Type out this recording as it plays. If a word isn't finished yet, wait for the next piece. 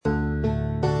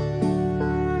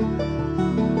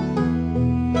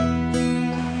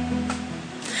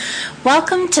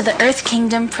Welcome to the Earth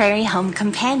Kingdom Prairie Home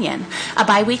Companion, a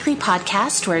bi-weekly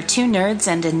podcast where two nerds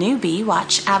and a newbie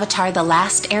watch Avatar: The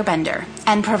Last Airbender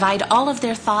and provide all of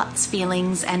their thoughts,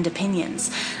 feelings, and opinions.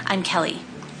 I'm Kelly.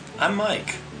 I'm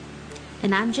Mike.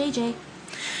 And I'm JJ.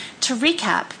 To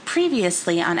recap,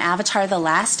 previously on Avatar: The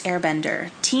Last Airbender,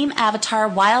 Team Avatar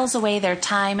whiles away their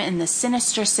time in the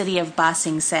sinister city of Ba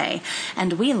Sing Se,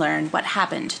 and we learn what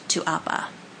happened to Appa.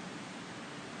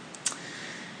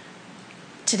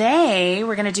 Today,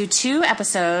 we're going to do 2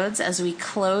 episodes as we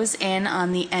close in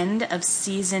on the end of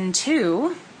Season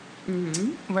 2.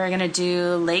 Mm-hmm. We're going to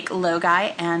do Lake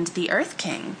Logai and the Earth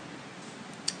King,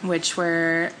 which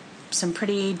were some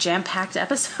pretty jam-packed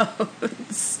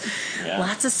episodes. Yeah.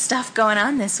 Lots of stuff going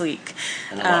on this week.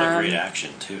 And a lot of great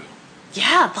action, too.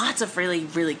 Yeah, lots of really,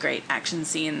 really great action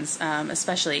scenes,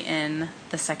 especially in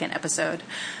the second episode.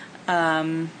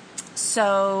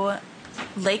 So,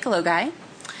 Lake Logai.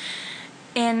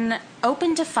 In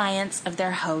open defiance of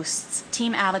their hosts,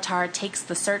 Team Avatar takes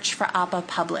the search for Appa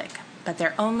public, but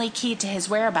their only key to his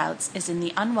whereabouts is in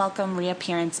the unwelcome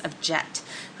reappearance of Jet,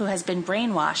 who has been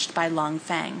brainwashed by Long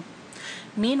Feng.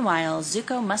 Meanwhile,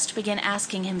 Zuko must begin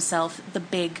asking himself the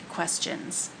big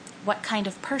questions. What kind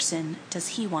of person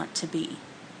does he want to be?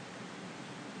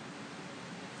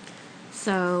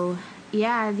 So,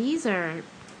 yeah, these are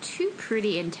 2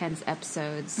 pretty intense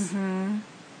episodes. Mm-hmm.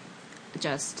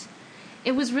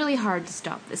 It was really hard to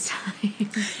stop this time.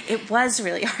 It was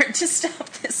really hard to stop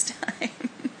this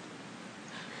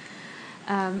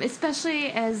time.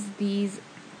 Especially as this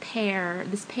pair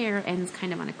ends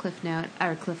kind of on a cliff note,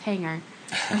 or cliffhanger.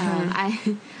 I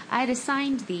had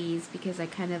assigned these because I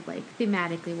kind of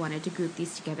thematically wanted to group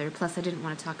these together. Plus, I didn't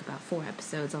want to talk about 4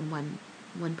 episodes on one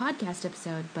podcast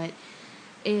episode, but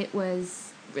it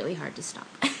was really hard to stop.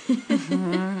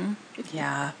 Mm-hmm.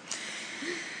 Yeah.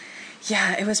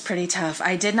 Yeah, it was pretty tough.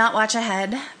 I did not watch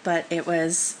ahead, but it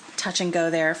was touch and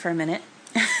go there for a minute.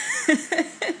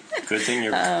 Good thing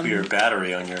your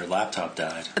battery on your laptop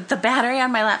died. The battery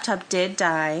on my laptop did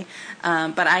die,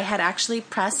 but I had actually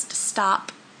pressed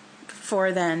stop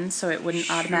before then, so it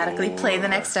wouldn't automatically play the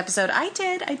next episode. I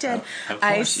did. Of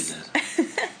course you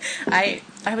did.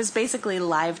 I was basically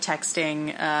live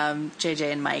texting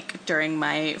JJ and Mike during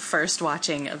my first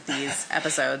watching of these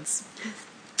episodes.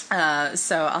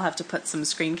 So I'll have to put some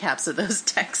screen caps of those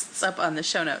texts up on the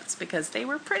show notes because they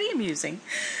were pretty amusing.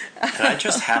 And I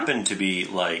just happened to be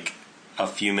a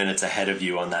few minutes ahead of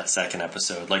you on that second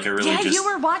episode. You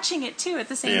were watching it too at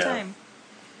the same time.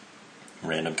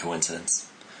 Random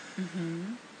coincidence.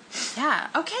 Mm-hmm. Yeah.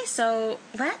 Okay, so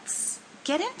let's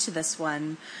get into this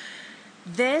one.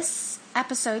 This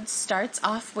episode starts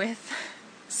off with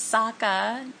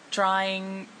Sokka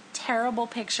drawing terrible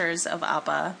pictures of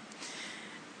Appa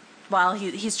while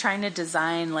he's trying to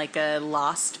design a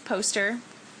lost poster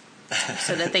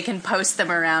so that they can post them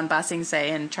around Ba Sing Se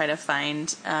and try to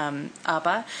find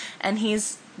Appa. And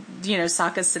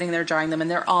Sokka's sitting there drawing them, and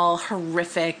they're all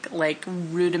horrific,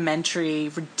 rudimentary,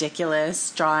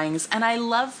 ridiculous drawings. And I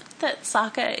love that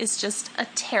Sokka is just a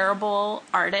terrible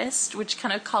artist, which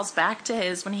kind of calls back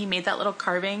to when he made that little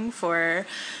carving for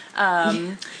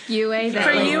Yue,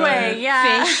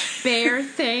 yeah, fish bear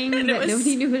thing that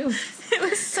nobody knew what it was. It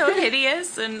was so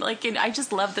hideous, and I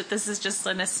just love that this is just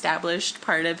an established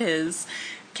part of his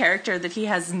character that he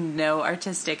has no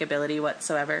artistic ability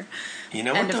whatsoever. You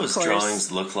know what those drawings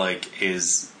look like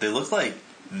is they look like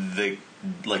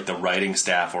the writing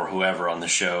staff or whoever on the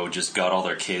show just got all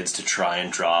their kids to try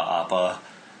and draw Appa,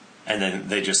 and then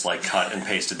they just cut and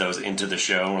pasted those into the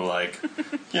show and were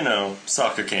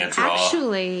Sokka can't draw.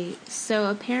 Actually, so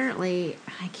apparently,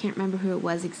 I can't remember who it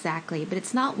was exactly, but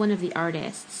it's not one of the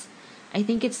artists. I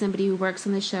think it's somebody who works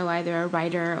on the show, either a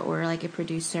writer or a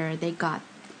producer. They got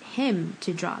him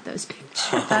to draw those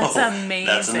pictures. That's amazing.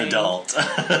 That's an adult.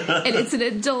 And it's an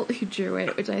adult who drew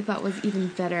it, which I thought was even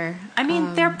better. I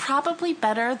mean, they're probably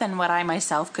better than what I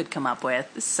myself could come up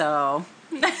with, so...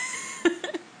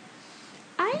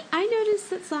 I noticed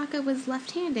that Sokka was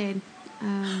left-handed.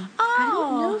 I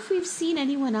don't know if we've seen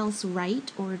anyone else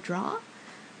write or draw,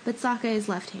 but Sokka is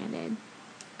left-handed.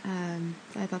 So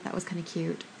I thought that was kind of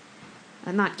cute.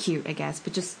 Not cute, I guess,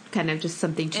 but just kind of just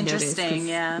something to notice. Interesting,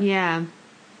 yeah. Yeah.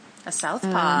 A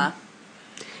southpaw.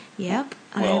 Yep.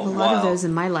 I have a lot of those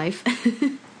in my life.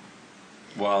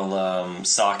 While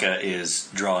Sokka is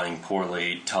drawing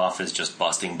poorly, Toph is just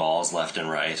busting balls left and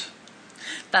right.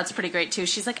 That's pretty great, too.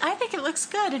 She's like, I think it looks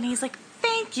good. And he's like,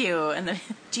 thank you. And then,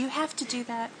 do you have to do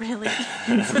that, really?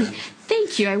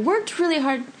 Thank you. I worked really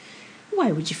hard.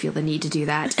 Why would you feel the need to do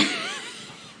that?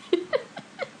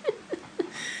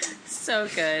 So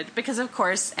good. Because, of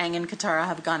course, Aang and Katara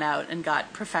have gone out and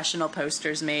got professional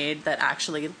posters made that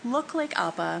actually look like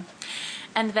Appa.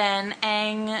 And then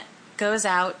Aang goes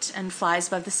out and flies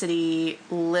above the city,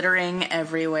 littering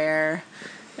everywhere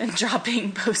and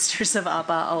dropping posters of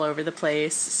Appa all over the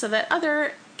place so that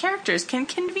other characters can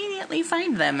conveniently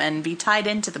find them and be tied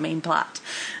into the main plot,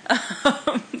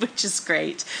 which is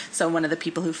great. So one of the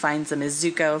people who finds them is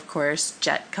Zuko, of course.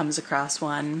 Jet comes across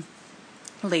one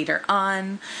later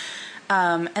on.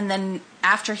 And then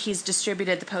after he's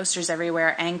distributed the posters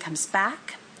everywhere, Aang comes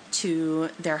back to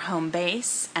their home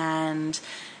base and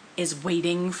is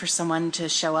waiting for someone to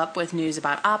show up with news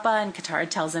about Appa, and Katara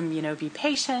tells him, be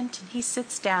patient, and he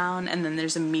sits down, and then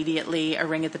there's immediately a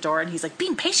ring at the door, and he's like,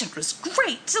 being patient was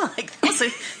great! Like,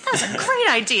 that was a great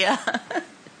idea!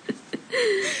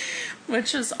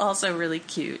 Which was also really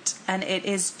cute. And it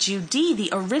is Judy, the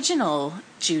original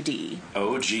Judy.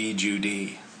 OG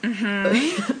Judy.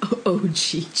 Mm-hmm. OG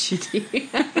Judy.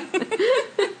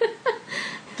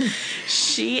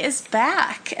 She is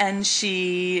back, and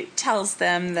she tells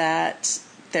them that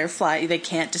they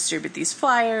can't distribute these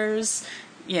flyers.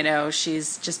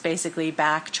 She's just basically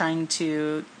back trying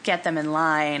to get them in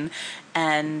line,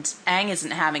 and Aang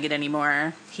isn't having it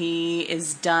anymore. He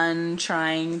is done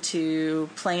trying to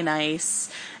play nice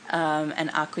and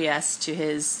acquiesce to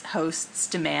his host's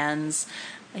demands.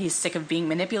 He's sick of being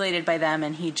manipulated by them,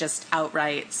 and he just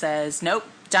outright says, nope,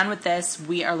 done with this.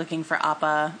 We are looking for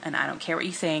Appa, and I don't care what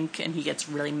you think. And he gets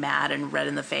really mad and red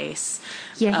in the face.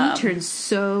 Yeah, he turns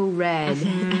so red.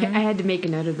 Mm-hmm. I had to make a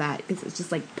note of that because it's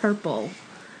just like purple.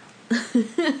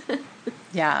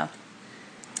 Yeah.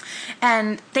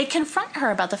 And they confront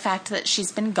her about the fact that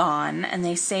she's been gone, and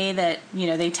they say that,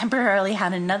 they temporarily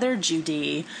had another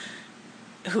Judy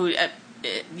who,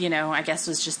 I guess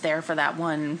was just there for that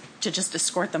one, to just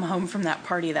escort them home from that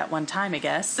party that one time, I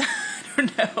guess. I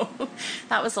don't know.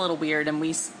 That was a little weird, and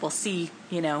we will see,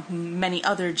 many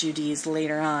other Judys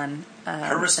later on.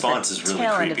 Her response is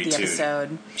really creepy, too.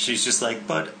 Episode. She's just like,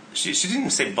 but, she didn't even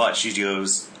say but, she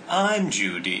goes, I'm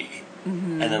Judy.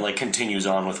 Mm-hmm. And then, continues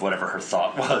on with whatever her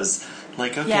thought was.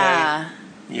 Like, okay. Yeah.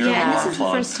 And this is the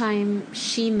first time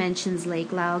she mentions Lake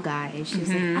Laogai. She's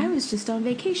like, I was just on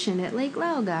vacation at Lake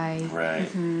Laogai. Right.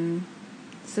 Mm-hmm.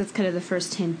 So it's kind of the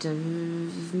first hint of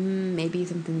maybe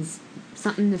something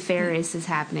nefarious is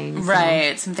happening. So.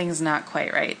 Right. Something's not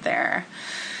quite right there.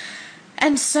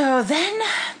 And so then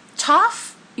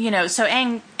Toph, so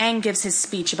Aang gives his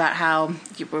speech about how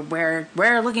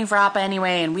we're looking for Appa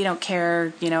anyway, and we don't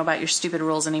care, about your stupid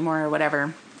rules anymore or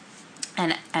whatever.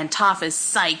 And Toph is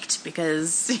psyched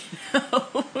because,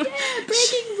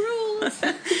 breaking rules.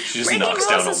 She just knocks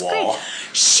down a wall. Great.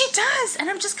 She does. And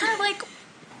I'm just kind of like,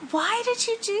 why did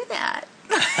you do that?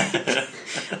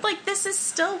 This is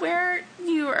still where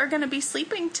you are going to be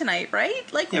sleeping tonight, right?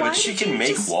 Yeah, but she can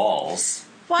make walls.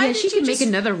 Why did she can make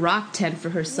another rock tent for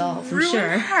herself, for sure.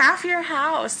 Ruin half your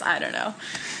house. I don't know.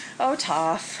 Oh,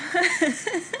 Toph.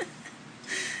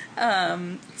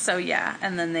 So yeah,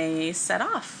 and then they set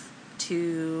off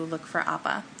to look for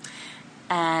Appa.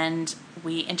 And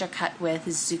we intercut with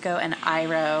Zuko and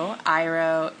Iroh.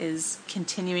 Iroh is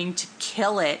continuing to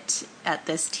kill it at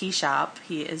this tea shop.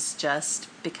 He is just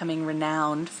becoming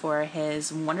renowned for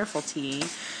his wonderful tea.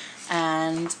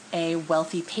 And a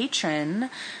wealthy patron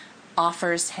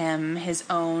offers him his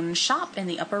own shop in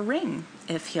the Upper Ring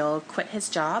if he'll quit his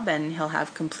job, and he'll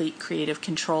have complete creative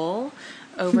control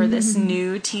over this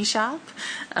new tea shop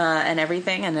and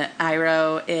everything. And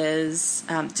Iroh is,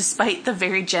 despite the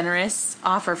very generous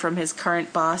offer from his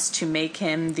current boss to make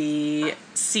him the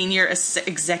senior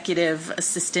executive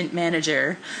assistant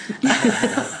manager.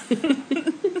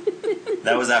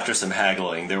 That was after some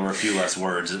haggling. There were a few less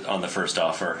words on the first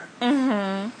offer.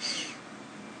 Mm-hmm.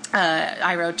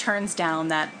 Iroh turns down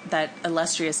that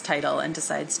illustrious title and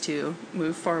decides to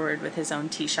move forward with his own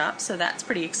tea shop, so that's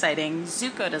pretty exciting.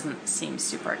 Zuko doesn't seem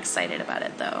super excited about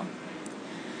it, though.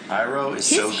 Iroh is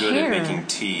so good at making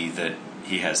tea that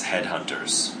he has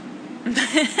headhunters.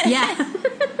 Yeah.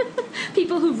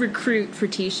 People who recruit for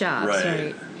tea shops,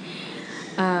 right?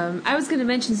 I was going to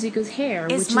mention Zuko's hair,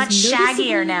 which is much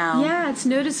shaggier now. Yeah, it's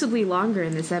noticeably longer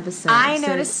in this episode. I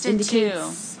noticed it too.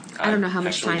 I don't know how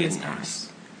much time has passed.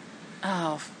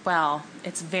 Oh, well,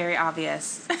 it's very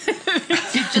obvious.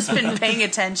 You've just been paying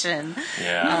attention.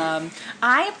 Yeah.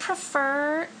 I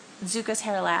prefer Zuko's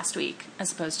hair last week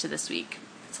as opposed to this week.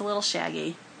 It's a little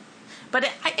shaggy. But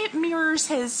it mirrors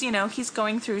his, he's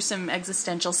going through some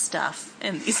existential stuff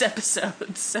in these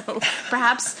episodes. So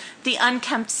perhaps the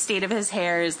unkempt state of his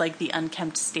hair is like the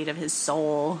unkempt state of his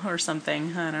soul or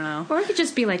something. I don't know. Or it could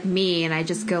just be like me and I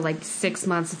just go like 6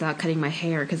 months without cutting my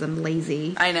hair because I'm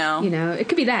lazy. I know. It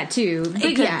could be that too. But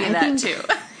it could be that too.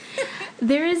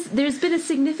 There's been a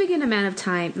significant amount of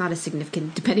time, not a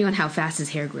significant, depending on how fast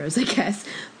his hair grows, I guess.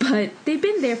 But they've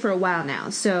been there for a while now.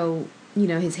 So,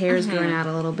 his hair is growing out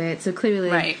a little bit. So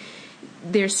clearly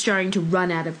they're starting to run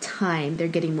out of time. They're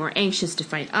getting more anxious to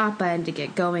find Appa and to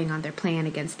get going on their plan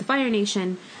against the Fire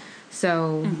Nation.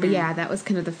 So, but yeah, that was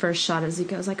kind of the first shot of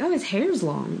Zuko. I was like, oh, his hair's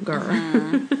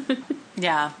longer.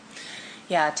 Yeah.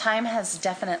 Yeah, time has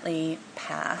definitely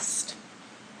passed.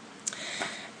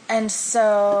 And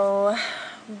so,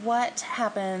 what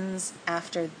happens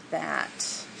after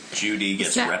that? Judy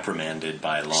gets reprimanded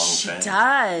by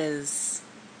Longfang.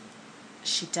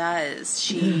 She does.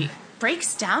 She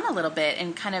breaks down a little bit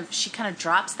and she kind of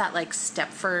drops that like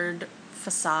Stepford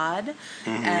facade,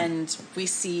 and we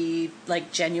see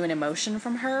like genuine emotion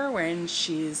from her when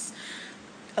she's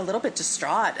a little bit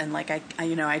distraught and like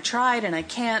I tried and I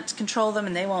can't control them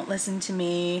and they won't listen to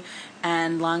me,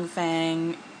 and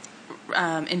Longfang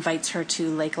invites her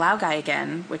to Lake Laogai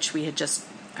again, which we had just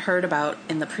heard about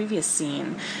in the previous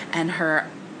scene, and her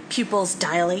pupils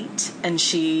dilate and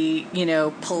she,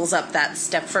 pulls up that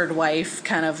Stepford wife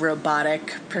kind of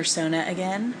robotic persona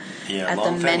again. Yeah, at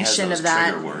Longfang the mention has those of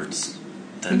that trigger words.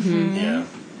 Yeah.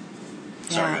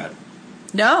 Sorry, go ahead.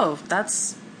 No,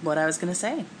 that's what I was going to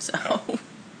say. So. Oh.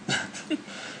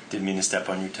 Didn't mean to step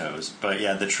on your toes. But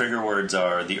yeah, the trigger words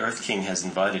are, the Earth King has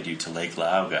invited you to Lake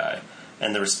Laogai.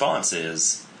 And the response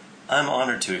is, I'm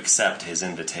honored to accept his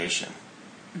invitation.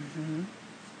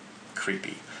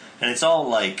 Creepy. And it's all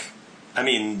like,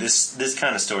 this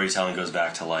kind of storytelling goes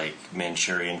back to like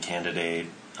Manchurian Candidate.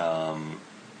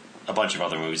 A bunch of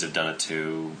other movies have done it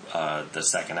too. The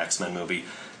second X-Men movie.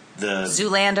 The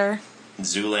Zoolander.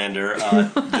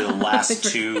 The last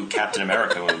two Captain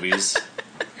America movies.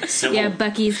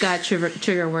 Bucky's got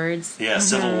trigger words. Yeah,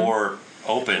 Civil War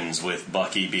opens with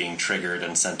Bucky being triggered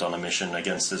and sent on a mission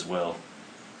against his will.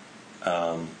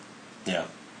 Yeah.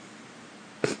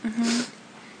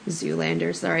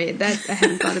 Zoolander, sorry. I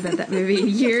haven't thought about that movie in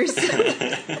years.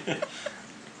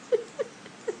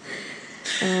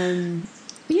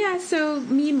 So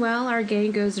meanwhile, our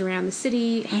gang goes around the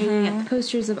city, hanging up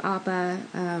posters of Appa,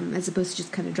 as opposed to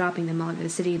just kind of dropping them all over the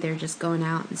city. They're just going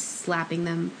out and slapping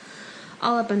them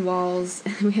all up on walls.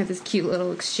 We have this cute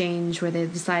little exchange where they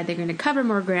decide they're going to cover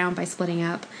more ground by splitting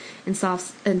up, and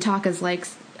Sokka's like,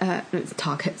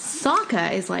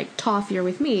 Sokka is like, Toph, you're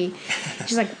with me.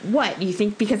 She's like, what? You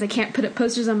think because I can't put up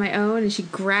posters on my own? And she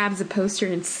grabs a poster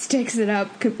and sticks it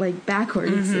up like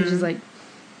backwards, and she's like,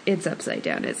 it's upside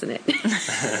down, isn't it?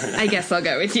 I guess I'll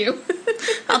go with you.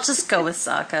 I'll just go with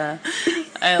Sokka.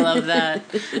 I love that.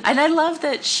 And I love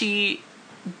that she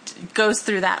goes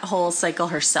through that whole cycle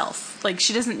herself. Like,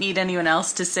 she doesn't need anyone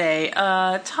else to say,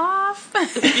 Toph.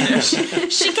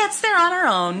 She gets there on her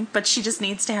own, but she just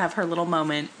needs to have her little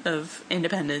moment of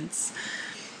independence.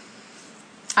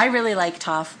 I really like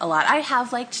Toph a lot. I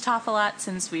have liked Toph a lot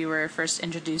since we were first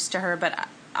introduced to her, but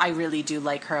I really do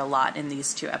like her a lot in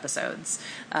these two episodes.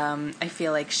 I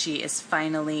feel like she's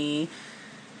finally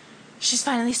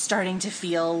starting to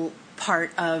feel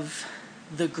part of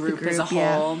the group as a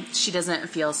whole. Yeah. She doesn't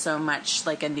feel so much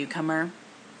like a newcomer.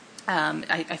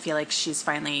 I feel like she's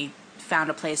finally found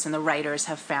a place, and the writers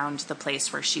have found the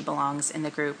place where she belongs in the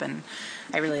group, and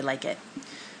I really like it.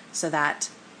 So that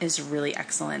is really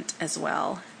excellent as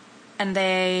well. And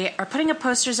they are putting up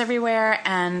posters everywhere,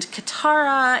 and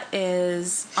Katara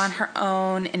is on her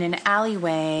own in an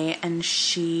alleyway, and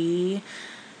she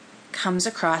comes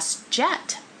across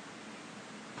Jet,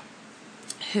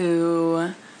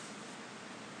 who,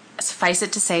 suffice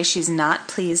it to say, she's not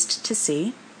pleased to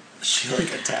see. She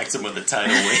attacks him with a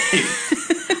tidal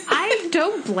wave. I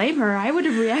don't blame her. I would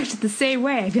have reacted the same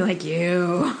way. I'd be like,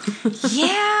 you.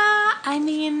 Yeah,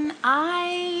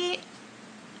 I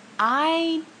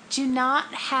do not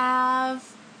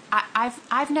have.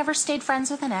 I've never stayed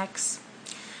friends with an ex,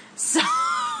 so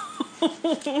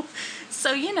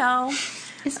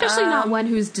especially not one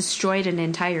who's destroyed an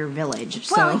entire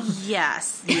village. Well,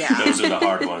 yes, yeah. Those are the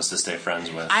hard ones to stay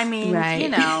friends with. I mean,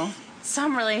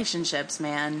 some relationships,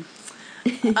 man.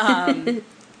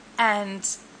 And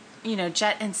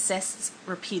Jet insists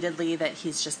repeatedly that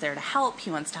he's just there to help.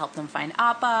 He wants to help them find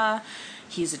Appa.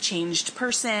 He's a changed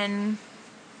person.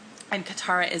 And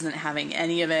Katara isn't having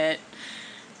any of it.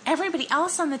 Everybody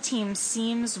else on the team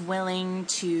seems willing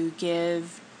to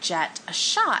give Jet a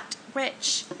shot,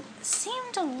 which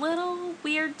seemed a little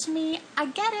weird to me. I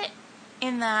get it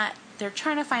in that they're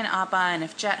trying to find Appa, and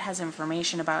if Jet has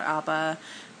information about Appa,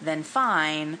 then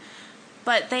fine.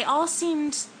 But they all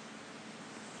seemed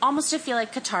almost to feel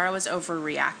like Katara was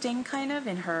overreacting, kind of,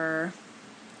 in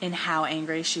how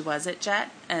angry she was at Jet.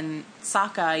 And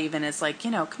Sokka even is like,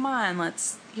 come on,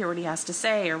 let's hear what he has to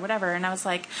say, or whatever. And I was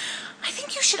like, I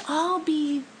think you should all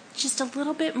be just a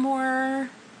little bit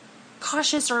more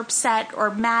cautious or upset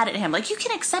or mad at him. Like, you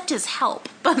can accept his help,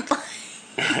 but like,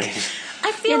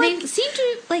 I feel like they seem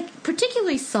to, like,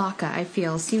 particularly Sokka, I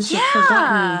feel, seems to have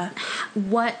forgotten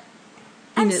what,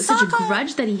 such a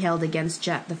grudge that he held against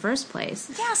Jet in the first place.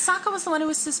 Yeah, Sokka was the one who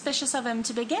was suspicious of him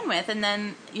to begin with, and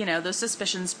then, those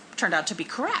suspicions turned out to be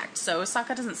correct. So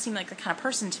Sokka doesn't seem like the kind of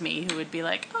person to me who would be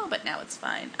like, oh, but now it's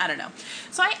fine. I don't know.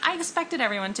 So I expected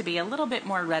everyone to be a little bit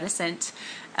more reticent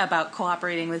about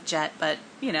cooperating with Jet, but,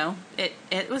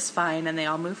 it was fine, and they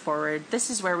all moved forward. This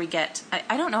is where we get,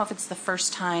 I don't know if it's the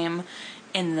first time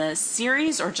in the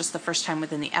series or just the first time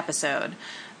within the episode,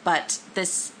 but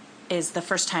this is the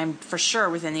first time for sure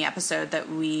within the episode that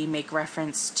we make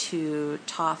reference to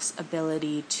Toph's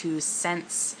ability to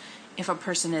sense if a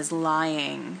person is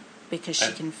lying, because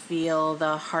she can feel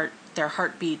their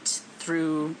heartbeat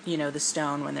through, the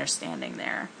stone when they're standing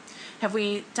there. Have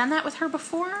we done that with her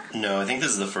before? No, I think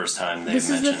this is the first time they've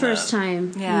mentioned that. This is the first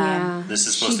time. Yeah. This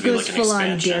is supposed to be like an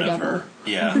expansion of her.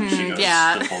 Yeah, she goes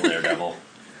the full Daredevil.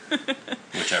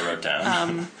 Which I wrote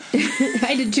down.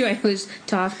 I did too. I was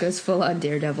Toph goes full on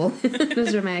Daredevil.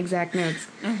 Those are my exact notes.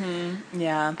 Mm-hmm.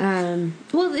 Yeah.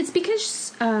 Well, it's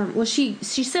because she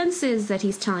senses that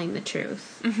he's telling the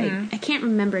truth. Mm-hmm. I can't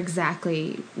remember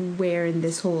exactly where in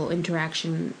this whole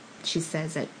interaction she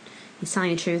says that he's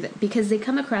telling the truth, because they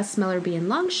come across Smellerby and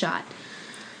Longshot,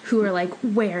 who are like,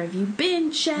 where have you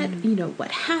been, Jet?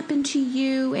 What happened to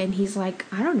you? And he's like,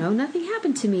 I don't know, nothing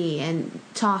happened to me. And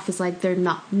Toph is like,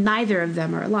 neither of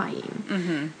them are lying.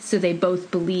 Mm-hmm. So they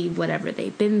both believe whatever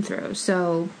they've been through.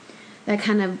 So that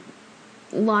kind of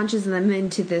launches them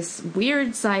into this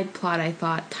weird side plot, I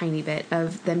thought, tiny bit,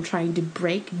 of them trying to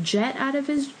break Jet out of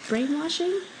his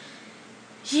brainwashing.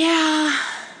 Yeah.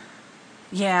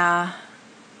 Yeah.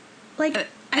 Like,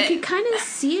 I could kind of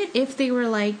see it if they were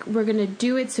like, we're going to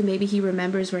do it so maybe he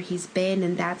remembers where he's been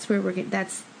and that's where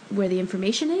that's where the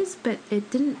information is, but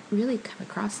it didn't really come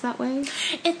across that way.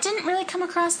 It didn't really come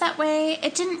across that way. I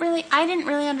didn't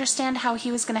really understand how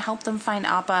he was going to help them find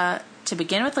Appa to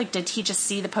begin with. Like, did he just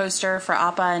see the poster for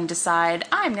Appa and decide,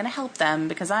 I'm going to help them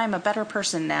because I'm a better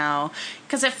person now?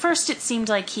 Because at first it seemed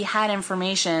like he had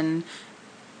information,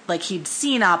 like he'd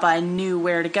seen Appa and knew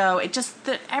where to go. It just,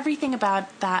 everything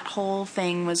about that whole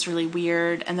thing was really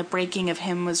weird, and the breaking of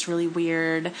him was really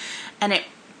weird, and it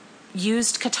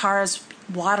used Katara's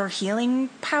water healing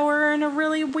power in a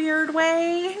really weird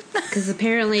way. Because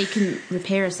apparently it can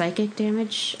repair psychic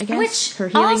damage, I guess. Which her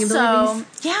healing abilities.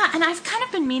 Yeah, and I've kind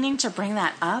of been meaning to bring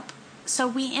that up. So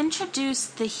we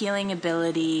introduced the healing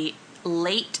ability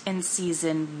late in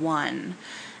season 1.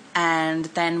 And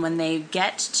then when they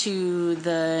get to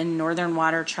the Northern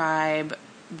Water Tribe,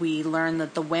 we learn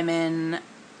that the women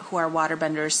who are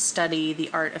waterbenders study the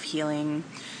art of healing,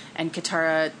 and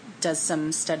Katara does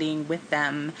some studying with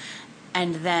them.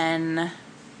 And then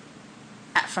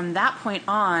from that point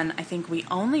on, I think we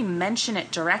only mention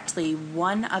it directly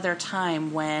one other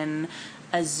time when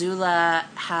Azula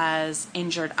has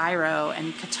injured Iroh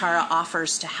and Katara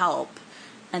offers to help,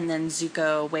 and then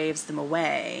Zuko waves them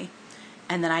away.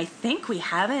 And then I think we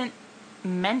haven't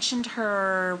mentioned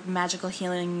her magical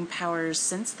healing powers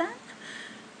since then.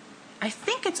 I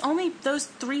think it's only those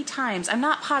 3 times. I'm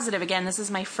not positive. Again, this is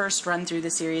my first run through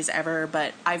the series ever,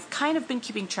 but I've kind of been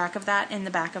keeping track of that in the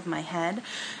back of my head.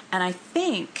 And I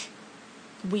think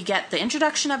we get the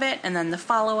introduction of it, and then the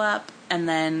follow-up, and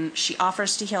then she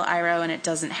offers to heal Iroh, and it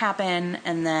doesn't happen,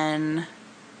 and then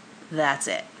that's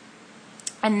it.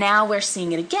 And now we're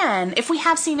seeing it again. If we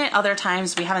have seen it other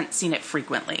times, we haven't seen it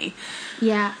frequently.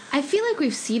 Yeah, I feel like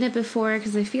we've seen it before,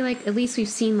 because I feel like at least we've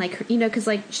seen, like, her, because,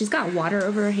 like, she's got water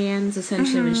over her hands,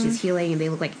 essentially, when she's healing, and they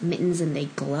look like mittens and they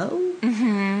glow.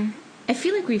 Mm-hmm. I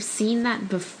feel like we've seen that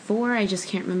before, I just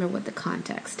can't remember what the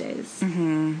context is.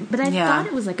 Mm-hmm. But I thought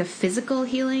it was, like, a physical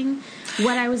healing.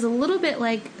 What I was a little bit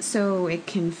like, so it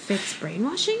can fix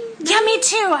brainwashing? Yeah, me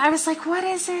too. I was like, what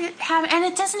is it? And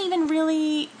it doesn't even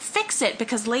really fix it,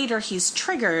 because later he's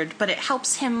triggered, but it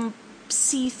helps him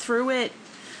see through it,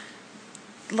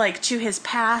 like, to his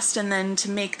past, and then to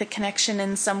make the connection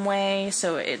in some way.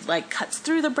 So it, like, cuts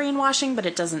through the brainwashing, but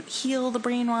it doesn't heal the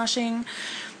brainwashing.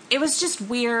 It was just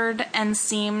weird and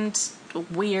seemed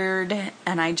weird,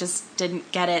 and I just didn't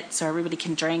get it, so everybody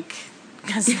can drink.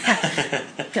 because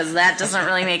that doesn't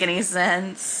really make any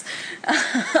sense.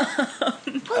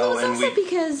 Well, it's also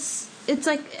because it's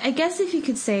like, I guess if you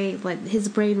could say like his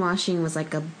brainwashing was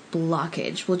like a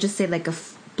blockage, we'll just say like a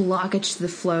blockage to the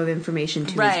flow of information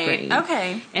to his brain.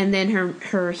 Okay. And then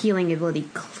her healing ability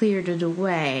cleared it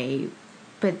away,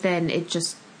 but then he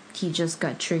just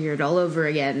got triggered all over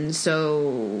again.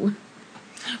 So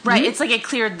right, it's like it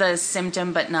cleared the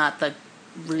symptom, but not the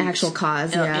root. Actual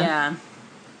cause. Yeah.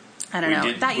 I don't know.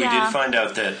 We did find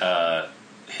out that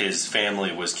his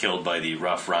family was killed by the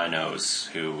rough rhinos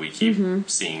who we keep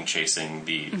seeing chasing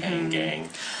the Aang gang.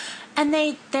 And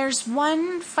there's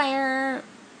one Fire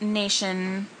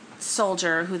Nation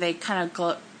soldier who they kind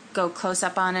of go close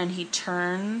up on, and he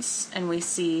turns, and we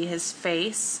see his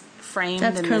face framed.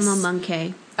 That's in Colonel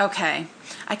Monkey. Okay.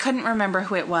 I couldn't remember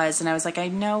who it was, and I was like, I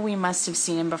know we must have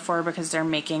seen him before because they're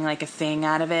making like a thing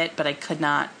out of it, but I could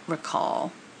not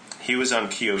recall. He was on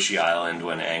Kyoshi Island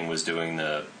when Aang was doing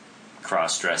the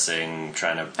cross-dressing,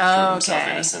 trying to prove himself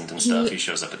innocent and stuff. He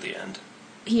shows up at the end.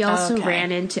 He also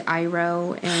ran into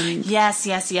Iroh, and yes.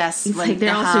 It's like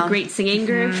they're also a great singing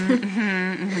group.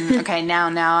 Okay,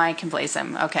 now I can place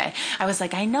him. Okay, I was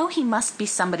like, I know he must be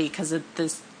somebody because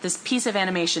this piece of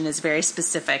animation is very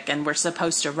specific, and we're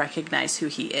supposed to recognize who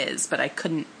he is, but I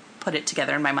couldn't put it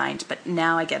together in my mind. But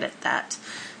now I get it. That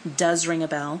does ring a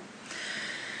bell.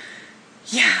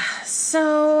 Yeah.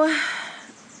 So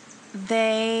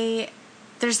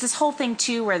there's this whole thing,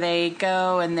 too, where they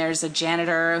go and there's a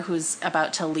janitor who's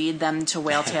about to lead them to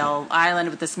Whaletail Island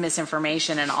with this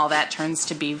misinformation, and all that turns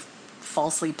to be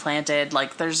falsely planted.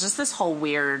 Like, there's just this whole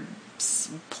weird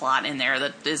plot in there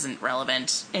that isn't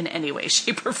relevant in any way,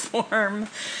 shape, or form.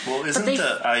 Well, isn't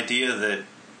the idea that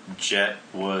Jet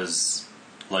was,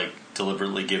 like,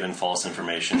 deliberately given false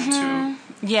information to...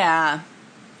 Yeah.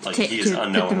 Like, he is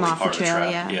unknowingly part of the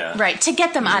trap. Yeah. Right, to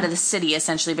get them out of the city,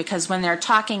 essentially, because when they're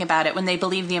talking about it, when they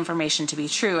believe the information to be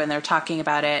true and they're talking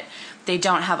about it, they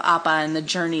don't have Appa, and the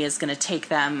journey is going to take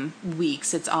them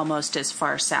weeks. It's almost as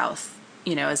far south,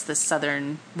 as the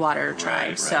Southern Water Tribe.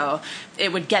 Right. So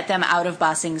it would get them out of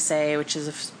Ba Sing Se, which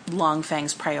is Long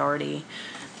Fang's priority.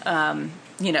 So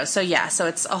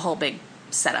it's a whole big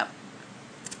setup.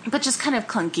 But just kind of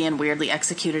clunky and weirdly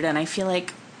executed, and I feel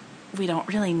like we don't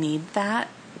really need that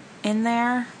in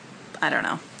there. I don't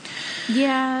know.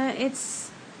 Yeah,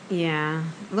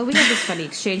 Well, we had this funny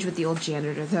exchange with the old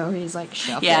janitor, though. He's like,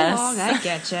 shuffle along, I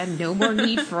getcha. No more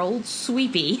need for old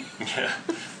Sweepy. Yeah.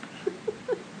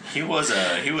 He was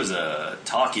a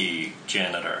talky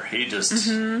janitor. He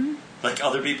just like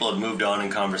other people had moved on in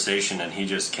conversation, and he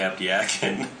just kept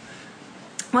yakking.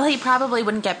 Well, he probably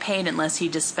wouldn't get paid unless he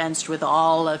dispensed with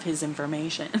all of his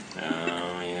information.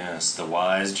 Oh yes, the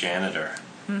wise janitor.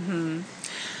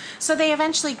 So they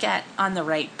eventually get on the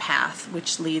right path,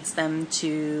 which leads them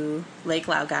to Lake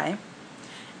Laogai.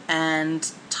 And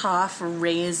Toph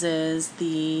raises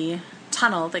the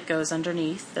tunnel that goes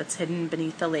underneath, that's hidden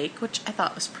beneath the lake, which I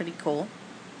thought was pretty cool.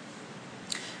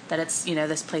 That it's,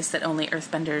 this place that only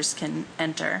earthbenders can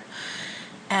enter.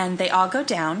 And they all go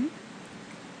down,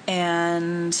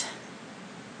 and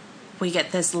we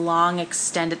get this long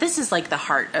extended... This is like the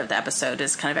heart of the episode,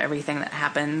 is kind of everything that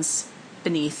happens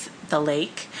beneath the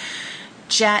lake.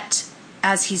 Jet,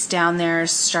 as he's down there,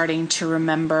 is starting to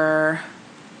remember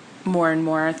more and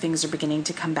more. Things are beginning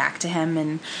to come back to him,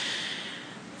 and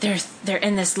they're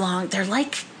in this long... They're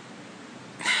like...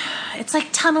 It's like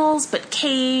tunnels, but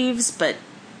caves, but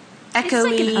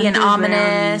echoey like and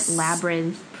ominous.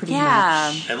 Labyrinth, pretty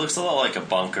much. It looks a lot like a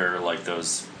bunker, like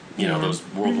those... those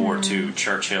World War II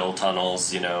Churchill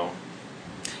tunnels,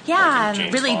 Yeah,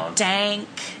 like really Bond. dank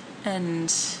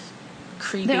and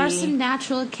creepy. There are some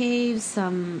natural caves,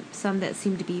 some that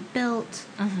seem to be built.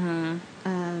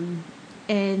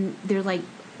 And they're like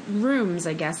rooms,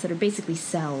 I guess, that are basically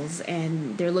cells,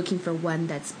 and they're looking for one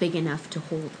that's big enough to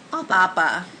hold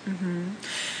Appa.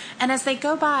 And as they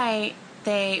go by,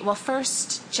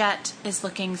 first Jet is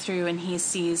looking through, and he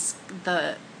sees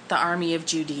the army of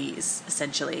Judees,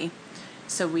 essentially.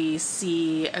 So we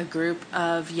see a group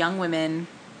of young women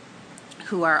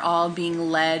who are all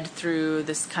being led through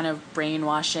this kind of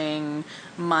brainwashing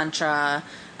mantra,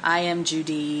 I am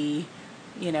Judee,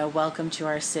 welcome to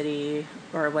our city,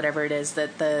 or whatever it is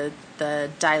that the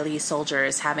Dai Li soldier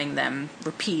is having them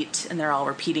repeat, and they're all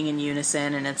repeating in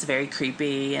unison, and it's very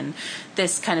creepy, and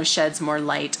this kind of sheds more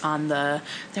light on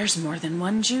there's more than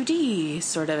one Judee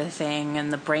sort of a thing,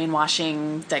 and the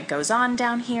brainwashing that goes on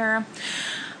down here.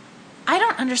 I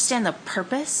don't understand the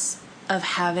purpose of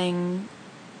having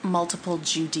multiple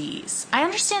Judees. I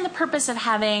understand the purpose of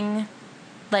having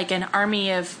like an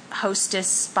army of hostess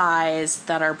spies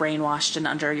that are brainwashed and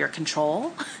under your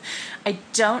control. I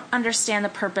don't understand the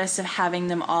purpose of having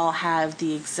them all have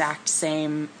the exact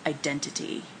same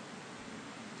identity.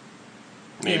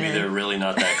 Maybe they're really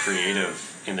not that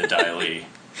creative in the Dai Li.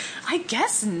 I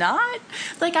guess not.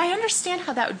 Like, I understand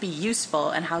how that would be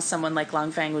useful and how someone like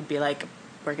Long Feng would be like,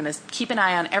 we're going to keep an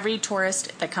eye on every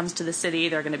tourist that comes to the city.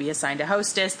 They're going to be assigned a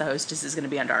hostess. The hostess is going to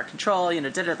be under our control.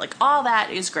 Like, all that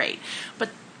is great.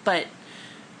 But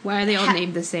why are they all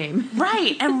named the same?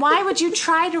 Right. And why would you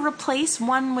try to replace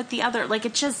one with the other? Like,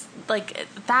 it just, like,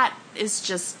 that is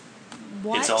just,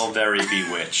 what? It's all very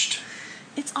bewitched.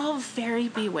 It's all very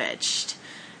bewitched.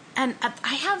 And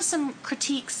I have some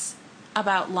critiques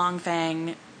about Long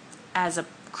Feng as a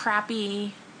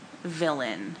crappy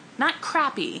villain. Not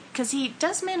crappy, because he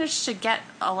does manage to get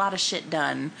a lot of shit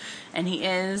done, and he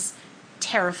is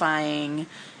terrifying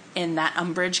in that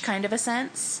Umbridge kind of a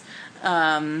sense.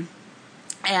 But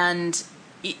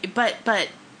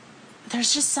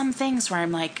there's just some things where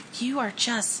I'm like, you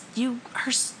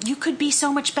could be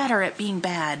so much better at being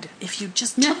bad if you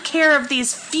just took care of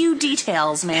these few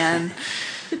details, man.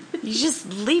 You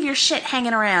just leave your shit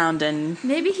hanging around and...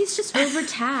 Maybe he's just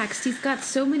overtaxed. He's got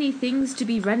so many things to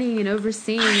be running and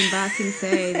overseeing in Ba Sing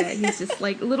Se that he's just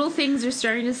like, little things are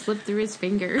starting to slip through his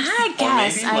fingers. I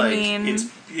guess, or maybe,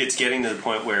 it's getting to the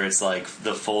point where it's like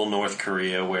the full North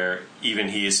Korea where even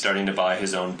he is starting to buy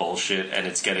his own bullshit and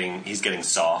he's getting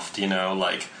soft,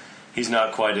 like he's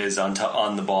not quite as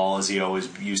on the ball as he always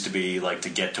used to be, like to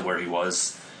get to where he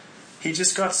was. He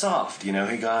just got soft, he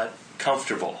got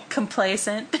comfortable.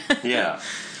 Complacent. Yeah.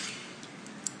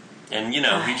 And,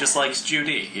 he just likes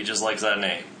Judy. He just likes that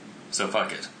name. So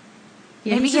fuck it.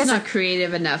 Yeah, maybe he's not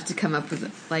creative enough to come up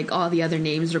with, like, all the other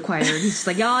names required. He's just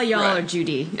like, y'all right. Are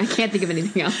Judy. I can't think of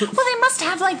anything else. Well, they must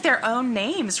have, like, their own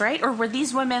names, right? Or were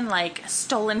these women, like,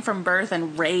 stolen from birth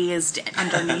and raised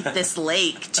underneath this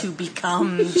lake to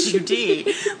become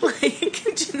Judy?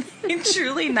 Like, do they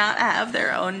truly not have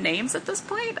their own names at this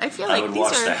point? I feel like I would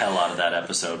watch the hell out of that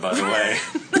episode, by the way.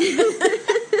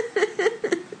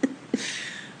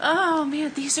 Oh,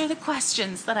 man, these are the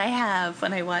questions that I have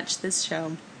when I watch this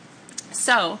show.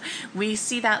 So, we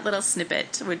see that little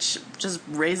snippet, which just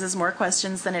raises more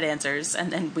questions than it answers,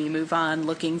 and then we move on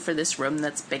looking for this room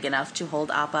that's big enough to hold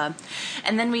Appa.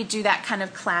 And then we do that kind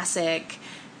of classic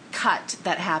cut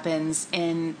that happens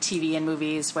in TV and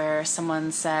movies where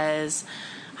someone says,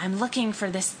 I'm looking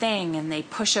for this thing, and they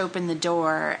push open the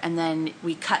door, and then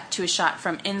we cut to a shot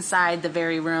from inside the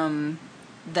very room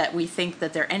that we think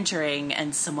that they're entering,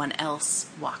 and someone else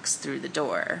walks through the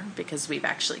door because we've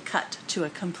actually cut to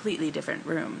a completely different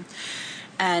room.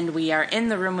 And we are in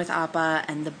the room with Appa,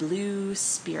 and the blue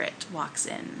spirit walks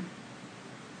in.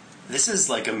 This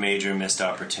is like a major missed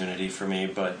opportunity for me,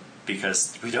 but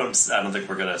because I don't think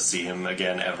we're going to see him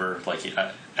again ever. Like,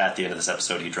 at the end of this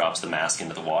episode, he drops the mask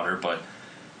into the water, but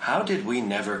how did we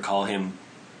never call him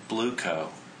Blueco?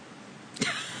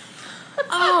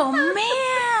 Oh,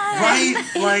 man! Right?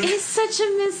 Like, it's such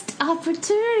a missed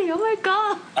opportunity. Oh, my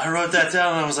God. I wrote that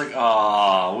down, and I was like,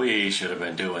 oh, we should have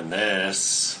been doing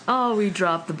this. Oh, we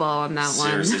dropped the ball on that one.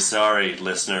 Seriously, sorry,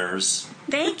 listeners.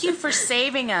 Thank you for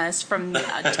saving us from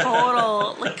a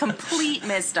total, like, complete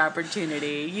missed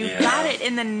opportunity. You got it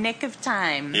in the nick of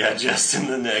time. Yeah, just in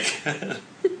the nick.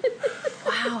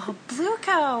 Wow,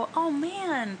 Blueco. Oh,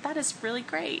 man, that is really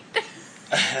great.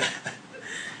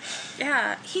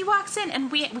 Yeah, he walks in,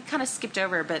 and we kind of skipped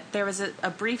over, but there was a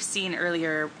brief scene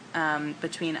earlier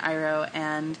between Iroh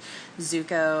and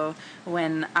Zuko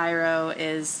when Iroh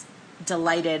is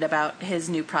delighted about his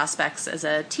new prospects as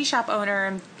a tea shop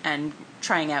owner and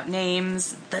trying out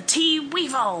names. The Tea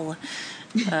Weevil!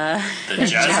 The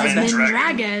Jasmine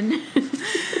Dragon!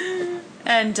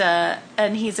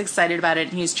 And he's excited about it,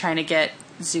 and he's trying to get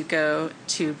Zuko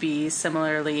to be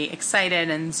similarly excited,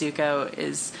 and Zuko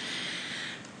is...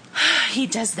 He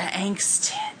does the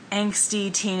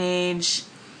angsty teenage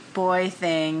boy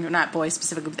thing, not boy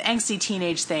specifically, but the angsty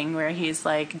teenage thing where he's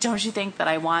like, don't you think that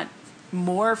I want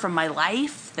more from my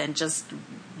life than just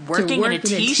working in a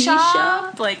tea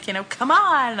shop? Like, come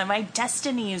on, my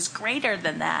destiny is greater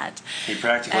than that. He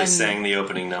practically sang the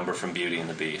opening number from Beauty and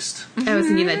the Beast. I was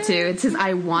thinking that too. It's his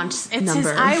I Want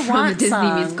number from the Disney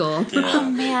song. musical. Yeah. Oh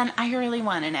man, I really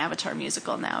want an Avatar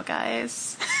musical now,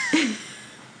 guys.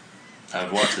 I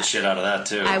would watch the shit out of that,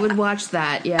 too. I would watch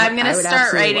that, yeah. I'm going to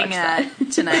start writing that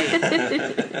tonight.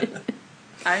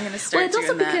 I'm going to start doing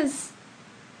that. Well, it's also because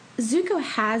Zuko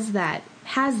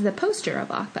has the poster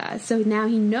of Appa, so now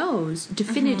he knows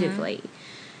definitively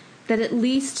that at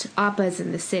least Appa's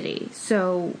in the city.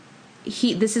 So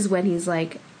this is when he's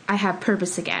like, I have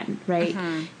purpose again, right?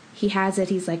 He has it.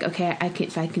 He's like, okay,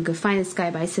 if I can go find the Sky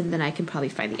Bison, then I can probably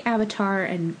find the Avatar.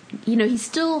 And, he's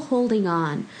still holding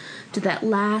on to that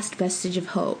last vestige of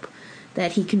hope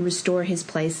that he can restore his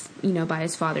place, by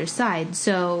his father's side.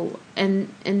 So, and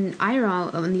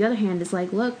Iroh, on the other hand, is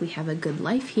like, look, we have a good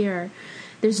life here.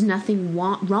 There's nothing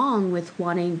wrong with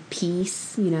wanting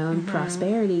peace, and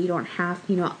prosperity. You don't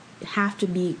have to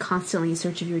be constantly in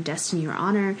search of your destiny or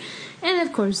honor. And,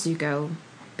 of course, Zuko,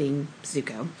 being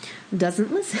Zuko,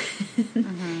 doesn't listen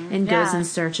and goes in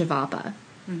search of Appa.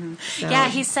 So. Yeah,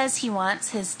 he says he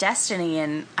wants his destiny,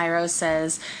 and Iroh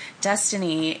says,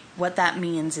 destiny, what that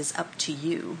means is up to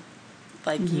you.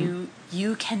 Like,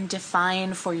 you can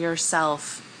define for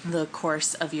yourself the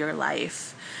course of your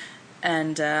life.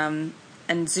 And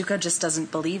Zuko just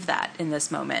doesn't believe that in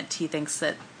this moment. He thinks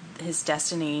that his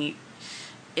destiny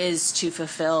is to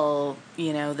fulfill,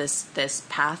 this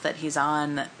path that he's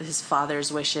on, his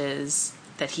father's wishes,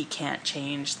 that he can't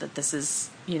change, that this is,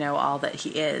 all that he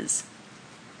is.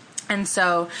 And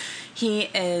so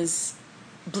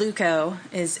Bluko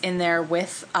is in there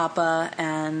with Appa,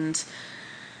 and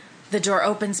the door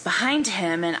opens behind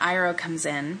him, and Iroh comes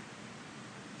in.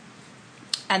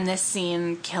 And this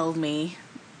scene killed me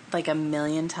like a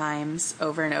million times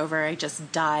over and over. I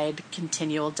just died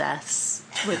continual deaths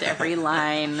with every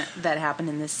line that happened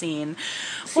in this scene.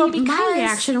 See, my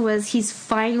reaction was he's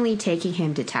finally taking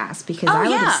him to task, because I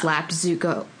would have slapped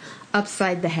Zuko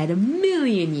upside the head a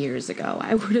million years ago.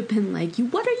 I would have been like,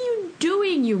 what are you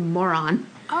doing, you moron?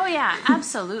 Oh, yeah,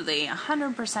 absolutely.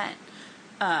 100%.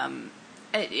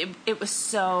 It was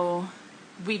so...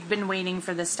 We've been waiting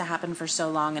for this to happen for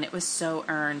so long, and it was so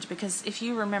earned. Because if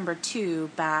you remember, too,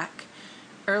 back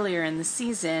earlier in the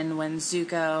season when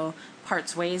Zuko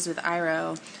parts ways with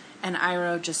Iroh, and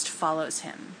Iroh just follows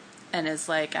him and is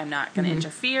like, I'm not going to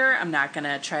interfere. I'm not going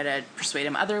to try to persuade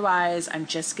him otherwise. I'm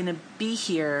just going to be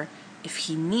here if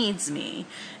he needs me.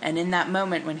 And in that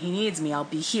moment when he needs me, I'll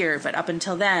be here. But up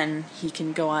until then, he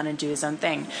can go on and do his own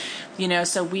thing.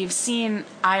 So we've seen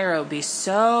Iroh be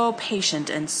so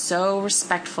patient and so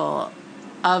respectful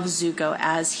of Zuko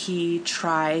as he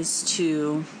tries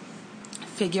to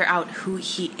figure out who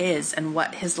he is and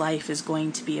what his life is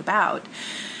going to be about.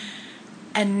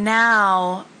 And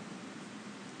now,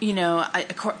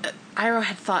 Iroh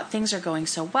had thought things are going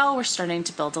so well. We're starting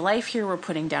to build a life here. We're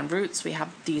putting down roots. We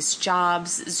have these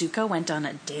jobs. Zuko went on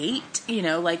a date.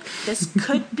 This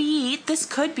could be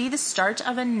the start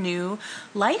of a new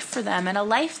life for them, and a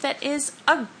life that is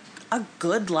a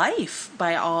good life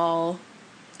by all,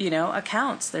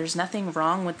 accounts. There's nothing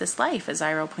wrong with this life, as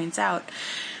Iroh points out.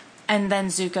 And then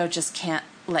Zuko just can't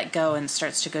let go and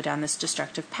starts to go down this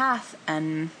destructive path.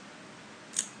 And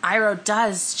Iroh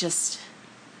does just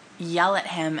yell at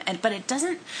him, but it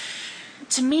doesn't,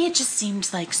 to me it just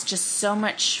seemed like just so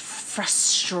much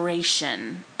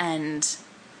frustration and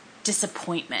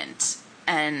disappointment,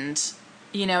 and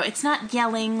it's not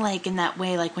yelling like in that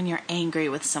way like when you're angry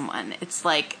with someone. It's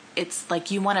like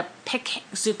you want to pick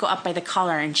Zuko up by the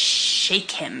collar and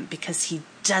shake him because he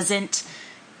doesn't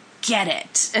get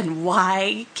it. And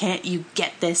why can't you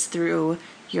get this through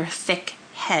your thick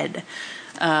head?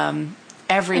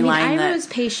 Iroh's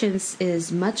patience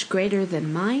is much greater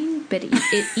than mine, but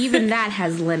even that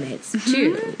has limits,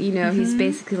 too. He's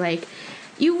basically like,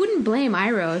 you wouldn't blame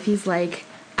Iroh if he's like,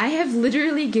 I have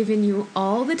literally given you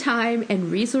all the time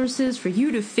and resources for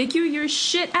you to figure your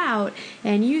shit out,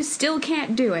 and you still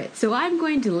can't do it. So I'm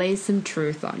going to lay some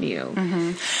truth on you.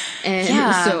 And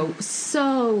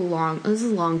so long. This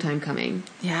is a long time coming.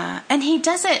 Yeah. And he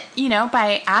does it,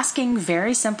 by asking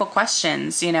very simple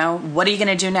questions. What are you going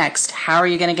to do next? How are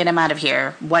you going to get him out of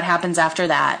here? What happens after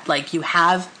that? Like, you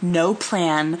have no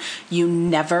plan. You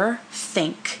never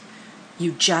think.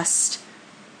 You just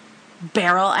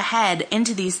barrel ahead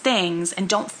into these things and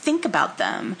don't think about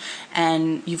them.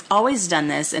 And you've always done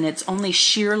this, and it's only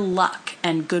sheer luck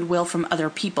and goodwill from other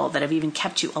people that have even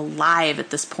kept you alive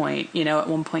at this point. At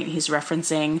one point he's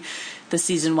referencing the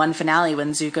season 1 finale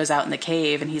when Zuko's out in the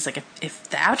cave, and he's like, if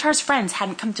the Avatar's friends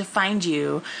hadn't come to find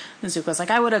you, and Zuko's like,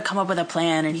 I would have come up with a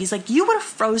plan. And he's like, you would have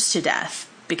froze to death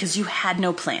because you had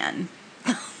no plan.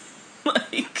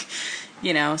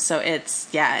 So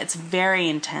it's a very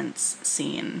intense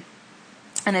scene.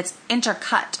 And it's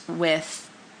intercut with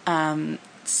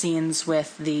scenes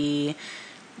with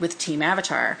Team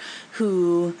Avatar,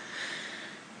 who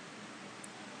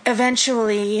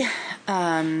eventually...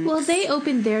 they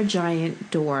opened their giant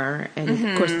door, and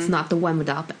of course it's not the one with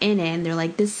Appa in it, and they're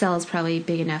like, this cell is probably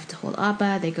big enough to hold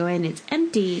Appa. They go in, it's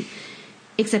empty,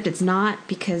 except it's not,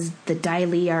 because the Dai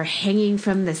Li are hanging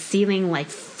from the ceiling like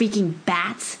freaking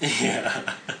bats.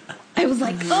 Yeah. I was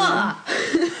like, ugh.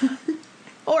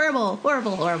 Horrible.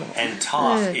 And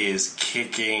Toph is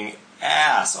kicking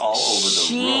ass all over the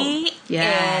room. She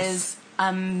is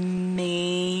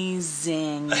amazing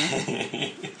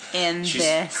in She's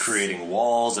this. creating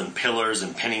walls and pillars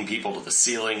and pinning people to the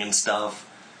ceiling and stuff.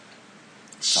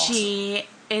 She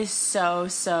is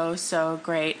so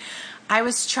great. I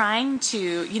was trying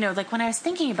to, like when I was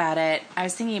thinking about it, I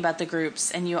was thinking about the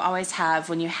groups, and you always have,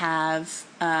 when you have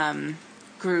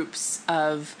groups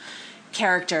of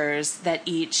characters that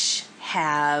each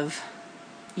have,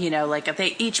 like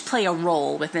they each play a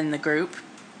role within the group.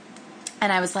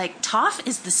 And I was like, Toph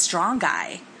is the strong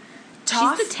guy.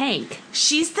 She's the tank.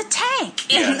 She's the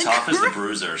tank. Yeah, Toph is the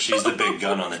bruiser. She's the big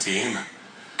gun on the team.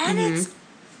 And it's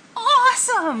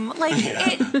awesome. Like,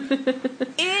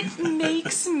 it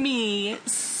makes me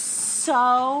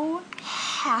so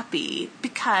happy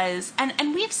because,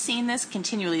 and we've seen this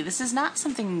continually. This is not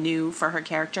something new for her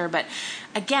character, but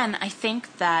again, I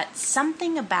think that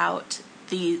something about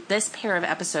this pair of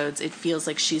episodes, it feels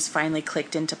like she's finally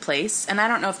clicked into place. And I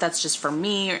don't know if that's just for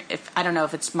me, or I don't know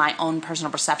if it's my own personal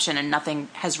perception and nothing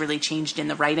has really changed in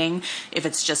the writing, if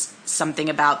it's just something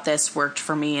about this worked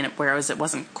for me and whereas it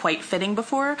wasn't quite fitting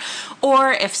before,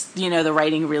 or if, the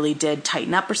writing really did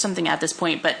tighten up or something at this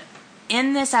point. But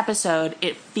in this episode,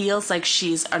 it feels like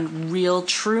she's a real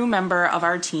true member of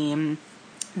our team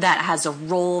that has a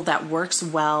role that works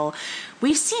well.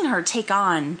 We've seen her take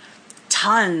on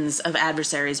tons of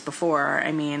adversaries before.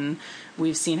 I mean,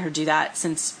 we've seen her do that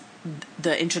since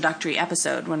the introductory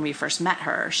episode when we first met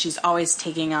her. She's always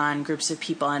taking on groups of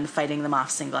people and fighting them off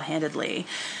single-handedly.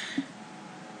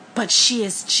 But she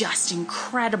is just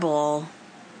incredible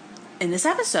in this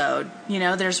episode.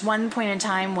 There's one point in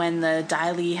time when the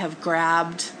Dai Li have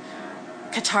grabbed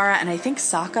Katara and I think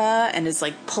Sokka and is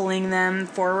like pulling them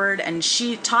forward, and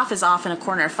Toph is off in a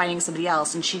corner fighting somebody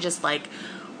else, and she just like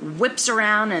whips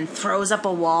around and throws up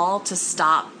a wall to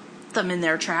stop them in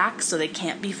their tracks so they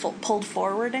can't be pulled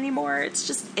forward anymore.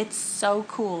 It's so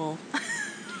cool.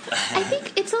 I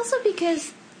think it's also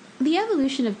because the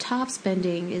evolution of Toph's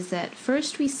bending is that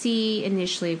first we see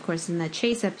initially, of course, in that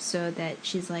chase episode that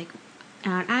she's like,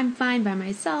 I'm fine by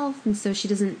myself, and so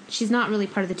she's not really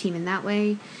part of the team in that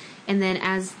way. And then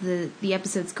as the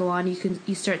episodes go on,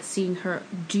 you start seeing her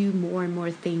do more and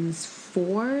more things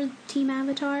for Team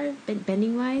Avatar,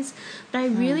 bending wise. But I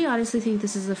really honestly think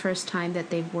this is the first time that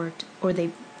they've worked or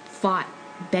they've fought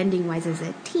bending wise as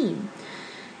a team,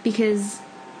 because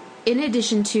in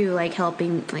addition to like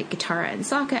helping like Katara and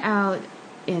Sokka out,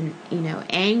 and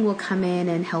Aang will come in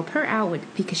and help her out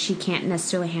because she can't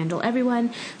necessarily handle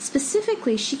everyone.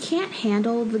 Specifically, she can't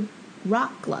handle the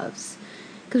rock gloves.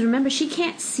 Because remember, she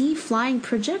can't see flying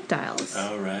projectiles.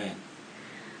 Oh, right.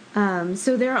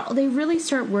 So they really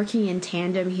start working in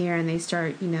tandem here, and they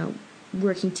start,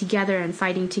 working together and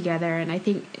fighting together. And I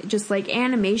think just like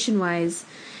animation-wise,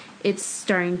 it's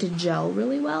starting to gel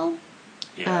really well.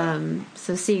 Yeah.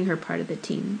 So seeing her part of the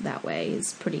team that way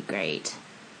is pretty great.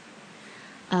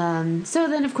 So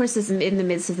then, of course, in the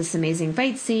midst of this amazing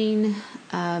fight scene,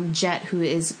 Jet, who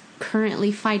is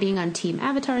currently fighting on Team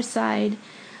Avatar's side,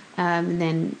 and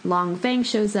then Long Feng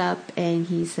shows up and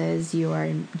he says,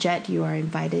 Jet, you are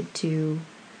invited to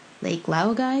Lake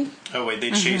Laogai. Oh, wait,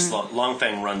 they chase Long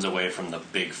Feng runs away from the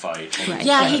big fight. Right.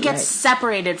 Yeah, he gets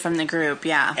separated from the group,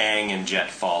 yeah. Aang and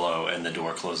Jet follow, and the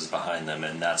door closes behind them,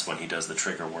 and that's when he does the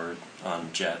trigger word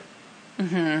on Jet.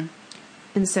 Mm-hmm.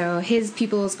 And so his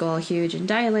pupils go all huge and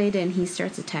dilate, and he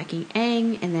starts attacking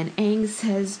Aang, and then Aang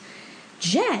says,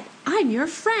 Jet, I'm your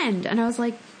friend. And I was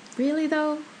like, really,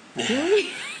 though? Really?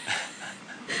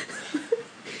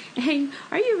 Aang,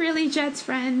 are you really Jet's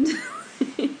friend?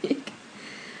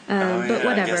 But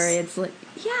whatever, it's like,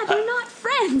 yeah, they're not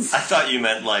friends. I thought you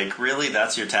meant like, really,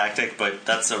 that's your tactic? But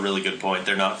that's a really good point.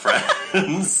 They're not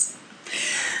friends.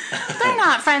 They're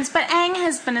not friends, but Aang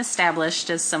has been established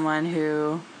as someone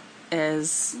who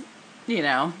is,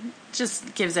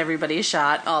 just gives everybody a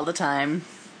shot all the time.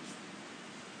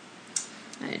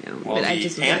 I know. Well, but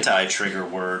the anti-trigger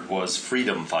word was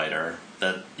freedom fighter.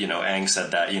 That, Aang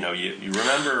said that, you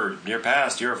remember your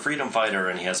past, you're a freedom fighter,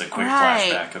 and he has a quick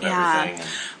flashback of everything.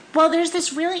 Well, there's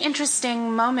this really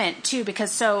interesting moment, too,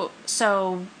 because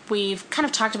so we've kind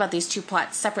of talked about these two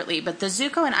plots separately, but the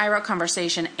Zuko and Iroh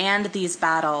conversation and these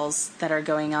battles that are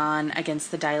going on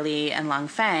against the Dai Li and Long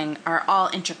Feng are all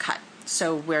intercut.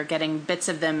 So we're getting bits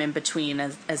of them in between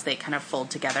as they kind of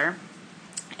fold together.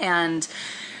 And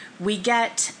we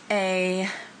get a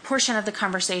portion of the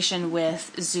conversation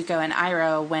with Zuko and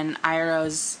Iroh when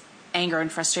Iroh's anger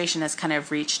and frustration has kind of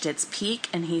reached its peak,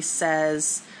 and he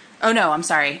says, oh no, I'm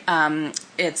sorry,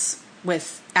 it's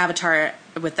with Avatar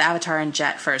and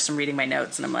Jet first. I'm reading my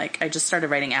notes, and I'm like, I just started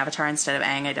writing Avatar instead of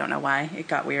Aang. I don't know why. It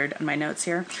got weird in my notes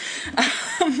here.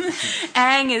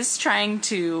 Aang is trying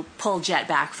to pull Jet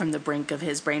back from the brink of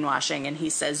his brainwashing, and he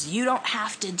says, "You don't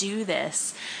have to do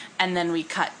this." And then we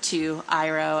cut to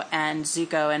Iroh and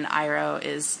Zuko, and Iroh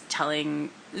is telling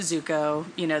Zuko,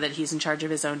 that he's in charge of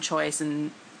his own choice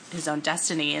and his own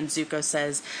destiny, and Zuko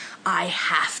says, "I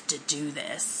have to do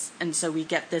this." And so we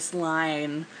get this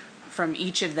line from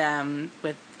each of them,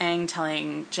 with Aang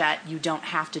telling Jet, "You don't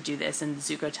have to do this," and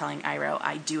Zuko telling Iroh,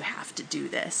 "I do have to do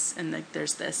this." And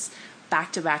there's this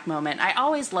back-to-back moment. I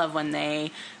always love when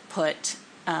they put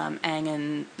Aang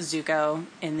and Zuko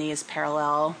in these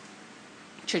parallel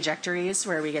trajectories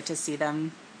where we get to see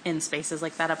them in spaces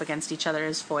like that up against each other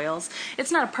as foils.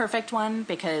 It's not a perfect one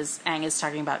because Aang is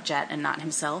talking about Jet and not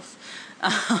himself.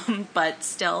 But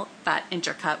still, that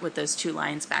intercut with those two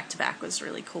lines back-to-back was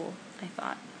really cool, I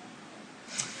thought.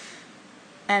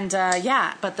 And,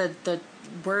 but the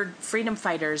word freedom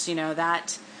fighters,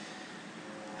 that,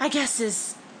 I guess,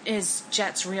 is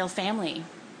Jet's real family.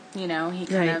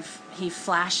 He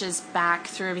flashes back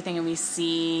through everything, and we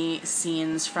see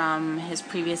scenes from his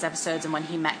previous episodes and when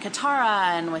he met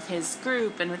Katara and with his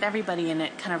group and with everybody, and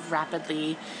it kind of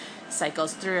rapidly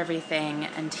cycles through everything,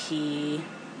 and he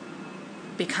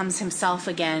becomes himself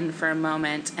again for a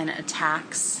moment and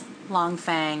attacks Long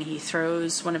Fang. He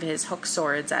throws one of his hook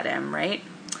swords at him, right?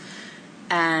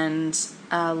 And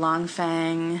Long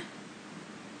Fang,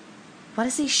 what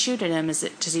does he shoot at him? Does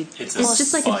he? It's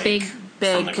just like a big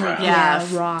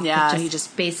rock. Yeah, he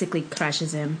just basically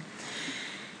crushes him.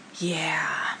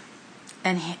 Yeah,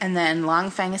 and then Long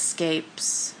Fang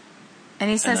escapes,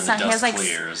 and he says something. He has like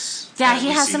clears, he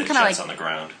has some kind of like on the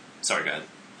ground. Sorry, go ahead.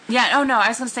 Yeah, oh no, I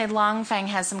was going to say Long Fang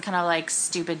has some kind of like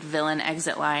stupid villain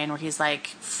exit line where he's like,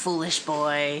 "Foolish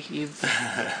boy, you've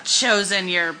chosen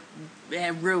your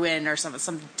ruin," or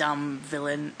some dumb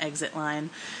villain exit line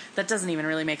that doesn't even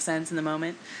really make sense in the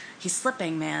moment. He's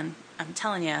slipping, man. I'm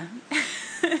telling you.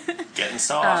 Getting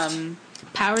soft.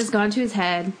 Power's gone to his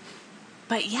head.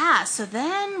 But yeah, so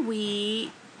then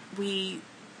we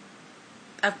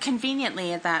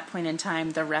conveniently at that point in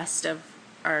time, the rest of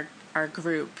our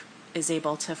group is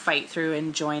able to fight through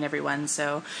and join everyone.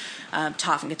 So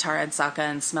Toph and Katara and Sokka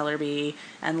and Smellerbee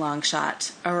and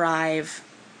Longshot arrive,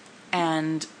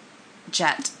 and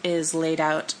Jet is laid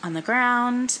out on the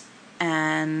ground,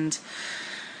 and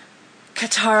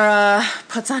Katara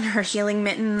puts on her healing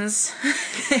mittens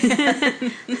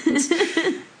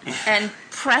and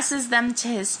presses them to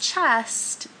his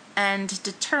chest and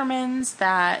determines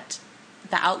that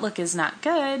the outlook is not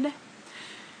good.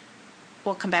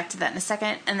 We'll come back to that in a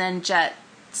second. And then Jet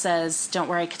says, "Don't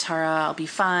worry, Katara, I'll be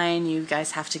fine. You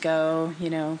guys have to go,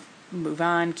 move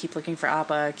on, keep looking for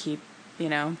Appa, keep,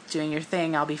 doing your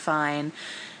thing, I'll be fine."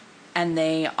 And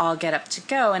they all get up to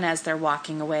go, and as they're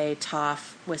walking away,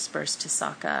 Toph whispers to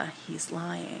Sokka, "He's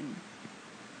lying."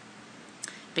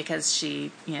 Because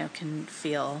she, can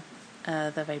feel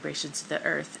the vibrations of the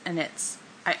earth. And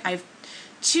I've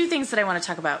two things that I want to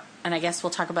talk about, and I guess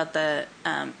we'll talk about the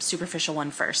superficial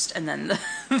one first, and then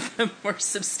the more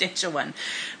substantial one.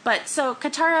 But so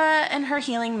Katara and her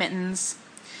healing mittens,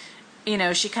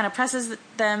 she kind of presses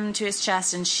them to his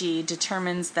chest, and she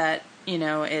determines that,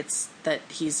 it's that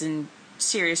he's in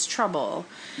serious trouble.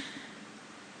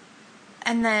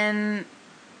 And then,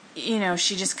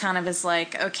 she just kind of is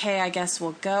like, "Okay, I guess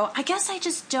we'll go." I guess I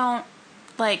just don't,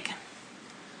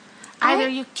 either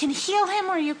you can heal him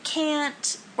or you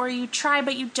can't, or you try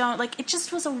but you don't. It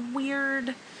just was a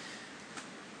weird...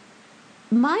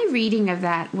 My reading of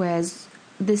that was,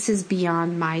 this is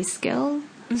beyond my skill,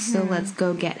 so let's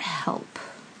go get help.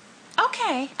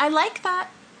 Okay, I like that.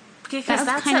 Because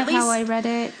that's kind of how I read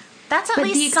it. That's at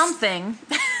least something.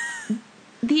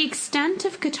 The extent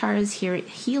of Katara's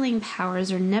healing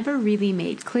powers are never really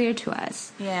made clear to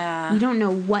us. Yeah. We don't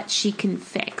know what she can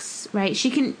fix, right?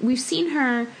 We've seen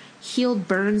her heal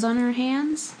burns on her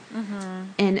hands,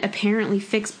 and apparently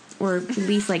fix, or at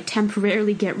least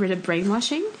temporarily get rid of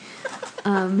brainwashing.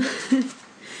 But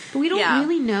we don't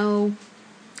really know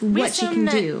what she can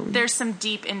do. There's some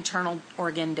deep internal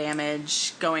organ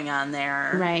damage going on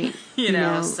there. Right.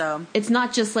 So it's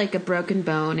not just a broken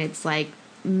bone, it's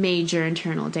major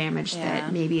internal damage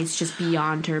that maybe it's just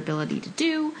beyond her ability to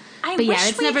do.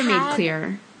 It's never made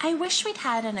clear. I wish we'd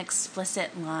had an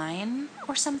explicit line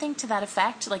or something to that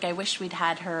effect. I wish we'd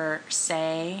had her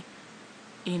say,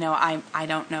 I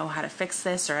don't know how to fix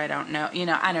this, or I don't know,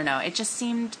 I don't know. It just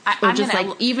seemed...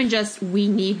 even just, "We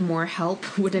need more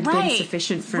help" would have been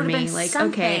sufficient for me.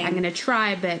 Okay, I'm going to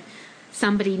try, but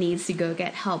somebody needs to go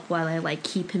get help while I, like,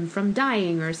 keep him from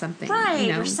dying or something. Right,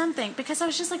 you know? or something. Because I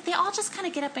was just like, they all just kind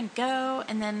of get up and go,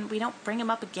 and then we don't bring him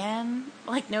up again.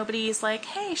 Like, nobody's like,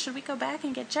 hey, should we go back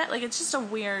and get Jet? Like, it's just a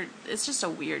weird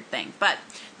thing. But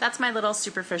that's my little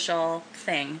superficial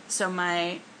thing. So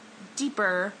my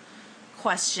deeper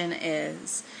question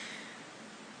is,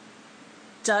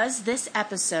 does this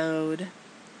episode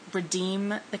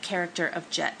redeem the character of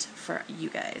Jet for you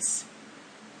guys?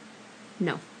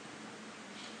 No.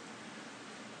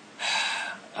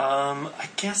 I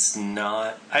guess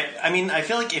not. I mean, I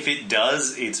feel like if it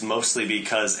does, it's mostly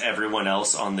because everyone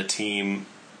else on the team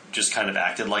just kind of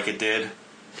acted like it did.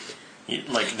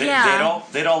 Like,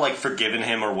 they'd all like forgiven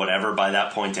him or whatever by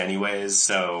that point anyways,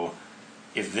 so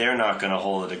if they're not going to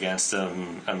hold it against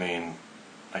him, I mean,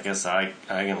 I guess I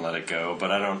can let it go, but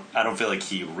I don't feel like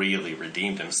he really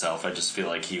redeemed himself. I just feel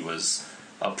like he was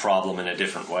a problem in a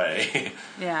different way.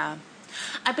 Yeah.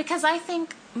 Because I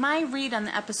think my read on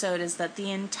the episode is that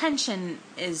the intention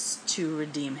is to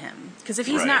redeem him. Because if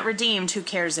he's not redeemed, who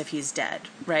cares if he's dead,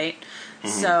 right? Mm-hmm.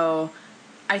 So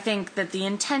I think that the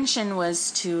intention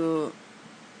was to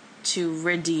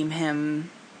redeem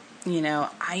him. You know,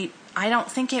 I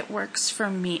don't think it works for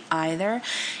me either.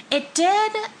 It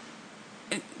did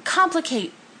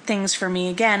complicate things for me.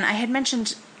 Again, I had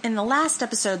mentioned in the last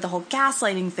episode the whole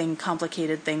gaslighting thing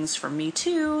complicated things for me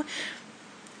too.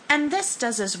 And this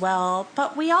does as well,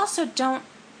 but we also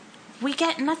we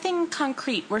get nothing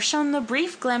concrete. We're shown the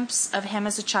brief glimpse of him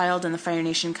as a child and the Fire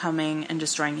Nation coming and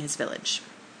destroying his village.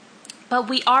 But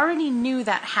we already knew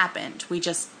that happened. We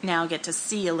just now get to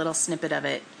see a little snippet of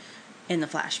it in the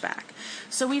flashback.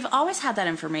 So we've always had that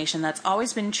information. That's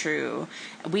always been true.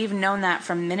 We've known that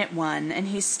from minute one, and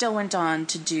he still went on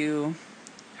to do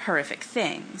horrific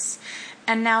things.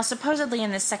 And now, supposedly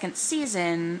in the second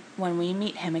season, when we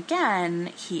meet him again,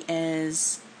 he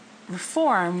is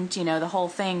reformed. You know, the whole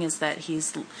thing is that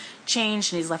he's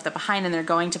changed and he's left that behind, and they're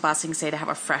going to Ba Sing Se to have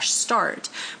a fresh start.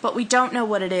 But we don't know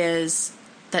what it is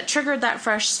that triggered that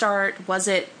fresh start. Was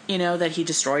it, you know, that he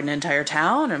destroyed an entire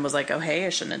town and was like, oh, hey, I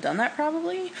shouldn't have done that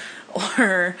probably?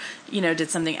 Or, you know, did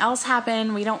something else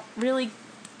happen? We don't really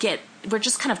we're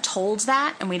just kind of told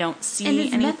that, and we don't see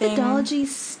anything. And his methodology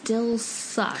still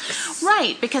sucks.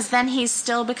 Right, because then he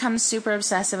still becomes super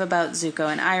obsessive about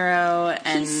Zuko and Iroh,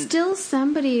 and he's still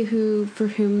somebody for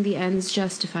whom the ends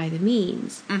justify the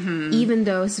means. Mm-hmm. Even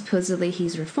though supposedly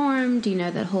he's reformed, you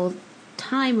know, that whole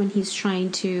time when he's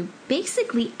trying to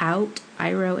basically out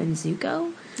Iroh and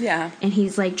Zuko. Yeah. And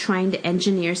he's like trying to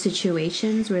engineer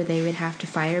situations where they would have to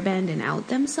firebend and out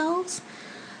themselves.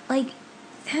 Like,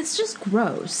 it's just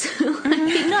gross.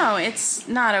 No, it's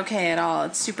not okay at all.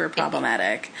 It's super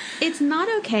problematic. It's not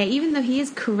okay, even though he is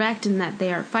correct in that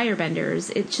they are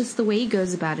firebenders. It's just the way he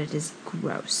goes about it is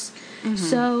gross. Mm-hmm.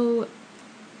 So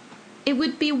it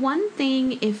would be one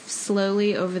thing if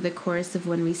slowly over the course of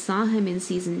when we saw him in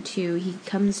season 2, he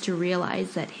comes to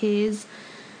realize that his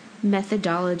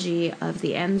methodology of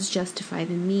the ends justify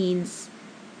the means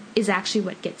is actually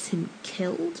what gets him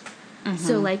killed. Mm-hmm.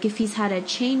 So, like, if he's had a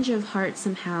change of heart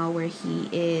somehow where he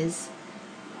is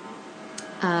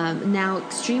now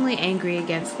extremely angry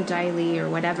against the Dai Li or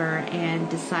whatever and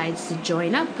decides to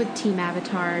join up with Team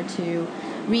Avatar to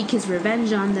wreak his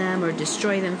revenge on them or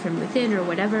destroy them from within or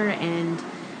whatever, and,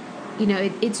 you know,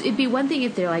 it'd be one thing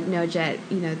if they're like, no, Jet,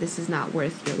 you know, this is not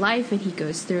worth your life, and he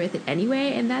goes through with it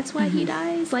anyway, and that's why he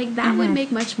dies. Like, that would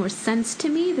make much more sense to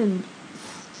me than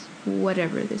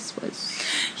whatever this was.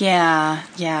 Yeah.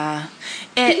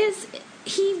 Because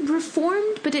he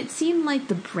reformed, but it seemed like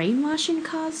the brainwashing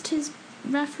caused his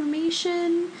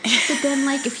reformation. But then,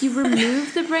 like, if you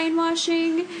remove the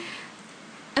brainwashing,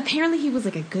 apparently he was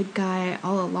like a good guy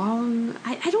all along.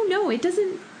 I don't know. It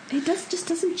just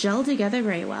doesn't gel together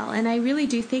very well. And I really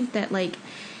do think that, like,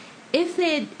 if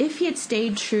he had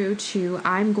stayed true to,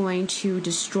 I'm going to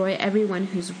destroy everyone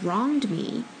who's wronged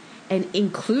me, and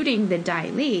including the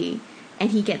Dai Li,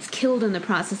 and he gets killed in the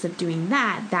process of doing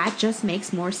that, that just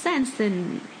makes more sense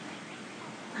than,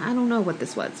 I don't know what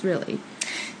this was, really.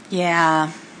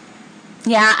 Yeah,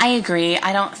 I agree.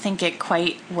 I don't think it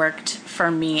quite worked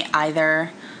for me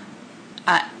either.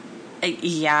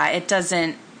 It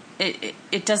doesn't.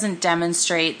 It doesn't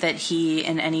demonstrate that he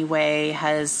in any way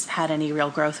has had any real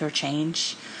growth or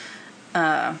change,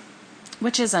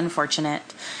 which is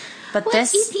unfortunate. But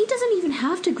he doesn't even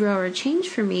have to grow or change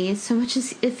for me so much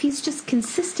as if he's just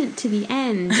consistent to the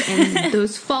end and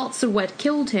those faults are what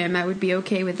killed him, I would be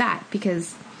okay with that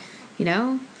because, you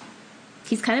know,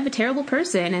 he's kind of a terrible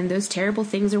person and those terrible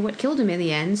things are what killed him in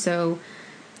the end. So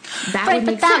That Right, would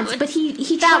but make that sense. would- But he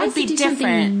that tries would be to do different.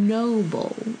 something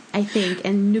noble, I think.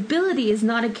 And nobility is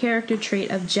not a character trait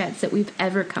of Jet's that we've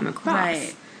ever come across.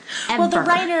 Right. Ever. Well,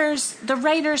 the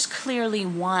writers clearly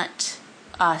want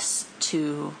us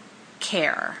to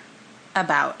care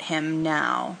about him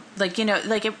now. Like, you know,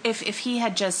 like if he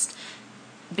had just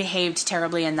behaved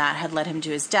terribly and that had led him to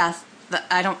his death,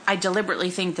 I deliberately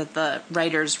think that the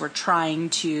writers were trying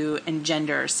to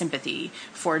engender sympathy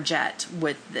for Jet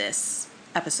with this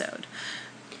episode.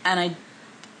 And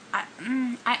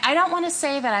I don't want to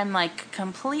say that I'm like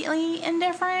completely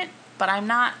indifferent, but I'm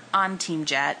not on Team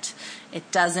Jet. It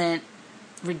doesn't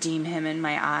redeem him in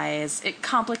my eyes. It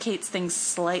complicates things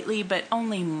slightly, but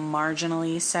only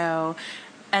marginally so.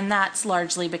 And that's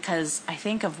largely because I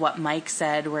think of what Mike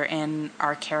said, wherein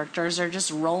our characters are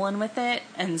just rolling with it.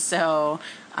 And so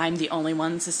I'm the only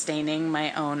one sustaining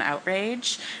my own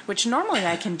outrage, which normally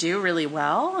I can do really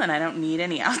well, and I don't need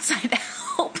any outside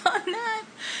help on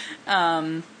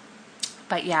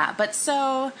that. But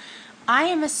so I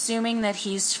am assuming that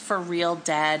he's for real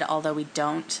dead, although we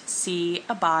don't see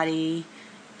a body.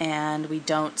 And we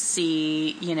don't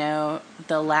see, you know,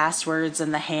 the last words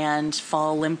in the hand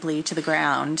fall limply to the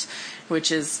ground,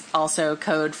 which is also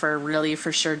code for really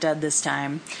for sure dead this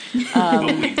time. But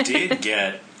we did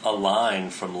get a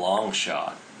line from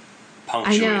Longshot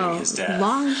punctuating his death.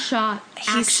 Longshot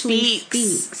actually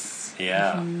speaks. speaks.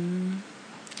 Yeah. Mm-hmm.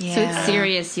 Yeah. So it's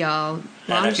serious, y'all.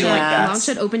 And I feel like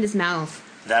Longshot opened his mouth.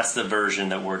 That's the version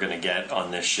that we're going to get on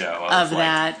this show. Of like,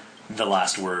 that. The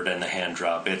last word and the hand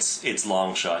drop. It's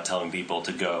Longshot telling people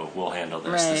to go. We'll handle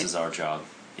this. Right. This is our job.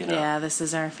 You know? Yeah, this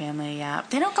is our family, yeah.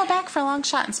 They don't go back for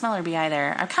Longshot and Smellerby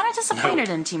either. I'm kind of disappointed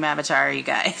in Team Avatar, you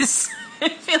guys. You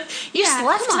just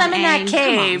left come them on, in that Aang,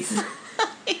 cave. Well,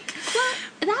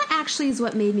 that actually is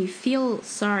what made me feel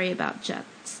sorry about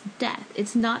Jet's death.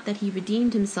 It's not that he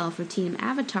redeemed himself for Team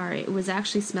Avatar. It was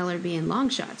actually Smellerby and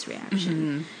Longshot's reaction.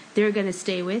 Mm-hmm. They're going to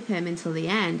stay with him until the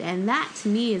end. And that, to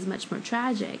me, is much more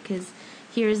tragic, because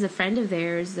here's a friend of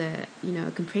theirs, a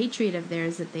compatriot of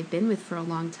theirs that they've been with for a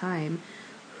long time,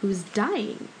 who's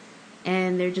dying.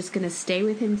 And they're just going to stay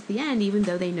with him to the end, even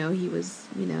though they know he was,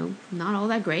 not all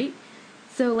that great.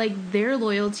 So, like, their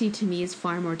loyalty to me is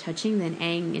far more touching than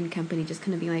Aang and company just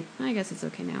kind of being like, oh, I guess it's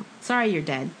okay now. Sorry, you're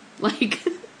dead. Like,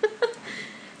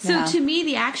 so to me,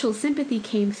 the actual sympathy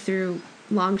came through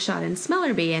Longshot and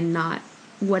Smellerby and not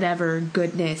whatever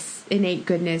innate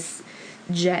goodness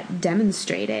Jet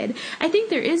demonstrated. I think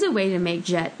there is a way to make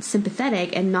Jet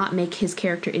sympathetic and not make his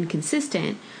character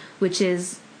inconsistent, which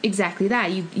is exactly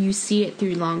that. You see it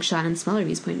through Longshot and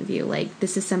Smellerby's point of view. Like,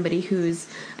 this is somebody whose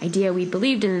idea we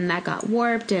believed in and that got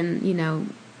warped, and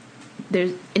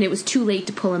it was too late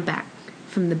to pull him back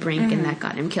from the brink, and that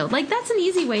got him killed. Like, that's an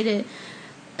easy way to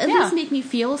at least make me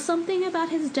feel something about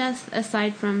his death,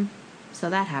 aside from, so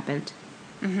that happened.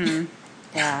 Mm-hmm.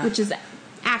 Yeah. Which is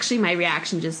actually my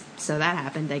reaction, just so that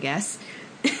happened, I guess.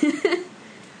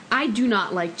 I do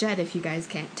not like Jet, if you guys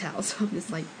can't tell, so I'm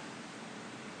just like...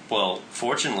 Well,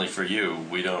 fortunately for you,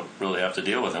 we don't really have to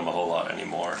deal with him a whole lot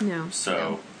anymore. No.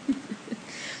 So... No.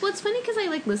 Well, it's funny because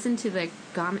I, listen to the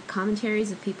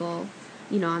commentaries of people,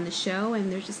 on the show,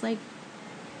 and they're just like...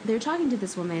 They're talking to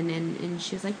this woman, and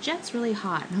she was like, Jet's really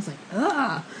hot. And I was like,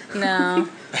 ugh. No.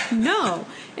 No.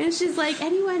 And she's like,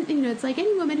 anyone, it's like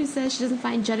any woman who says she doesn't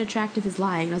find Jet attractive is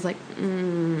lying. And I was like,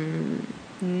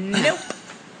 nope.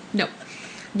 Nope.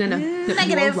 No.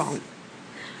 Negative. You are wrong.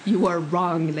 You are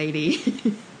wrong, lady.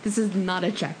 This is not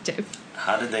attractive.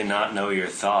 How did they not know your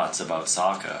thoughts about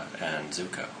Sokka and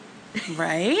Zuko?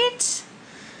 Right?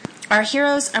 Our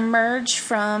heroes emerge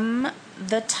from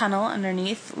the tunnel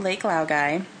underneath Lake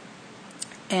Laogai,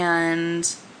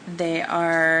 and they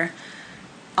are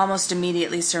almost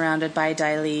immediately surrounded by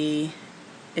Dai Li.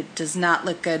 It does not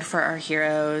look good for our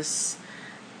heroes.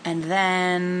 And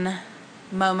then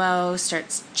Momo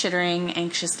starts chittering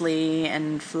anxiously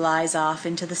and flies off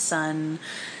into the sun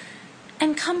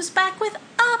and comes back with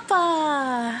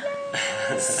Appa.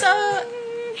 So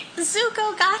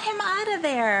Zuko got him out of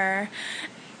there.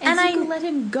 And Zuko let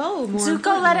him go,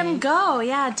 Zuko let him go,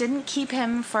 yeah. Didn't keep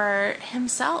him for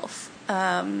himself.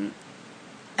 And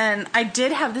I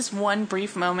did have this one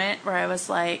brief moment where I was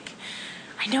like,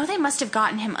 I know they must have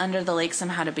gotten him under the lake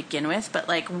somehow to begin with, but,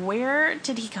 where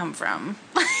did he come from?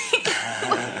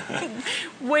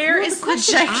 Where is the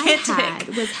gigantic... I had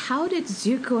was, how did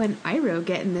Zuko and Iroh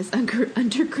get in this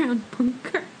underground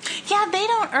bunker? Yeah, they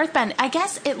don't earthbend. I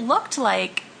guess it looked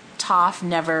like Toph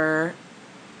never...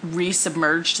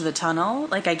 resubmerged the tunnel.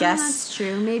 I guess that's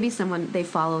true. Maybe they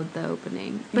followed the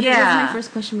opening. But it was my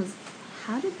first question was,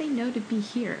 how did they know to be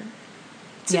here?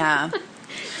 Yeah.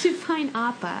 To find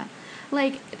Appa.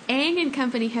 Like, Aang and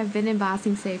company have been in Ba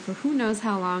Sing Se for who knows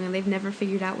how long, and they've never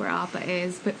figured out where Appa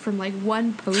is. But from, like,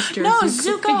 one poster,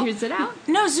 Zuko figures it out.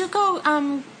 No,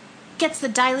 Zuko gets the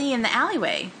Dai Li in the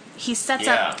alleyway. He sets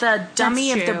up the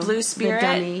dummy of the blue spirit. The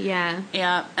dummy, yeah.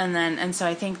 Yeah, and so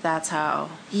I think that's how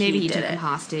Maybe he did took it. him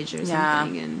hostage or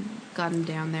something and got him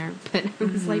down there. But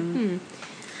it was like,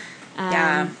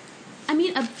 yeah. I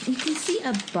mean, you can see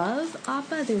above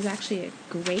Appa, there's actually a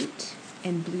grate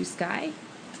and blue sky.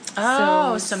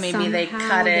 Oh, so maybe they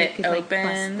cut it could, open. Like,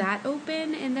 bust that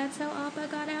open, and that's how Appa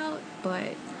got out.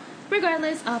 But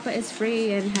regardless, Appa is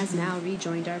free and has now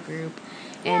rejoined our group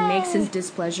and makes his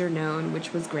displeasure known,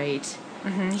 which was great.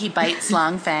 Mm-hmm. He bites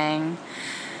Long Fang,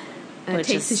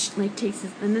 takes his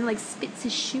and then spits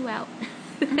his shoe out.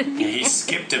 He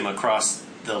skipped him across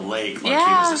the lake like he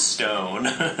was a stone.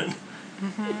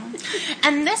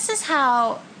 And this is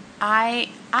how I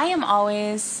am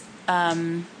always.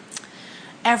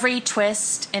 Every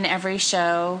twist in every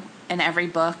show, in every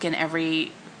book, in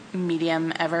every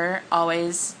medium ever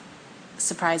always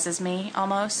surprises me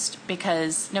almost,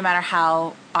 because no matter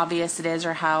how obvious it is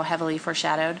or how heavily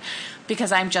foreshadowed,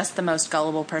 because I'm just the most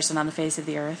gullible person on the face of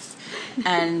the earth.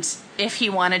 And if he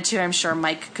wanted to, I'm sure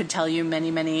Mike could tell you many,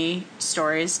 many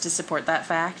stories to support that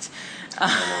fact. I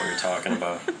don't know what you're talking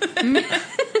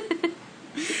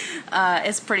about.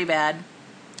 It's pretty bad.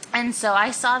 And so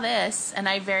I saw this, and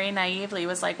I very naively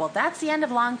was like, well, that's the end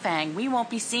of Long Fang. We won't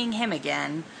be seeing him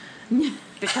again.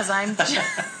 Because I'm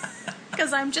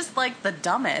just like the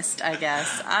dumbest, I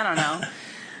guess. I don't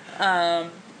know.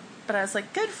 But I was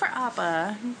like, good for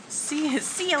Appa. See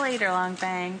you later, Long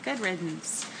Fang. Good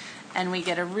riddance. And we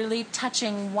get a really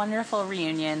touching, wonderful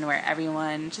reunion where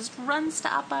everyone just runs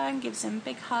to Appa and gives him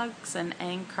big hugs, and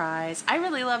Aang cries. I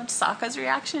really loved Sokka's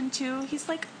reaction, too. He's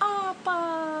like,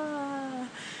 Appa!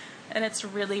 And it's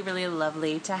really, really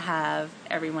lovely to have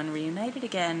everyone reunited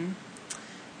again.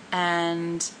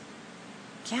 And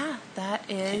yeah, that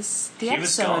is the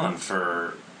episode. He was gone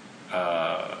for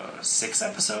 6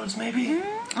 episodes, maybe?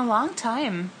 Mm-hmm. A long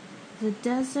time. The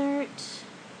desert,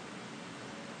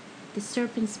 the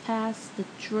Serpent's Pass, the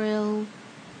Drill,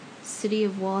 City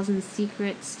of Walls and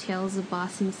Secrets, Tales of Ba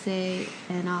Sing Se,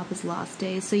 and Appa's Lost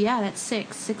Days. So yeah, that's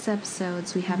 6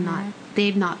 episodes. We have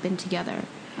they've not been together.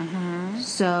 Mm-hmm.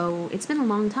 So it's been a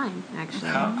long time, actually.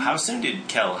 How soon did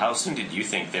you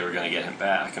think they were going to get him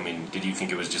back? I mean, did you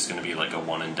think it was just going to be like a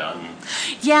one and done?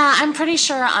 Yeah, I'm pretty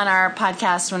sure on our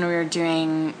podcast when we were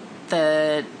doing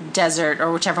the desert,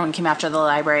 or whichever one came after the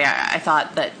library, I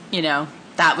thought that,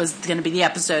 that was going to be the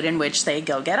episode in which they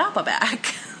go get Appa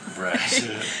back.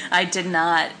 Right. I did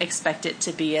not expect it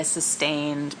to be a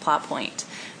sustained plot point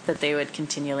that they would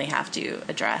continually have to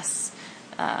address.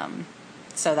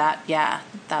 So that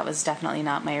was definitely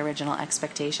not my original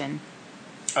expectation.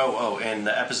 Oh, and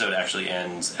the episode actually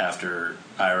ends after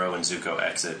Iroh and Zuko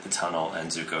exit the tunnel, and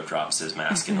Zuko drops his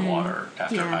mask in the water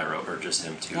after Iroh urges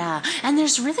him to. Yeah, and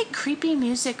there's really creepy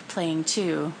music playing,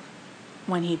 too,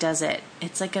 when he does it.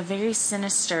 It's like a very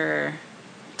sinister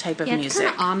type of music. It's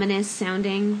kind of ominous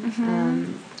sounding.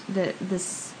 Mm-hmm.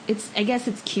 I guess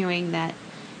it's cueing that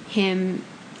him...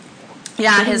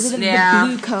 Yeah, the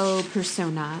Blueco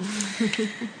persona.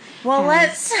 Well,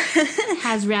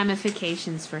 has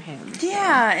ramifications for him.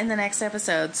 Yeah, in the next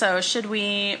episode. So, should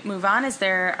we move on? Are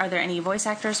there any voice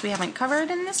actors we haven't covered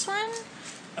in this one?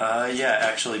 Yeah,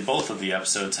 actually, both of the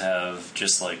episodes have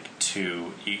just like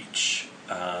 2 each.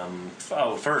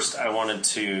 First, I wanted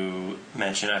to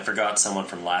mention, I forgot someone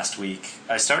from last week.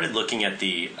 I started looking at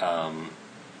the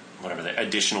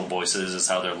additional voices is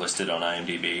how they're listed on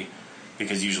IMDb.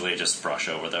 Because usually I just brush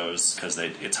over those because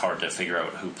it's hard to figure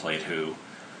out who played who.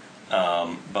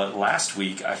 But last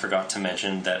week I forgot to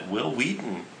mention that Will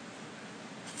Wheaton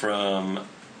from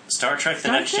Star Trek The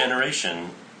Next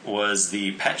Generation was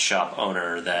the pet shop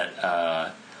owner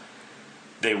that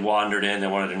they wandered in. They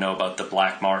wanted to know about the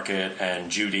black market,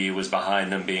 and Judy was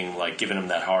behind them being like giving him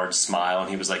that hard smile, and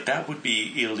he was like, that would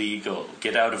be illegal.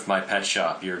 Get out of my pet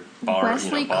shop. Your bar,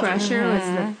 Wesley Crusher was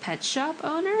the pet shop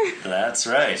owner? That's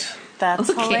right. That's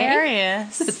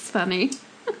hilarious. That's funny.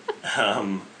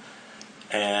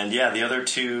 And yeah, the other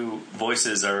 2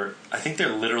 voices are, I think they're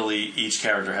literally, each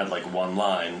character had like one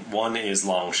line. One is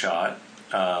Longshot,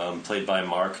 played by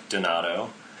Mark Donato,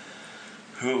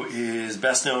 who is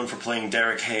best known for playing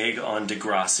Derek Haig on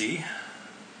Degrassi.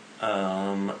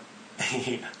 The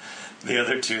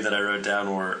other 2 that I wrote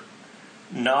down were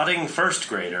nodding first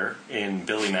grader in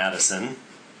Billy Madison,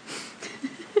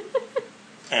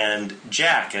 and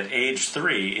Jack at age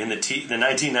 3 in the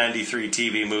 1993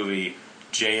 TV movie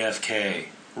JFK,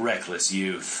 Reckless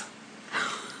Youth.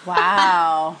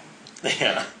 Wow.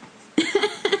 Yeah.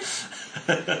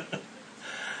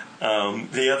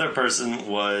 The other person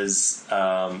was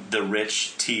the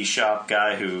rich tea shop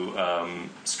guy who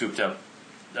scooped up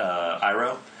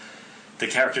Iroh. The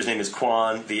character's name is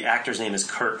Quan. The actor's name is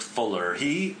Kurt Fuller.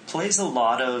 He plays a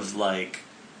lot of, like,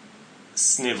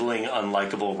 sniveling,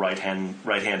 unlikable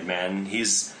right-hand man.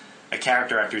 He's a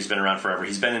character actor who's been around forever.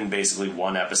 He's been in basically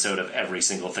one episode of every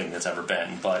single thing that's ever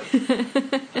been. But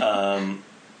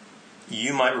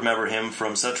you might remember him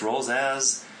from such roles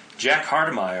as Jack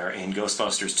Hardemeyer in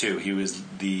Ghostbusters 2. He was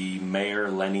the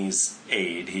Mayor Lenny's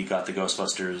aide. He got the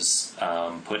Ghostbusters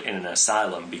put in an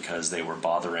asylum because they were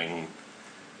bothering...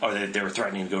 or they were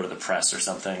threatening to go to the press or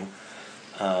something.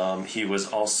 He was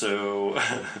also...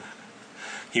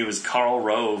 he was Karl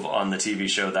Rove on the TV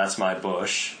show That's My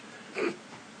Bush.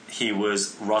 He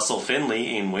was Russell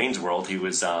Finley in Wayne's World. He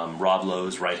was Rob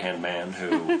Lowe's right-hand man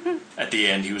who, at the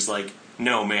end, he was like,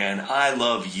 "No, man, I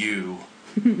love you.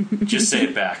 Just say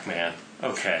it back, man."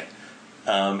 Okay.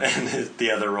 And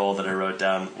the other role that I wrote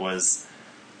down was...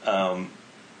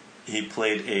 he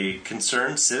played a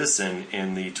concerned citizen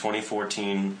in the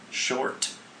 2014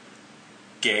 short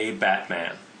Gay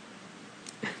Batman.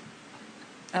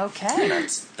 Okay.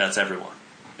 That's everyone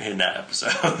in that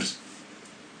episode.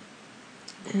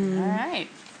 All right.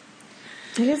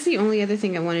 I guess the only other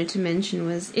thing I wanted to mention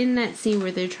was in that scene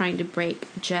where they're trying to break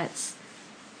Jet's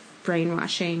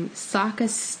brainwashing, Sokka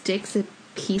sticks a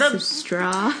piece of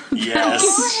straw.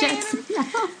 Yes. Jet's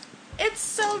mouth. It's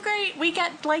so great. We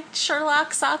get, like,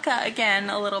 Sherlock Sokka again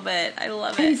a little bit. I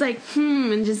love it. And he's like,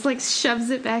 and just, like,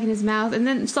 shoves it back in his mouth. And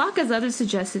then Sokka's other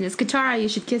suggestion is, Katara, you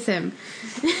should kiss him.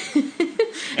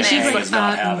 And she's like,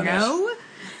 no.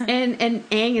 And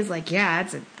Aang is like, yeah,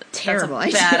 that's a terrible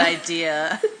idea. Bad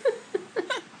idea.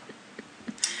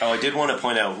 Oh, I did want to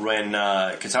point out when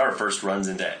Katara first runs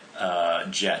into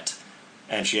Jet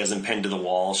and she has him pinned to the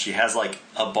wall, she has, like,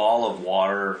 a ball of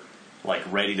water, like,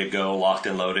 ready to go, locked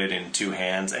and loaded in two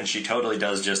hands, and she totally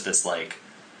does just this, like,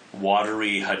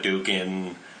 watery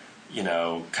Hadouken, you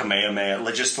know,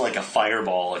 Kamehameha, just like a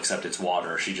fireball, except it's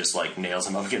water. She just, like, nails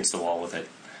him up against the wall with it.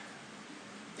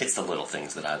 It's the little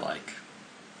things that I like.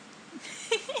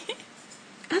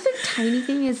 Other tiny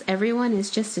thing is everyone is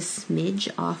just a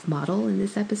smidge off model in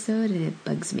this episode, and it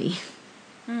bugs me.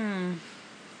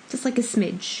 Just like a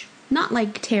smidge. Not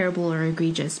like terrible or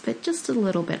egregious, but just a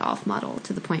little bit off model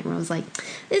to the point where I was like,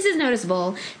 this is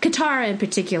noticeable. Katara in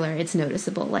particular, it's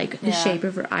noticeable. Like, the shape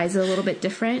of her eyes is a little bit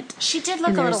different. She did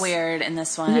look a little weird in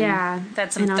this one. Yeah.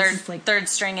 That's some third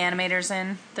string animators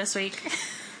in this week.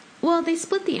 Well, they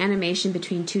split the animation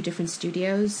between two different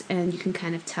studios, and you can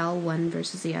kind of tell one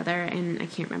versus the other, and I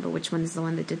can't remember which one is the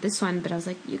one that did this one, but I was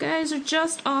like, you guys are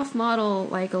just off model,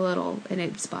 like, a little, and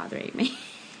it's bothering me.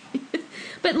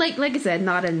 But like I said,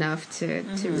 not enough to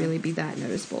really be that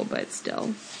noticeable, but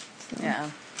still. So. Yeah.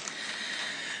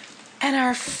 And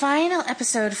our final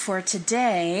episode for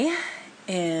today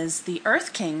is The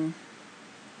Earth King.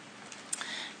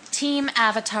 Team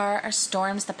Avatar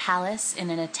storms the palace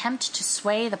in an attempt to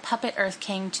sway the puppet Earth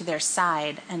King to their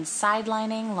side and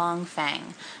sidelining Long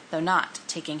Feng, though not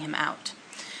taking him out.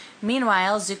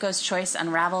 Meanwhile, Zuko's choice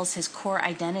unravels his core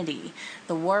identity.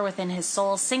 The war within his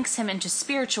soul sinks him into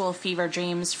spiritual fever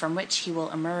dreams from which he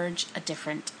will emerge a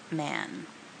different man.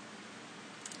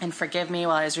 And forgive me,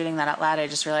 while I was reading that out loud, I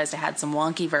just realized I had some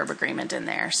wonky verb agreement in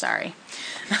there. Sorry.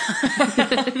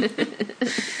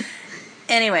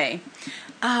 Anyway,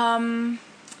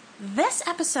 this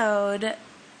episode,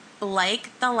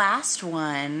 like the last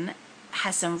one,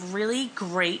 has some really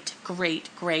great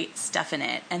stuff in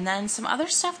it. And then some other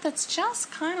stuff that's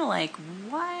just kind of like,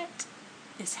 what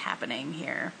is happening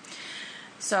here?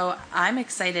 So I'm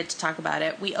excited to talk about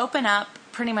it. We open up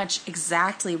pretty much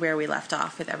exactly where we left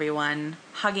off, with everyone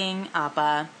hugging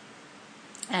Appa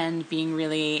and being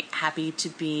really happy to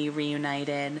be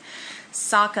reunited.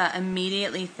 Sokka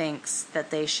immediately thinks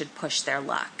that they should push their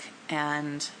luck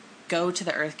and go to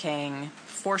the Earth King,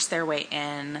 force their way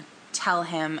in, tell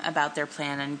him about their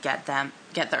plan, and get the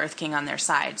Earth King on their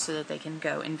side so that they can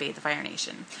go invade the Fire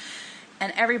Nation.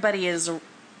 And everybody is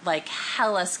like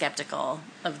hella skeptical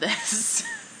of this.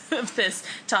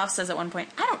 Toph says at one point,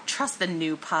 "I don't trust the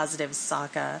new positive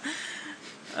Sokka,"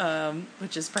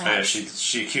 which is perhaps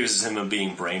she accuses him of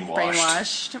being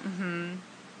brainwashed.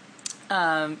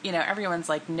 Everyone's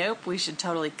like, nope, we should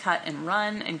totally cut and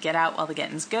run and get out while the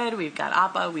getting's good. We've got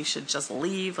Appa. We should just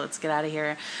leave. Let's get out of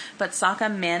here. But Sokka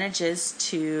manages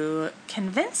to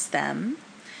convince them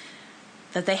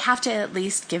that they have to at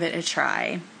least give it a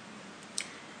try.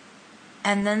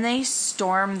 And then they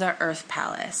storm the Earth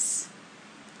Palace.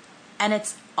 And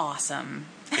it's awesome.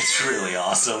 It's really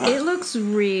awesome. It looks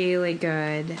really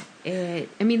good.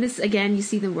 This again, you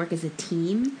see them work as a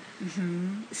team.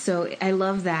 Mm-hmm. So I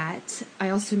love that. I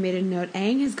also made a note.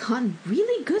 Aang has gotten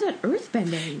really good at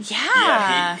earthbending.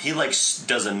 Yeah, he like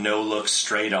does a no-look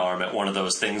straight arm at one of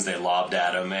those things they lobbed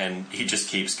at him, and he just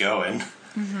keeps going.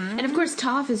 Mm-hmm. And of course,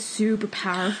 Toph is super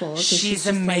powerful. So she's just,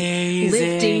 amazing. Like,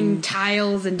 lifting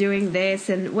tiles and doing this.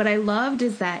 And what I loved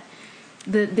is that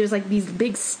there's like these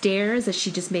big stairs that she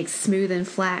just makes smooth and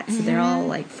flat, so they're all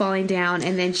like falling down,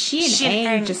 and then she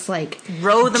and Aang just like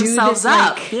row themselves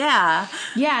up. Like,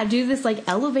 yeah, do this like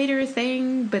elevator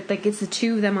thing, but like it's the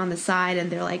two of them on the side,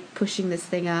 and they're like pushing this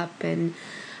thing up, and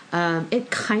it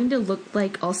kind of looked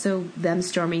like also them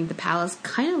storming the palace.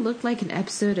 Kind of looked like an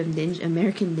episode of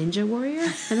American Ninja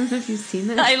Warrior. I don't know if you've seen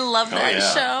that. I love that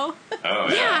show.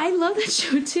 Oh yeah, I love that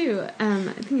show too. I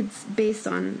think it's based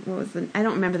on I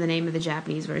don't remember the name of the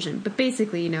Japanese version, but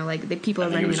basically, like the people are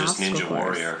running an obstacle Ninja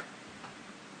course.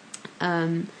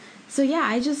 Warrior. So yeah,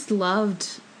 I just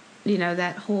loved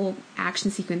that whole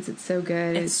action sequence. It's so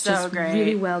good. It's so just great.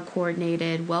 Really well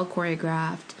coordinated, well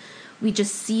choreographed. We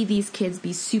just see these kids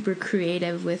be super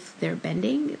creative with their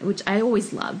bending, which I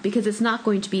always love, because it's not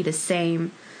going to be the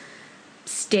same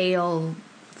stale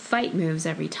fight moves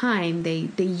every time. They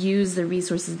use the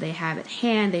resources they have at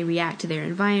hand, they react to their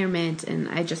environment, and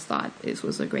I just thought this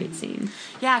was a great scene.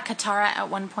 Yeah, Katara at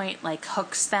one point like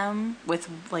hooks them with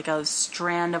like a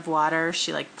strand of water.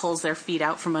 She like pulls their feet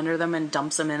out from under them and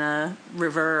dumps them in a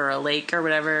river or a lake or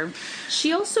whatever.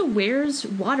 She also wears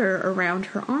water around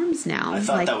her arms now. I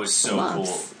thought that was so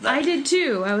gloves. cool. I did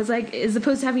too. I was like, as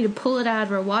opposed to having to pull it out of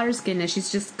her water skin,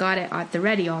 she's just got it at the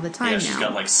ready all the time now. She's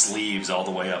got like sleeves all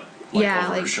the way up. Over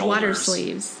her shoulders. Water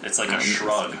sleeves. It's like a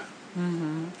shrug.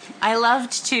 Mm-hmm. I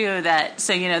loved too that.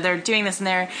 So they're doing this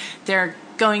and they're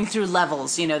going through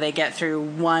levels. They get through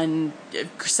one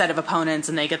set of opponents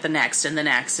and they get the next and the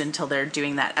next until they're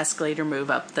doing that escalator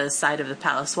move up the side of the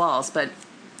palace walls. But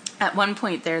at one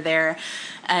point they're there,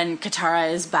 and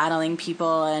Katara is battling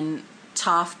people, and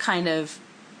Toph kind of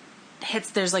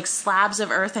there's like slabs of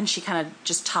earth, and she kind of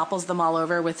just topples them all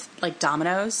over with like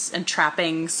dominoes and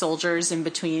trapping soldiers in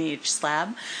between each slab.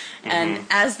 Mm-hmm. And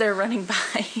as they're running by,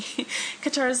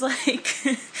 Katara's like,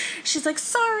 she's like,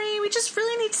 sorry, we just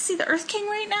really need to see the Earth King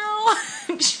right now.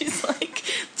 And she's like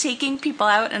taking people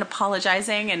out and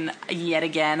apologizing. And yet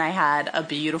again, I had a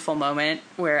beautiful moment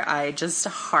where I just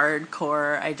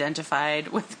hardcore identified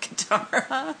with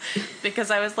Katara, because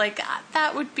I was like,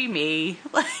 that would be me.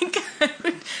 Like,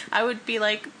 I would be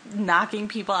like knocking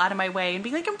people out of my way and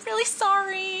being like, I'm really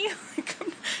sorry. Like,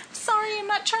 I'm sorry, I'm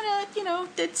not trying to,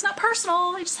 it's not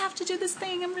personal. I just have to do this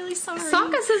thing. I'm really sorry.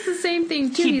 Sokka says the same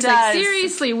thing too. He's does. Like,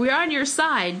 seriously, we're on your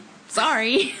side.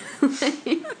 Sorry.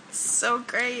 So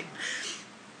great.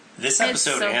 This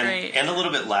episode so great. And a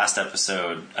little bit last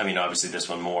episode, I mean, obviously this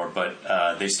one more,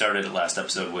 but they started last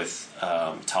episode with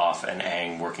Toph and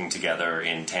Aang working together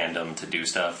in tandem to do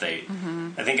stuff. I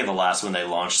think in the last one they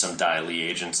launched some Dai Li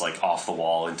agents like off the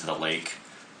wall into the lake.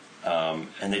 And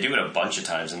they do it a bunch of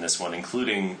times in this one,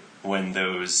 including when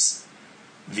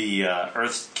the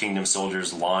Earth Kingdom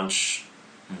soldiers launch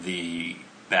the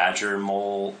badger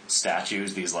mole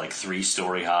statues, these like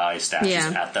 3-story high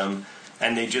statues at them.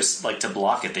 And they just, like, to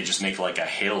block it, they just make, like, a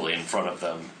hill in front of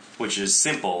them, which is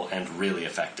simple and really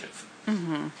effective.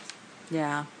 Mm-hmm.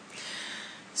 Yeah.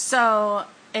 So,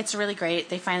 it's really great.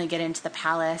 They finally get into the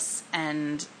palace,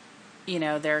 and,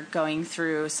 they're going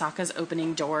through Sokka's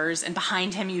opening doors, and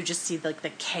behind him you just see, like,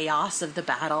 the chaos of the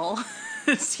battle.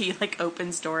 As he, like,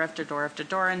 opens door after door after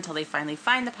door until they finally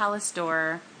find the palace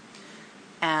door,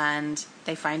 and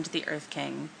they find the Earth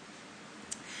King.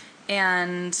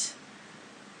 And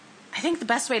I think the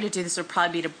best way to do this would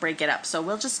probably be to break it up. So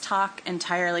we'll just talk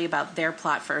entirely about their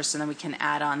plot first, and then we can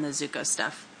add on the Zuko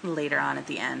stuff later on at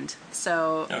the end.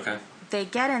 So They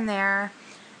get in there,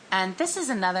 and this is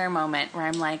another moment where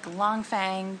I'm like, Long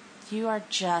Fang, you are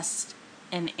just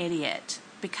an idiot.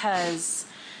 Because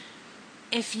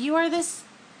if you are this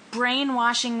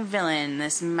brainwashing villain,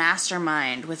 this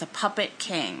mastermind with a puppet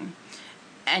king,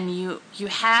 and you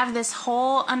have this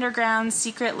whole underground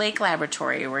secret lake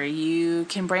laboratory where you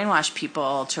can brainwash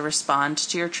people to respond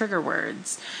to your trigger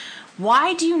words,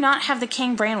 why do you not have the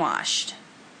king brainwashed?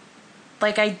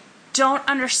 Like, I don't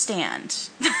understand.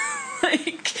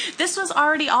 Like, this was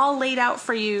already all laid out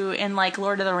for you in, like,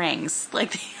 Lord of the Rings.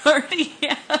 Like,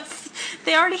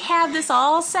 they already have this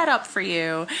all set up for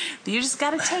you. You just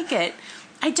gotta take it.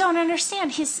 I don't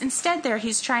understand.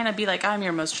 He's trying to be like, I'm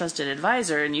your most trusted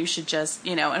advisor, and you should just,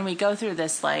 and we go through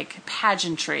this, like,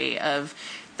 pageantry of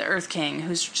the Earth King,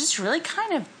 who's just really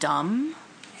kind of dumb.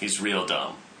 He's real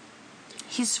dumb.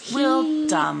 He's real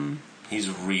dumb. He's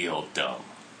real dumb.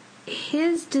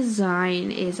 His design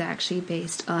is actually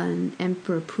based on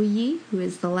Emperor Puyi, who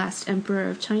is the last emperor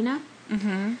of China.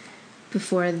 Mm-hmm.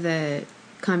 Before the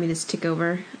communists took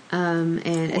over. And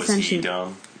Was essentially, he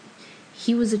dumb?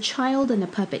 he was a child and a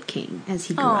puppet king as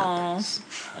he grew up.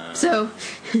 So,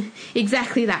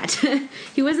 exactly that.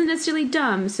 He wasn't necessarily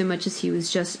dumb so much as he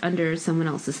was just under someone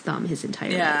else's thumb his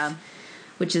entire life.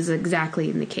 Which is exactly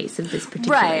in the case of this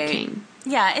particular king.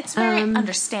 Yeah, it's very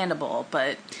understandable,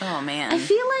 but, oh man. I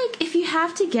feel like if you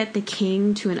have to get the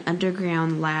king to an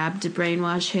underground lab to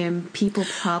brainwash him, people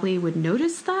probably would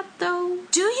notice that, though.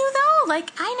 Do you, though?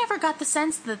 Like, I never got the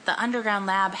sense that the underground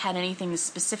lab had anything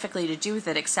specifically to do with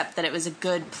it, except that it was a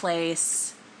good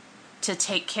place to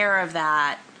take care of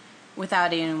that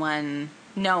without anyone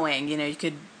knowing. You know, you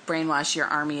could brainwash your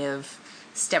army of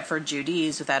Stepford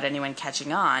Judies without anyone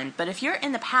catching on. But if you're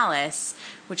in the palace,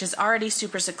 which is already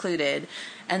super secluded,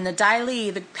 and the Dai Li,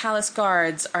 the palace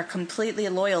guards, are completely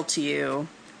loyal to you,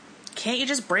 can't you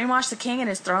just brainwash the king in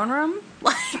his throne room?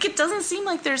 Like, it doesn't seem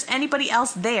like there's anybody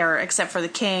else there except for the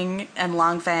king and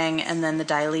Long Feng and then the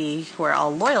Dai Li, who are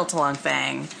all loyal to Long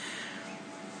Feng.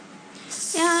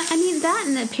 Yeah, I mean, that,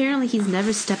 and apparently he's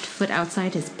never stepped foot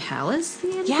outside his palace the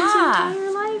end of his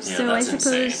entire life. Yeah, so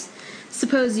that's I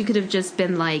suppose you could have just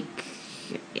been like,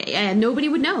 yeah, nobody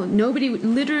would know.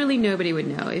 Literally nobody would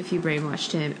know if you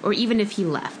brainwashed him, or even if he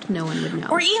left, no one would know.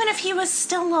 Or even if he was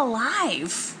still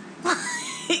alive.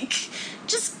 Like,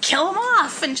 just kill him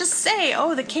off and just say,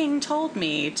 oh, the king told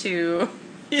me to,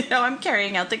 you know, I'm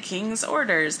carrying out the king's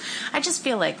orders. I just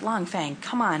feel like, Long Feng,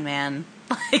 come on, man.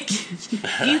 Like,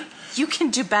 you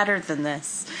can do better than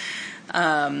this.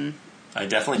 I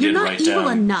definitely did write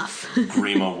down enough.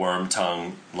 Grima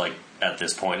Wormtongue, like, at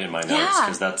this point in my notes,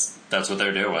 because that's what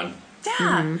they're doing.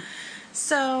 Yeah. Mm-hmm.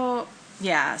 So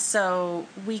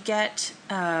we get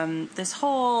this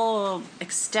whole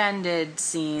extended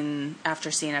scene after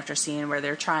scene after scene where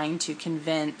they're trying to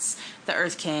convince the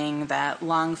Earth King that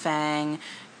Long Feng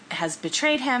has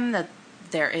betrayed him, that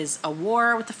there is a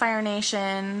war with the Fire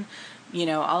Nation, you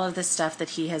know, all of this stuff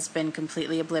that he has been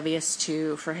completely oblivious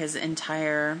to for his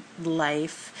entire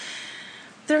life.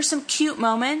 There's some cute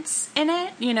moments in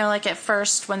it, you know, like at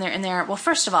first when they're in there. Well,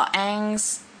 first of all,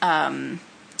 Aang's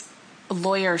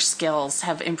lawyer skills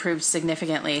have improved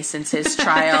significantly since his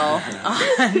trial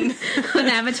on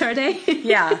Avatar Day.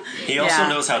 Yeah. He also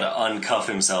knows how to uncuff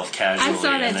himself casually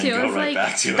and then go right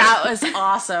back to it. That was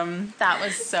awesome. That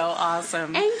was so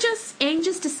awesome. Aang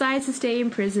just decides to stay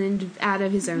imprisoned out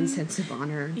of his own sense of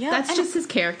honor. Yeah, that's just his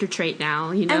character trait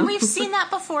now, you know. And we've seen that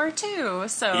before too.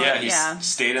 So yeah, he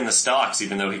stayed in the stocks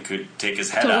even though he could take his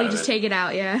head out of it. Totally just take it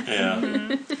out, yeah. Yeah.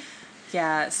 Mm-hmm.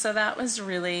 Yeah, so that was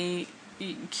really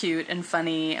cute and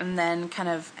funny. And then kind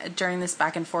of during this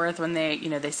back and forth when they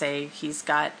say he's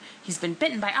been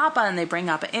bitten by Appa, and they bring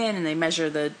Appa in and they measure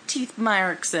the teeth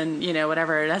marks and, you know,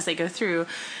 whatever as they go through.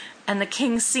 And the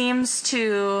king seems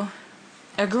to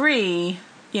agree,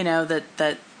 you know,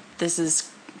 that this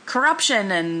is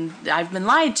corruption and I've been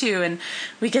lied to, and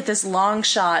we get this long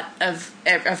shot of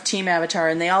Team Avatar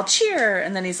and they all cheer,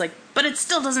 and then he's like, but it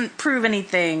still doesn't prove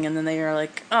anything, and then they are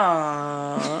like,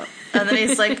 oh. And then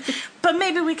he's like, but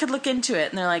maybe we could look into it.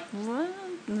 And they're like, what?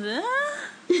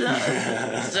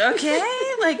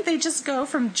 Okay. Like, they just go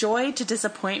from joy to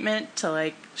disappointment to,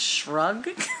 like, shrug.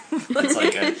 It's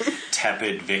like a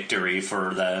tepid victory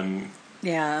for them.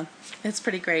 Yeah. It's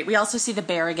pretty great. We also see the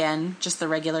bear again, just the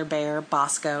regular bear,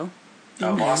 Bosco.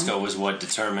 Bosco was what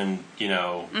determined, you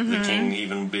know, the king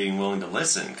even being willing to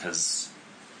listen, because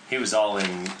he was all in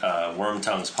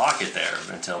Wormtongue's pocket there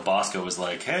until Bosco was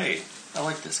like, hey, I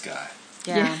like this guy.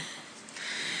 Yeah.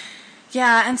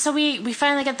 Yeah, and so we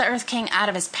finally get the Earth King out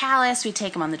of his palace. We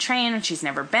take him on the train, which he's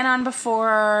never been on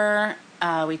before.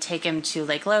 We take him to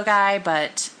Lake Logai,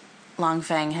 but Long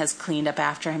Feng has cleaned up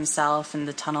after himself and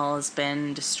the tunnel has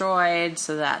been destroyed,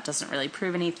 so that doesn't really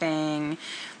prove anything.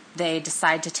 They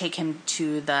decide to take him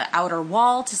to the outer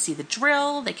wall to see the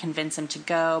drill. They convince him to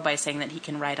go by saying that he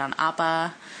can ride on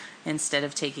Appa instead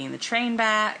of taking the train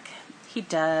back. He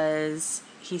does.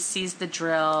 He sees the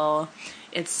drill.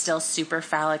 It's still super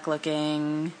phallic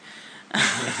looking.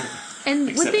 And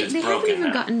they haven't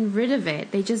even gotten rid of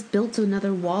it. They just built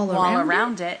another wall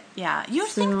around it. Yeah. You'd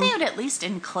think they would at least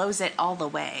enclose it all the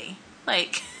way.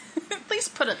 Like, at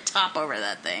least put a top over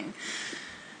that thing.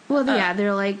 Well, yeah,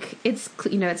 they're like, it's,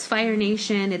 you know, it's Fire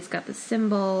Nation, it's got the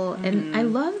symbol, and I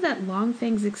love that Long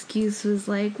Feng's excuse was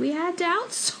like, we had to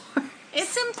outsource.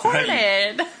 It's imported.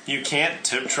 Right. You can't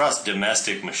trust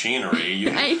domestic machinery.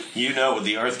 You know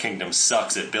the Earth Kingdom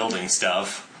sucks at building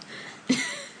stuff.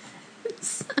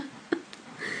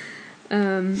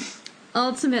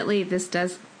 Ultimately, this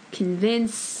does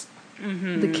convince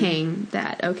the king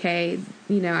that, okay,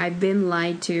 I've been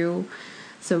lied to,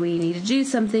 so we need to do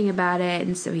something about it.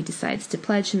 And so he decides to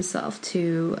pledge himself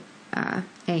to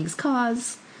Aang's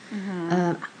cause.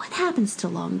 What happens to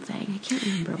Long Feng? I can't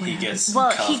remember what happens.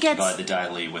 Cuffed by the Dai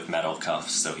Li with metal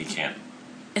cuffs, so he can't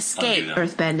escape.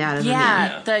 Earthbend out of him.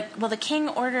 Yeah. The king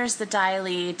orders the Dai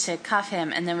Li to cuff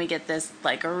him, and then we get this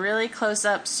like a really close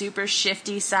up, super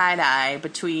shifty side eye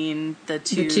between the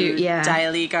two Dai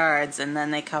Li guards, and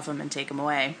then they cuff him and take him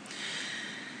away.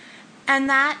 And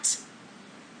that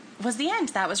was the end.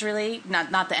 That was really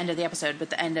not the end of the episode, but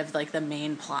the end of like the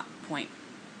main plot point.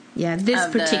 Yeah, this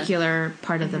particular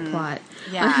part of the plot.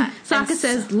 Yeah. Sokka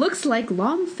says, looks like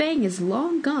Long Feng is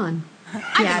long gone.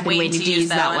 I've been waiting to use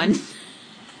that one.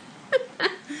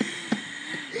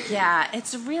 Yeah,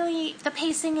 it's really... The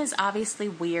pacing is obviously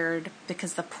weird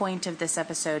because the point of this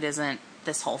episode isn't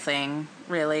this whole thing,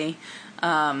 really.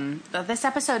 But this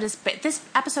episode is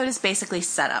basically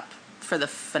set up for the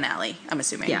finale, I'm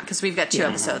assuming. Yeah. Because we've got 2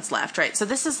 episodes left, right? So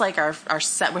this is like our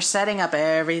set. We're setting up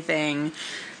everything.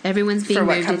 Everyone's being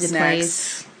moved into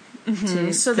place.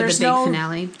 So there's the big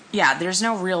finale. Yeah, there's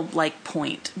no real like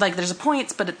point. Like there's a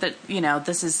point, but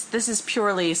this is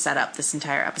purely set up this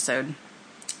entire episode.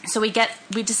 So we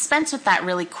dispense with that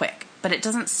really quick, but it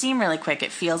doesn't seem really quick.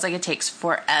 It feels like it takes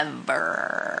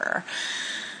forever.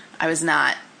 I was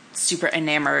not super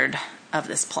enamored of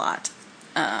this plot.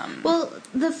 Well,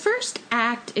 the first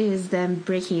act is them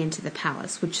breaking into the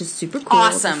palace, which is super cool.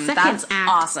 Awesome. The second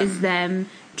act is them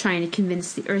trying to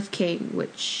convince the Earth King,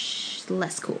 which is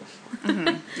less cool.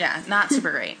 Yeah, not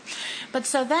super great. But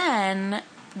so then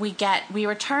we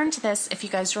return to this. If you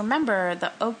guys remember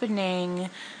the opening,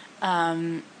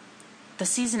 the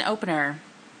season opener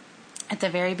at the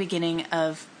very beginning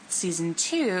of season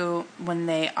 2, when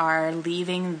they are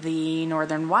leaving the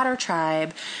Northern Water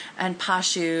Tribe, and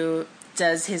Pashu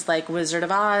does his like Wizard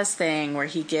of Oz thing where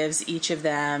he gives each of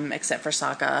them, except for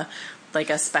Sokka, like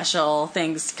a special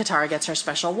thing. Katara gets her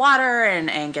special water, and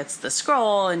Aang gets the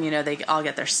scroll, and they all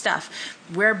get their stuff.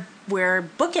 We're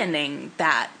bookending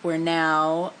that. Where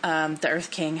now the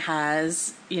Earth King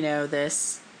has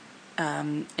this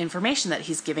information that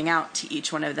he's giving out to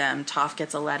each one of them. Toph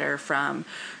gets a letter from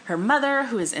her mother,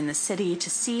 who is in the city to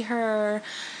see her.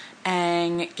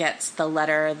 Aang gets the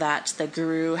letter that the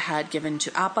guru had given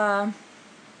to Appa,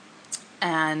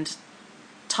 and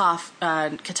Toph,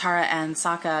 Katara and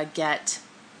Sokka get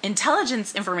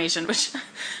intelligence information, which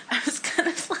I was kind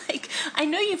of like, I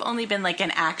know you've only been like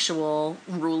an actual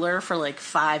ruler for like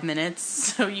 5 minutes,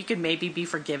 so you could maybe be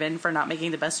forgiven for not making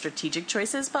the best strategic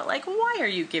choices, but like, why are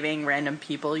you giving random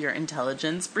people your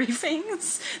intelligence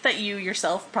briefings that you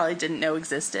yourself probably didn't know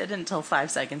existed until 5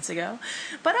 seconds ago?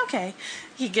 But okay,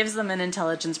 he gives them an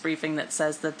intelligence briefing that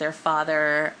says that their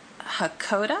father,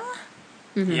 Hakoda,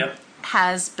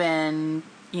 has been,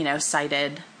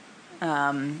 sighted.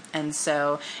 And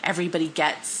so everybody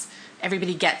gets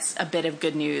a bit of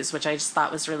good news, which I just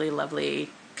thought was really lovely,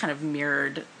 kind of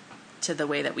mirrored to the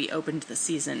way that we opened the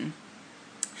season.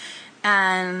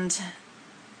 And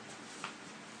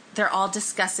they're all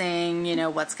discussing,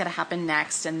 what's going to happen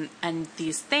next. And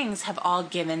these things have all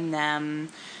given them,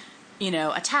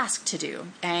 a task to do.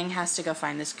 Aang has to go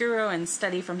find this guru and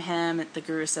study from him. The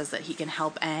guru says that he can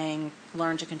help Aang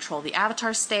learn to control the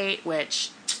avatar state,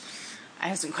 which I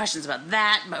have some questions about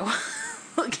that, but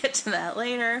we'll get to that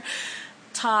later.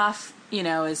 Toph,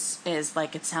 is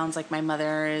like, it sounds like my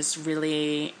mother is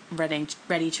really ready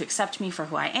to accept me for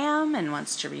who I am and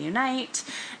wants to reunite.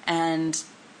 And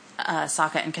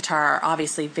Sokka and Katara are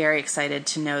obviously very excited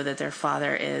to know that their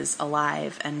father is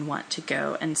alive and want to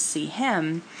go and see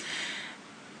him.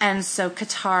 And so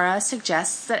Katara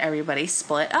suggests that everybody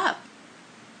split up.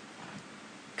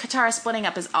 Katara splitting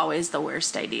up is always the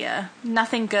worst idea.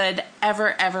 Nothing good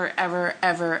ever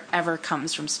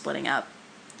comes from splitting up.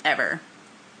 Ever.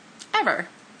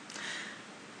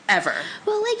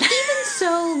 Well, like, even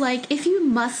so, like, if you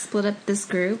must split up this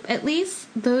group, at least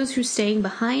those who are staying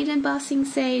behind in Ba Sing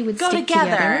Se would stick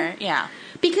together. Yeah.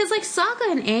 Because, like, Sokka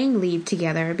and Aang leave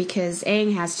together because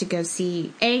Aang has to go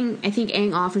see... I think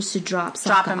Aang offers to drop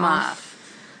him off.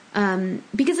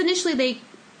 Because initially they...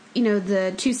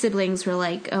 the 2 siblings were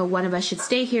like, oh, one of us should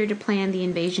stay here to plan the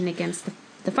invasion against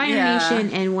the Fire Nation,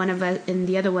 and one of us and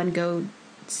the other one go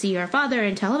see our father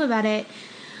and tell him about it.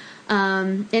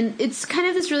 And it's kind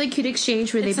of this really cute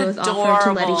exchange where they both offer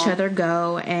to let each other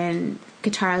go, and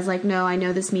Katara's like, no, I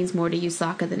know this means more to you,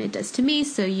 Sokka, than it does to me,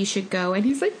 so you should go. And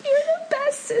he's like, you're the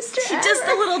best sister He ever. does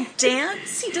the little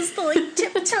dance. He does the, like,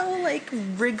 tiptoe, like,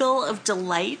 wriggle of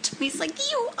delight. He's like,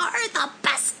 you are the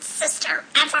best sister sister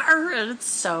ever. And it's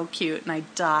so cute, and I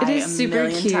die It is a super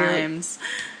million cute. times.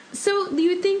 So you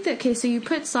would think that, okay, so you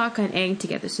put Sokka and Aang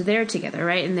together, so they're together,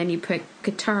 right? And then you put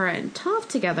Katara and Toph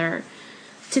together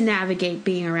to navigate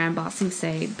being around Ba Sing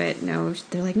Se, but no,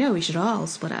 they're like, no, we should all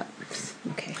split up.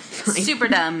 Okay, fine. Super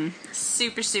dumb.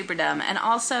 Super, super dumb. And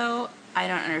also, I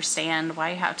don't understand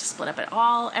why you have to split up at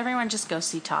all. Everyone just go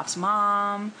see Toph's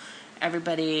mom.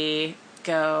 Everybody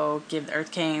go give the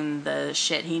Earth King the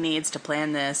shit he needs to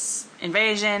plan this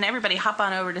invasion. Everybody hop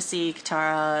on over to see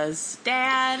Katara's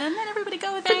dad, and then everybody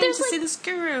go with Aang to see this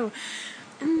guru.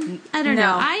 I don't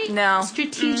know. No.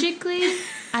 Strategically,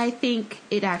 I think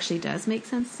it actually does make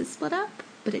sense to split up,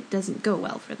 but it doesn't go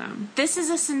well for them. This is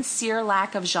a sincere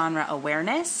lack of genre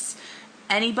awareness.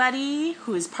 Anybody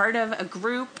who is part of a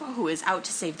group who is out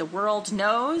to save the world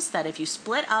knows that if you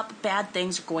split up, bad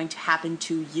things are going to happen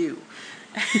to you.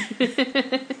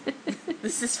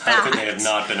 This is fact. How could they have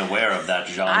not been aware of that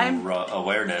genre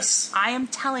awareness? I am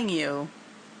telling you,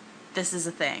 this is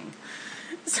a thing.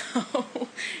 So,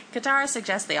 Katara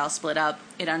suggests they all split up.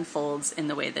 It unfolds in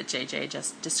the way that JJ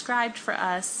just described for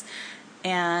us.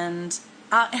 And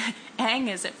Aang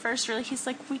is at first really, he's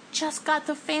like, we just got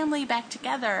the family back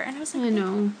together. And I was like, I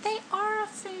know. They are a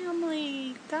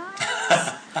family,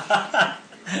 guys.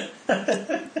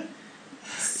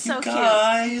 So you cute.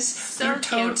 guys, So they're cute.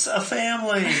 totes a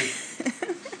family.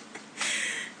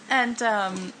 And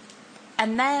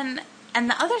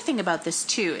the other thing about this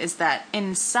too is that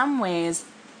in some ways,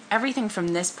 everything from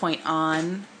this point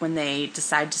on, when they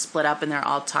decide to split up and they're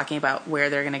all talking about where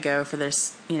they're going to go for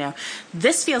this,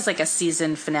 this feels like a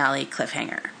season finale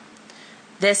cliffhanger.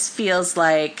 This feels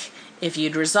like if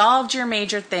you'd resolved your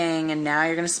major thing and now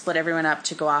you're going to split everyone up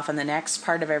to go off on the next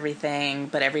part of everything,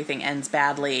 but everything ends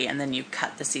badly and then you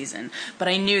cut the season. But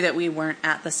I knew that we weren't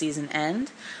at the season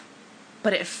end.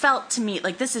 But it felt to me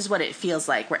like this is what it feels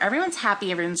like, where everyone's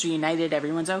happy, everyone's reunited,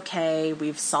 everyone's okay,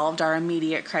 we've solved our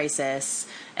immediate crisis,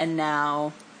 and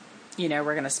now, we're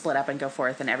going to split up and go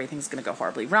forth and everything's going to go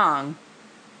horribly wrong.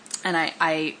 And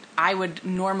I would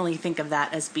normally think of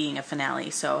that as being a finale,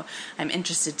 so I'm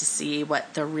interested to see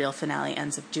what the real finale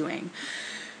ends up doing.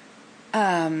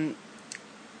 As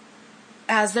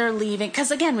they're leaving, because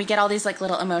again, we get all these like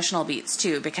little emotional beats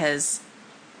too, because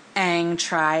Aang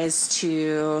tries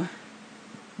to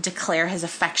declare his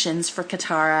affections for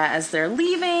Katara as they're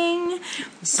leaving,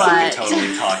 Somebody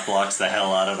totally cock blocks the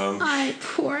hell out of him.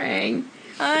 Poor Aang.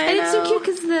 I And it's so know. cute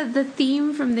because the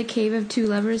theme from The Cave of Two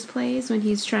Lovers plays when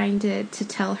he's trying to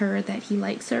tell her that he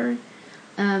likes her.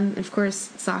 Of course,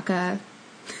 Sokka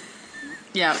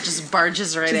just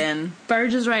barges right in.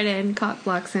 barges right in, cock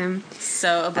blocks him.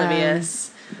 So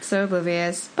oblivious. So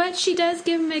oblivious. But she does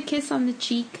give him a kiss on the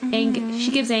cheek.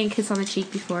 She gives Aang a kiss on the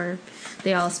cheek before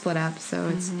they all split up,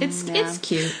 so it's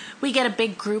cute. We get a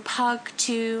big group hug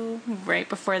too, right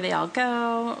before they all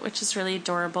go, which is really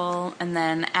adorable. And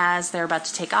then as they're about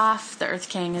to take off, the Earth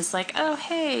King is like, "Oh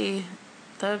hey,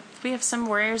 we have some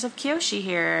warriors of Kyoshi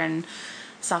here," and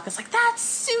Sokka's like,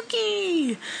 "That's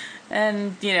Suki."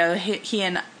 And, he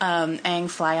and Aang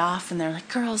fly off, and they're like,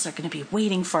 girls are going to be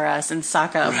waiting for us. And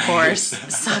Sokka,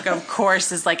 of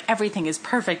course, is like, everything is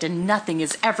perfect and nothing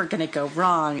is ever going to go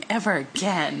wrong ever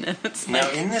again. And it's Now,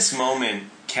 like, in this moment,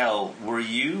 Kel, were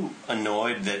you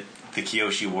annoyed that the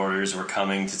Kyoshi warriors were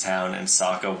coming to town and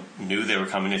Sokka knew they were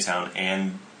coming to town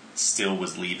and still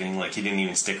was leaving? Like, he didn't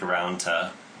even stick around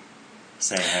to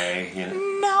say hey,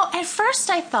 No, at first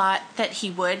I thought that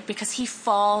he would, because he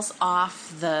falls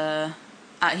off Appa.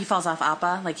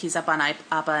 Like, he's up on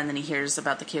Appa, and then he hears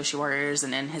about the Kyoshi warriors,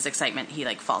 and in his excitement, he,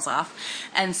 like, falls off.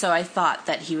 And so I thought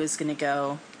that he was going to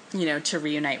go, to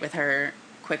reunite with her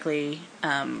quickly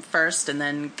first, and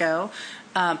then go.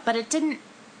 But it didn't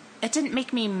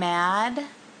make me mad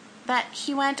that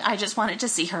he went. I just wanted to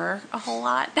see her a whole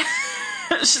lot.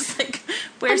 It's just like,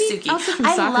 where's Suki?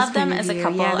 I love them as a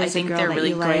couple. Yeah, I think they're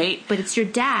really great. But it's your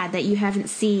dad that you haven't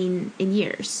seen in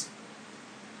years.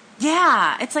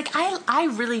 Yeah, it's like I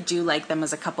really do like them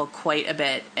as a couple quite a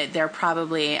bit. They're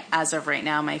probably, as of right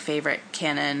now, my favorite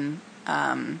canon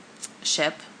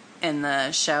ship in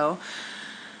the show.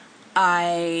 But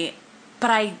I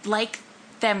like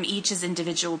them each as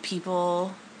individual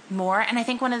people more. And I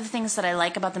think one of the things that I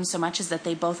like about them so much is that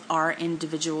they both are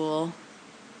individual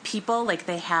people. Like,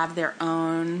 they have their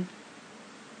own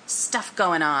stuff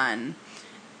going on,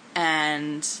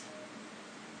 and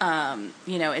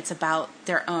it's about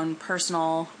their own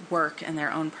personal work and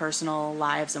their own personal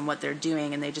lives and what they're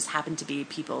doing, and they just happen to be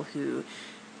people who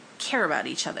care about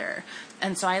each other.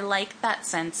 And so I like that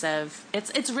sense of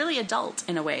it's really adult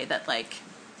in a way, that like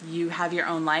you have your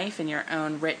own life and your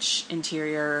own rich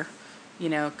interior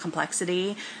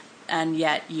complexity, and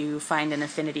yet you find an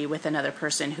affinity with another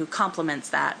person who complements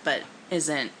that, but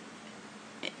isn't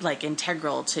like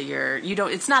integral to your,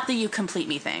 it's not the you complete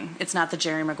me thing. It's not the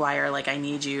Jerry Maguire, like, I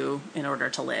need you in order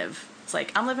to live. It's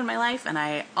like, I'm living my life, and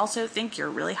I also think you're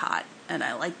really hot, and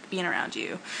I like being around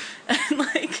you. And,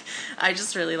 like, I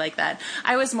just really like that.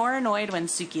 I was more annoyed when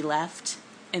Suki left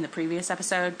in the previous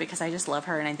episode, because I just love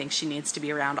her, and I think she needs to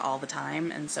be around all the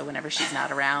time, and so whenever she's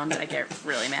not around, I get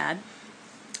really mad.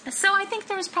 So I think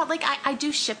there was probably, like, I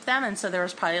do ship them, and so there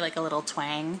was probably, like, a little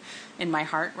twang in my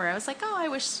heart where I was like, oh, I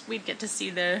wish we'd get to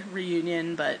see the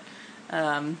reunion, but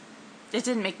it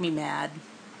didn't make me mad,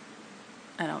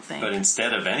 I don't think. But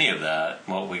instead of any of that,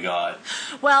 what we got...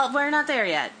 Well, we're not there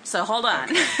yet, so hold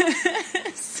on.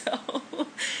 Okay.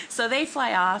 So they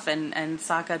fly off, and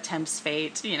Sokka tempts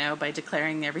fate, by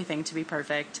declaring everything to be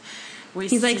perfect.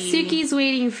 He's like, Suki's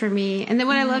waiting for me. And then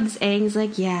what I love is Aang's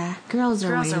like, yeah, girls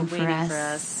are waiting for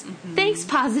us. Mm-hmm. Thanks,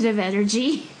 positive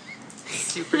energy.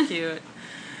 Super cute.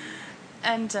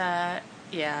 And,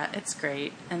 yeah, it's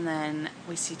great. And then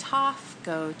we see Toph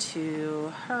go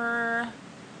to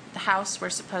the house where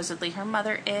supposedly her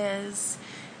mother is,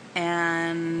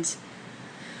 and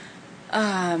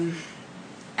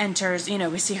enters,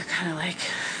 we see her kind of like,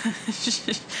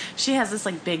 she has this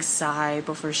like big sigh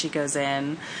before she goes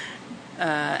in.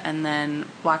 And then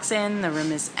walks in, the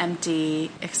room is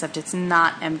empty, except it's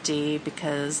not empty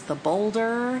because the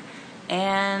boulder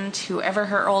and whoever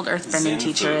her old earthbending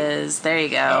teacher is, there you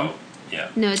go. Oh,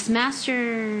 yeah. No, it's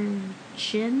Master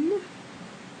Shin,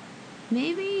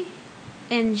 maybe?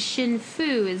 And Shin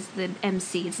Fu is the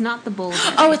MC. It's not the boulder.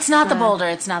 Oh, it's not the boulder.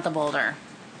 It's not the boulder.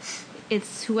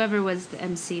 It's whoever was the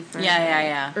MC for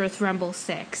Earth Rumble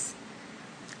 6.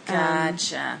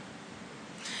 Gotcha.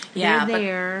 They're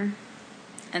there.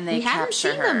 And they we haven't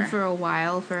capture seen her. them for a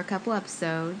while, for a couple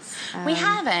episodes. We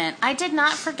haven't. I did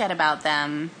not forget about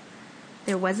them.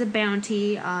 There was a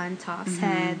bounty on Toph's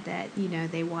head that,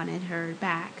 they wanted her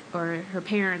back, or her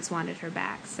parents wanted her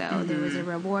back. So there was a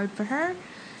reward for her.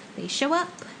 They show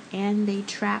up, and they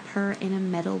trap her in a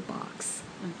metal box.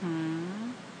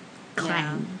 Clang.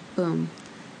 Yeah. Boom.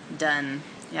 Done.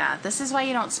 Yeah, this is why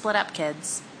you don't split up,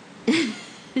 kids. Well,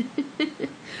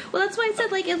 that's why I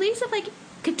said, like, at least if, like,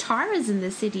 Katara's in the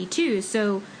city too,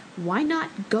 so why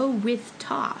not go with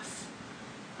Toph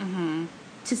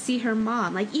to see her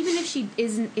mom? Like, even if she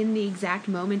isn't in the exact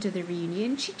moment of the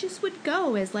reunion, she just would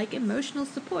go as like emotional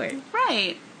support,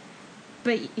 right?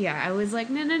 But yeah, I was like,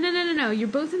 no, you're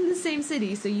both in the same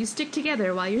city, so you stick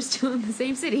together while you're still in the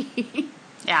same city.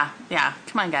 yeah,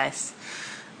 come on, guys.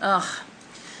 Ugh.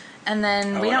 And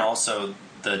then and also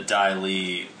the Dai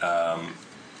Li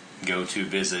go to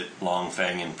visit Long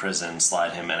Feng in prison,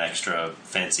 slide him an extra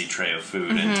fancy tray of food,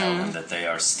 and tell him that they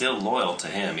are still loyal to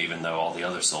him, even though all the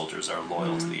other soldiers are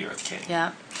loyal to the Earth King.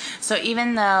 Yeah. So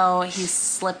even though he's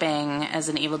slipping as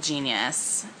an evil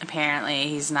genius, apparently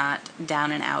he's not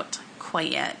down and out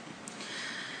quite yet.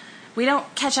 We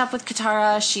don't catch up with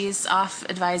Katara. She's off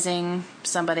advising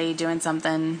somebody, doing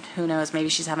something. Who knows? Maybe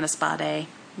she's having a spa day.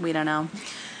 We don't know.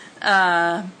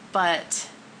 But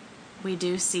we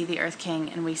do see the Earth King,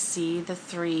 and we see the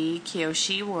 3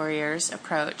 Kyoshi warriors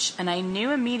approach. And I knew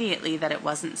immediately that it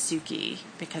wasn't Suki,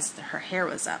 because her hair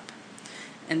was up.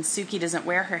 And Suki doesn't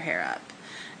wear her hair up.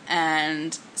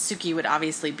 And Suki would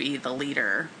obviously be the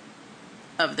leader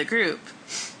of the group.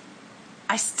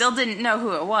 I still didn't know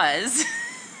who it was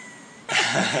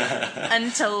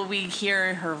until we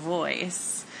hear her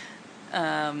voice.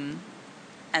 And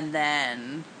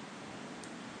then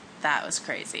that was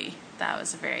crazy. That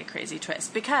was a very crazy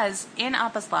twist. Because in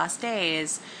Appa's Last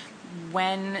Days,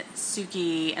 when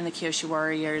Suki and the Kyoshi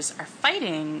warriors are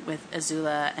fighting with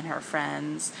Azula and her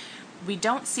friends, we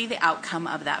don't see the outcome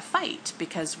of that fight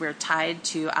because we're tied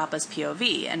to Appa's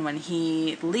POV. And when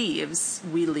he leaves,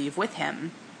 we leave with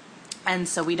him. And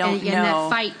so we don't know. And that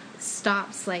fight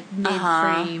stops like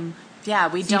mid-frame. Yeah,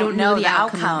 we don't know the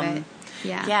outcome. Of it.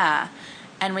 Yeah.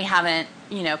 And we haven't,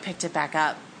 picked it back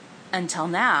up until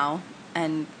now.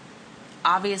 And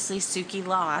obviously Suki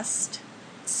lost,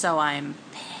 so I'm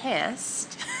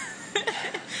pissed.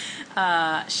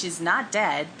 She's not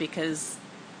dead because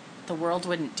the world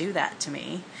wouldn't do that to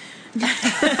me.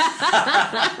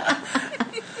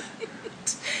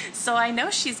 So I know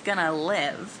she's gonna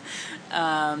live.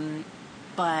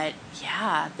 But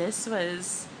yeah, this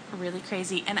was really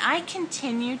crazy. And I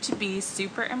continue to be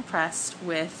super impressed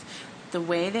with the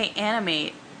way they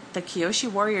animate the Kyoshi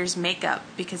Warriors' makeup,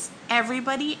 because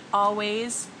everybody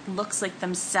always looks like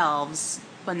themselves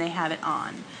when they have it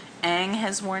on. Aang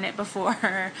has worn it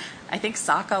before. I think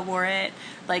Sokka wore it.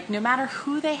 Like, no matter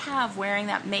who they have wearing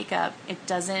that makeup, it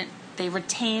doesn't they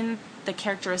retain the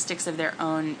characteristics of their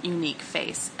own unique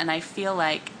face. And I feel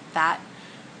like that,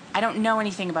 I don't know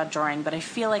anything about drawing, but I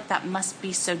feel like that must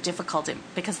be so difficult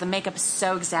because the makeup is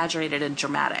so exaggerated and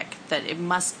dramatic that it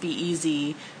must be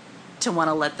easy to want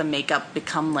to let the makeup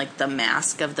become like the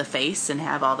mask of the face and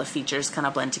have all the features kind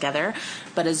of blend together.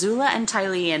 But Azula and Ty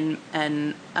Lee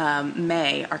and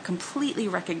May are completely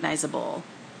recognizable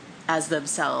as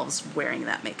themselves wearing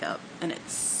that makeup. And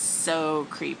it's so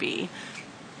creepy.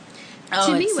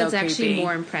 To me, what's actually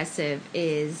more impressive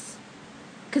is...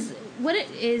 Because what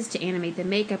it is to animate the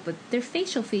makeup, but their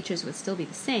facial features would still be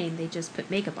the same. They just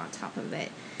put makeup on top of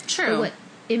it. True. But what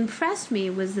impressed me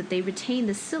was that they retained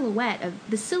the silhouette of...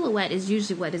 The silhouette is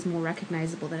usually what is more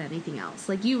recognizable than anything else.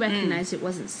 Like, you recognized it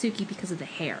wasn't Suki because of the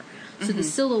hair. So the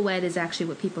silhouette is actually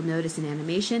what people notice in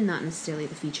animation, not necessarily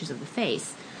the features of the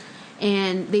face.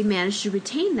 And they managed to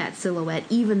retain that silhouette,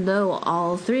 even though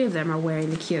all three of them are wearing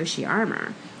the Kyoshi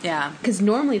armor. Yeah. Because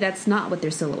normally that's not what their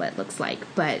silhouette looks like,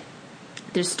 but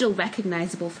they're still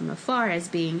recognizable from afar as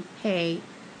being, hey,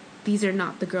 these are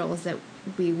not the girls that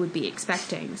we would be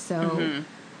expecting. So,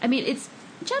 I mean, it's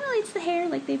the hair,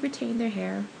 like they've retained their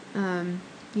hair. You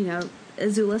know,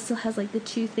 Azula still has like the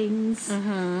two things in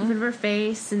front of her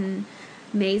face, and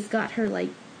May's got her like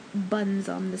buns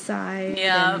on the side.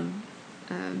 Yeah.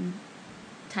 And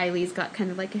Ty Lee's got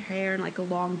kind of like her hair and like a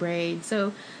long braid.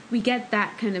 So we get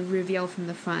that kind of reveal from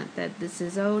the front that this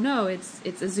is, oh no, it's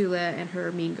Azula and her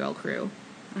mean girl crew.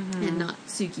 And not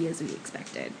Suki as we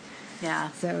expected.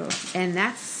 Yeah. So, and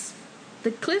that's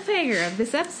the cliffhanger of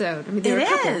this episode. I mean, there were a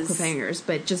couple of cliffhangers,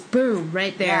 but just boom,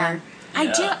 right there.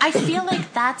 Yeah. I feel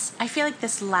like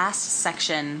this last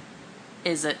section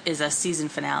is a season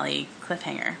finale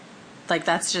cliffhanger. Like,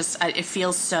 that's just, it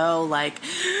feels so like,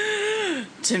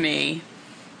 to me.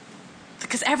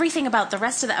 Because everything about the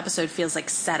rest of the episode feels like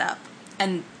setup.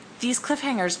 And these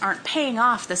cliffhangers aren't paying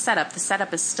off the setup. The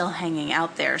setup is still hanging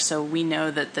out there, so we know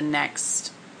that the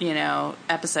next,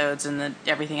 episodes and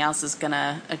everything else is going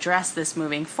to address this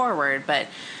moving forward. But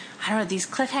I don't know, these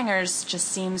cliffhangers just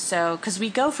seem so... Because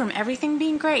we go from everything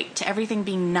being great to everything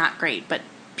being not great, but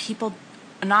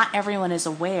not everyone is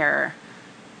aware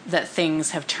that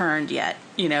things have turned yet.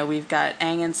 We've got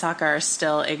Aang and Sokka are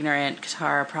still ignorant.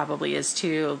 Katara probably is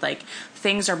too. Like,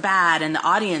 things are bad, and the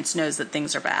audience knows that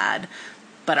things are bad.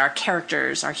 But our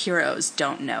characters, our heroes,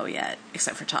 don't know yet,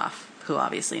 except for Toph, who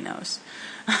obviously knows.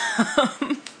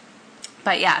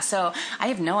 But yeah, so I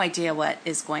have no idea what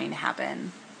is going to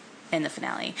happen in the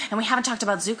finale. And we haven't talked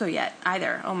about Zuko yet,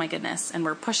 either. Oh my goodness. And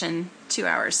we're pushing 2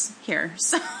 hours here.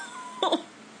 So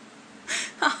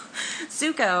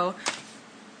Zuko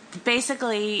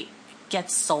basically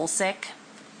gets soul sick.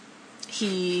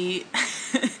 His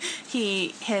choice...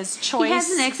 He has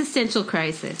an existential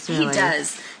crisis, really.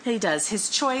 He does. His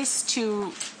choice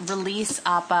to release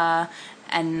Appa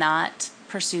and not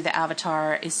pursue the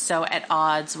Avatar is so at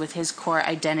odds with his core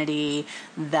identity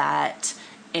that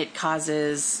it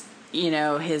causes,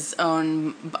 his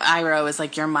own... Iroh is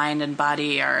like, your mind and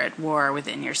body are at war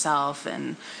within yourself,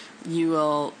 and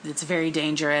it's very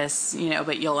dangerous,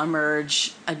 but you'll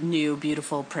emerge a new,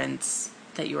 beautiful prince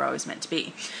that you were always meant to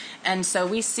be. And so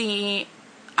we see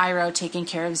Iroh taking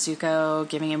care of Zuko,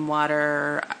 giving him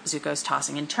water. Zuko's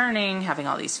tossing and turning, having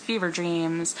all these fever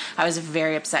dreams. I was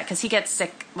very upset because he gets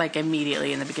sick like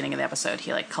immediately in the beginning of the episode.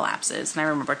 He like collapses, and I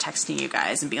remember texting you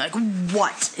guys and being like,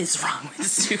 "What is wrong with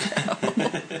Zuko?"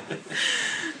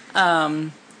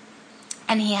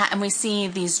 And we see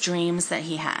these dreams that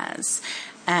he has,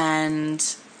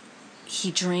 and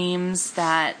he dreams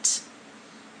that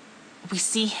we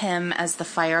see him as the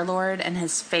Fire Lord, and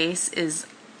his face is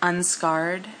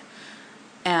unscarred,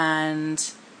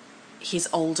 and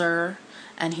he's older,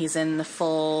 and he's in the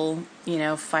full,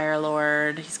 Fire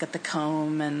Lord. He's got the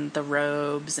comb and the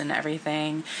robes and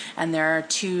everything. And there are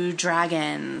two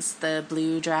dragons, the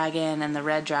blue dragon and the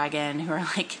red dragon, who are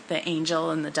like the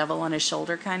angel and the devil on his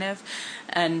shoulder, kind of.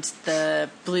 And the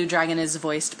blue dragon is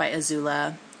voiced by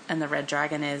Azula, and the red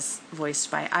dragon is voiced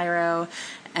by Iroh.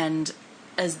 And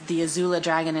as the Azula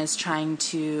dragon is trying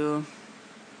to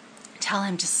tell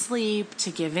him to sleep, to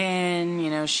give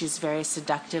in, she's very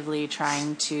seductively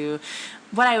trying to,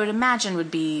 what I would imagine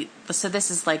would be, so this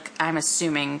is like, I'm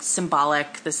assuming,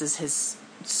 symbolic. This is his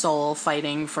soul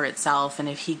fighting for itself, and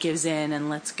if he gives in and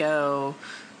lets go,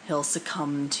 he'll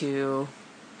succumb to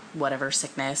whatever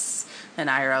sickness. And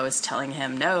Iroh is telling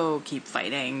him, no, keep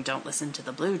fighting, don't listen to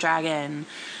the blue dragon.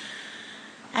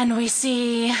 And we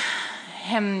see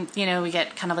him, we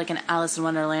get kind of like an Alice in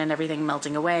Wonderland, everything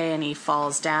melting away, and he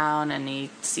falls down, and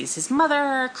he sees his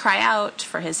mother cry out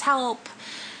for his help.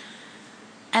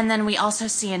 And then we also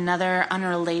see another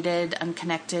unrelated,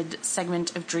 unconnected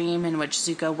segment of Dream in which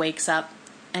Zuko wakes up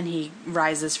and he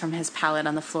rises from his pallet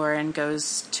on the floor and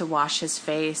goes to wash his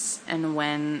face. And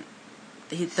when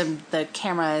the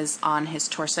camera is on his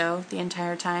torso the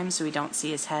entire time, so we don't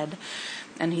see his head,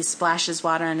 and he splashes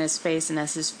water on his face, and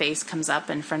as his face comes up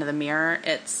in front of the mirror,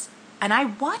 and I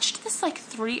watched this like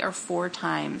 3 or 4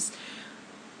 times.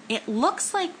 It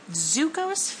looks like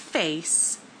Zuko's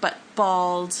face, but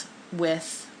bald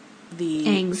with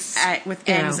Aang's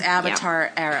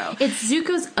avatar arrow. It's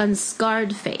Zuko's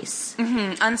unscarred face.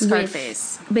 Mm-hmm, unscarred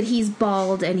face. But he's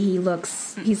bald and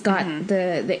he's got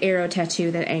the arrow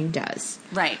tattoo that Aang does.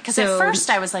 Right, because at first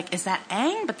I was like, is that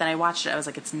Aang? But then I watched it, I was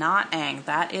like, it's not Aang,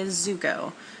 that is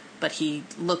Zuko. But he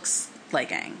looks like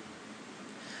Aang.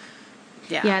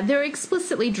 Yeah, they're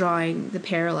explicitly drawing the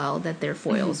parallel that they're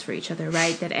foils for each other,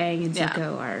 right? That Aang and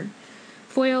Zuko are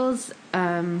foils.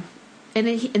 And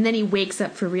then he wakes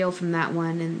up for real from that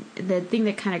one. And the thing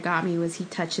that kind of got me was he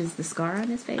touches the scar on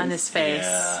his face.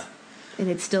 Yeah. And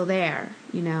it's still there,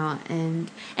 you know. And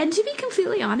to be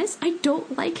completely honest, I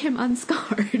don't like him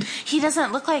unscarred. He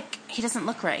doesn't look right. He doesn't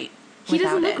look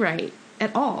right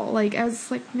at all. Like, I was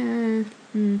like, nah.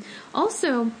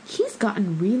 Also, he's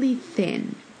gotten really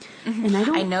thin. And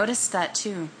I noticed that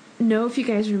too. Know if you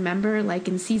guys remember, like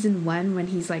in season 1 when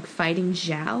he's like fighting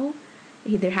Zhao,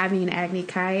 they're having an Agni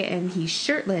Kai and he's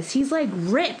shirtless. He's like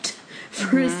ripped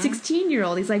for a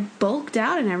 16-year-old. He's like bulked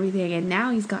out and everything, and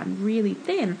now he's gotten really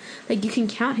thin. Like you can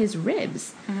count his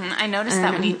ribs. I noticed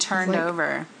that when he turned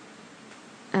over.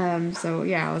 So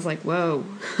yeah, I was like, whoa.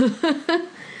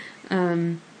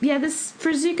 Yeah, this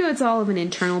for Zuko, it's all of an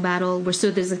internal battle.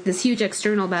 There's like this huge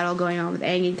external battle going on with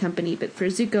Aang and company, but for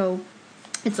Zuko,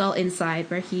 it's all inside,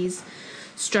 where he's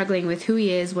struggling with who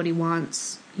he is, what he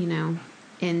wants, you know.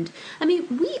 And I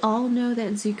mean, we all know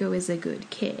that Zuko is a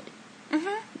good kid.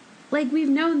 Like, we've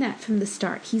known that from the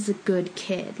start. He's a good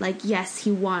kid. Like, yes,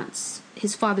 he wants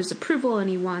his father's approval, and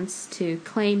he wants to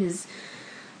claim his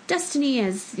destiny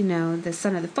as, you know, the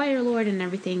son of the Fire Lord and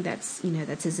everything. That's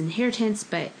his inheritance,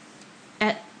 but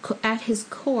at his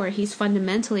core, he's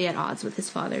fundamentally at odds with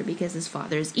his father because his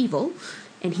father is evil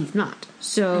and he's not.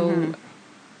 So,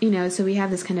 you know, so we have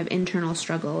this kind of internal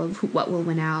struggle of what will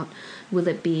win out. Will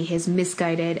it be his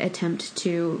misguided attempt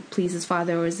to please his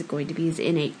father, or is it going to be his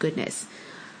innate goodness?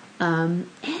 And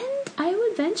I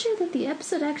would venture that the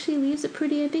episode actually leaves it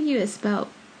pretty ambiguous about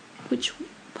which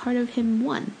part of him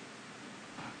won.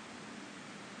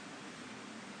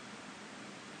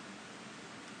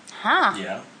 Huh.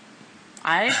 Yeah.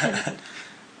 I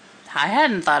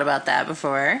hadn't thought about that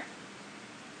before.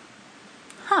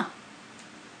 Huh.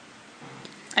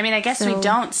 I mean, I guess we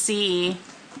don't see,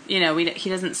 you know, he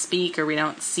doesn't speak, or we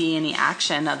don't see any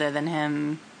action other than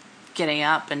him getting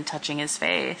up and touching his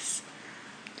face.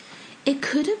 It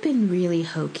could have been really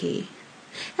hokey.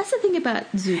 That's the thing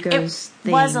about Zuko's things.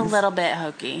 It was a little bit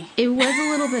hokey. It was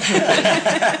a little bit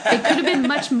hokey. It could have been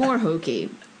much more hokey.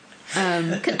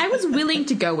 'Cause I was willing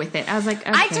to go with it. I was like,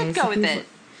 okay, I did go with it.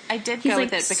 I did go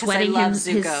with it because I love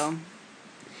Zuko.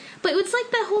 But it's like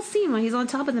that whole scene when he's on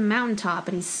top of the mountaintop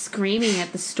and he's screaming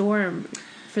at the storm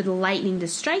for the lightning to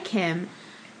strike him.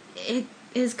 It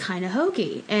is kind of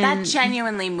hokey. And that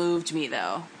genuinely moved me,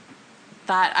 though.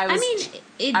 I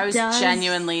was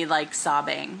genuinely like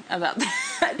sobbing about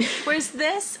that. Whereas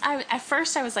this, at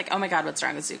first I was like, oh my god, what's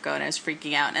wrong with Zuko? And I was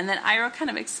freaking out. And then Iroh kind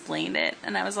of explained it,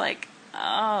 and I was like,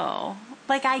 oh,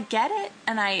 like I get it,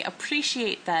 and I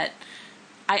appreciate that.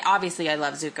 I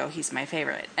love Zuko. He's my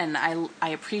favorite, and I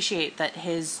appreciate that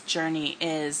his journey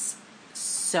is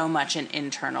so much an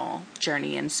internal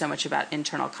journey and so much about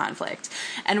internal conflict.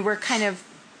 And we're kind of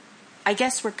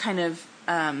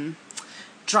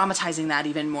dramatizing that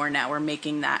even more now. We're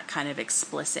making that kind of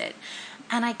explicit,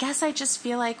 and I guess I just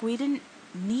feel like we didn't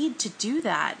need to do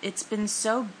that. It's been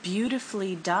so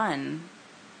beautifully done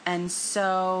and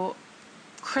so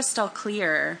crystal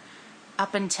clear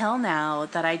up until now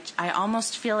that I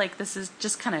almost feel like this is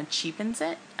just kind of cheapens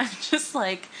it. I'm just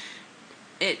like,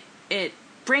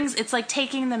 it's like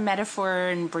taking the metaphor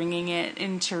and bringing it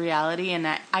into reality, and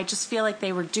I just feel like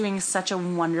they were doing such a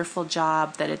wonderful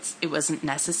job that it wasn't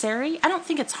necessary. I don't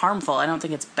think it's harmful. I don't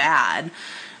think it's bad,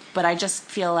 but I just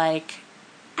feel like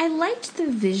I liked the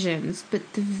visions,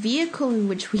 but the vehicle in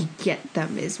which we get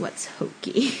them is what's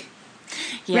hokey.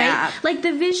 Yeah. Right? Like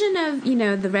the vision of, you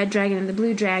know, the red dragon and the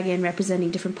blue dragon representing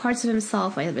different parts of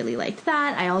himself. I really liked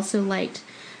that. I also liked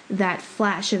that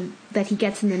flash of that he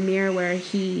gets in the mirror where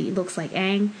he looks like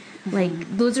Aang.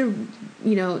 Like those are,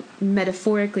 you know,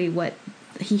 metaphorically what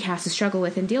he has to struggle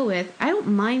with and deal with. I don't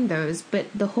mind those, but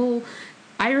the whole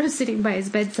Iroh sitting by his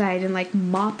bedside and like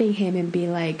mopping him and be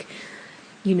like,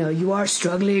 you know, you are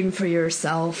struggling for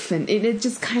yourself, and it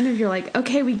just kind of, you're like,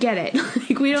 okay, we get it.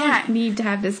 Like, we don't need to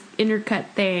have this intercut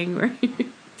thing where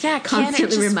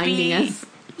constantly reminding us.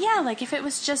 Yeah, like if it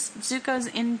was just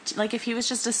Zuko's like if he was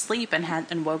just asleep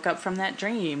and woke up from that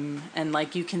dream, and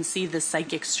like you can see the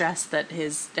psychic stress that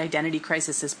his identity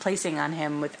crisis is placing on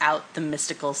him without the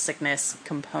mystical sickness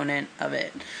component of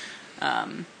it.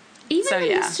 Even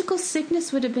the mystical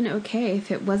sickness would have been okay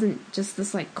if it wasn't just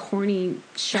this like corny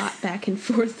shot back and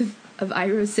forth of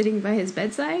Iroh sitting by his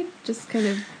bedside, just kind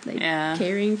of like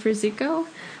caring for Zuko.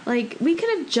 Like, we could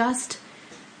have just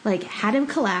like had him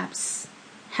collapse,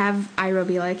 have Iroh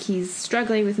be like he's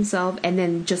struggling with himself, and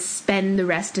then just spend the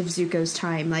rest of Zuko's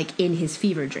time like in his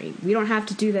fever dream. We don't have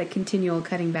to do that continual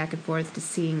cutting back and forth to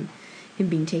seeing him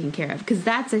being taken care of, because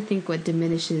that's, I think, what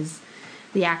diminishes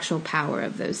the actual power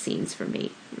of those scenes for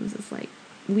me. It was just like,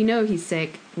 we know he's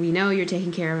sick. We know you're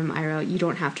taking care of him, Iroh. You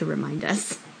don't have to remind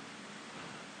us.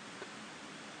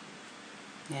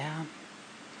 Yeah.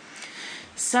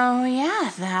 So,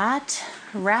 yeah, that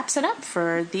wraps it up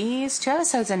for these 2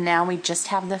 episodes. And now we just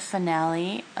have the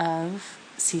finale of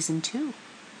Season 2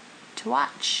 to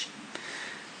watch.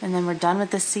 And then we're done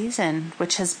with this season,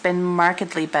 which has been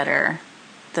markedly better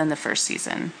than the first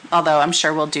season. Although I'm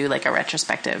sure we'll do like a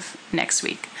retrospective next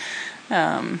week.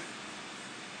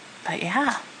 But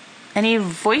yeah. Any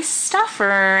voice stuff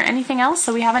or anything else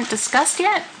that we haven't discussed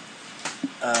yet?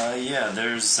 Yeah,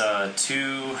 there's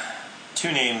two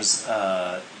names,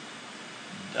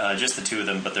 just the 2 of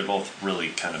them, but they're both really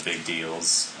kind of big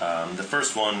deals. The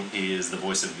first one is the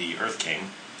voice of the Earth King,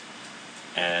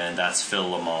 and that's Phil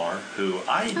LaMarr, who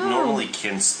I normally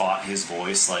can spot his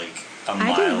voice like a mile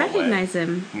away. I didn't recognize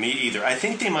him. Me either. I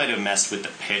think they might have messed with the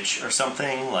pitch or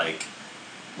something, like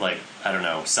I don't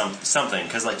know, something,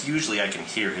 because like usually I can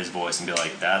hear his voice and be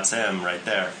like, that's him right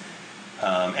there.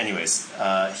 Anyways,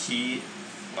 he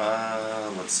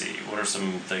let's see, what are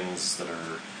some things that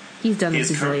are... He's done a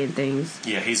bazillion things.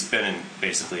 Yeah, he's been in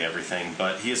basically everything,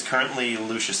 but he is currently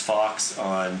Lucius Fox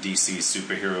on DC's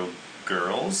Superhero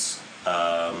Girls.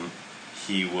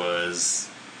 He was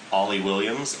Ollie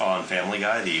Williams on Family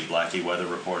Guy, the Blackie weather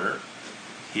reporter.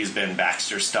 He's been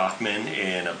Baxter Stockman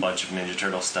in a bunch of Ninja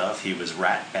Turtle stuff. He was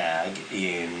Ratbag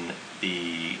in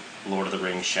the Lord of the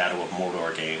Rings Shadow of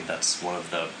Mordor game. That's one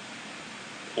of the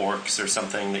orcs or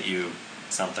something that you...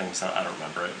 I don't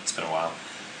remember it. It's been a while.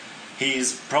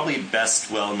 He's probably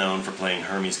best well known for playing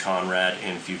Hermes Conrad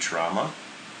in Futurama.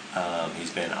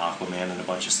 He's been Aquaman in a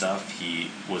bunch of stuff.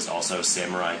 He was also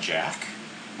Samurai Jack,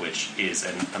 which is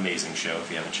an amazing show if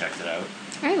you haven't checked it out.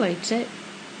 I liked it.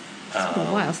 It's been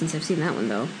a while since I've seen that one,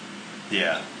 though.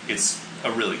 Yeah, it's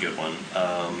a really good one.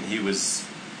 He was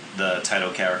the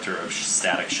title character of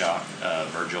Static Shock.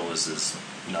 Virgil is his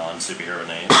non-superhero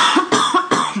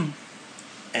name.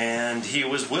 And he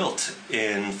was Wilt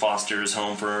in Foster's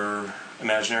Home for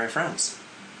Imaginary Friends.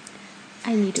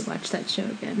 I need to watch that show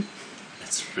again.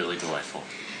 It's really delightful.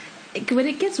 When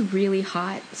it gets really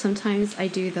hot, sometimes I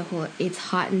do the whole "it's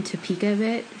hot in Topeka"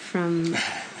 bit from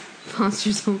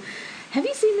Foster's Home. Have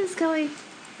you seen this, Kelly?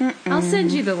 I'll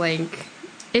send you the link.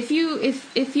 If you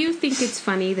think it's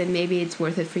funny, then maybe it's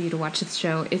worth it for you to watch the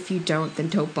show. If you don't, then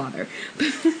don't bother.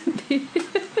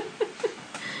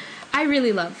 I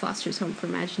really love Foster's Home for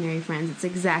Imaginary Friends. It's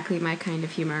exactly my kind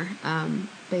of humor.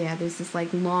 But yeah, there's this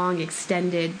like long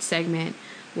extended segment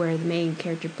where the main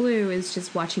character Blue is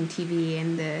just watching TV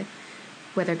and the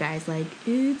weather guy's like,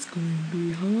 it's going to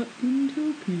be hot in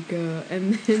Topeka,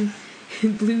 and then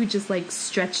Blue just like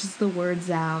stretches the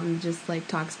words out and just like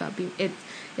talks about being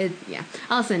yeah.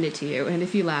 I'll send it to you, and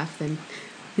if you laugh, then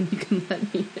you can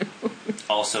let me know.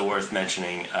 Also worth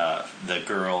mentioning, the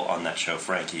girl on that show,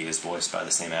 Frankie, is voiced by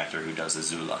the same actor who does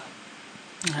Azula.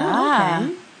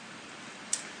 Okay.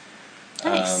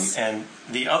 Nice. And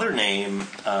the other name,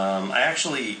 I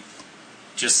actually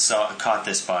just caught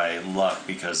this by luck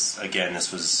because, again,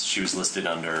 she was listed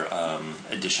under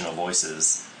additional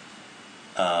voices.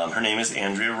 Her name is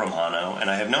Andrea Romano, and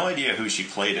I have no idea who she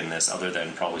played in this other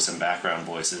than probably some background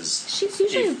voices. She's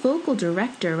usually a vocal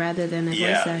director rather than a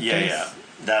voice actress. Yeah.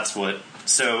 That's what...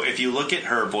 So if you look at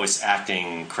her voice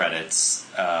acting credits,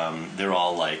 they're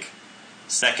all like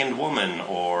second woman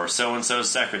or so-and-so's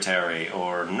secretary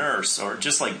or nurse or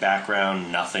just like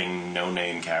background, nothing,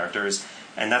 no-name characters.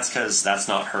 And that's because that's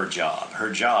not her job.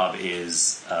 Her job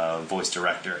is voice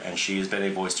director, and she has been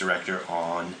a voice director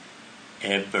on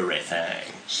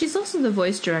everything. She's also the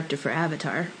voice director for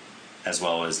Avatar. As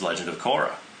well as Legend of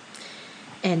Korra.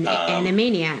 And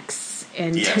Animaniacs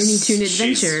and Tiny Toon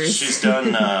Adventures. She's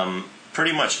done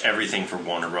pretty much everything for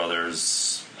Warner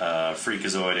Brothers.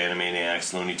 Freakazoid,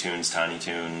 Animaniacs, Looney Tunes, Tiny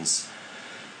Toons,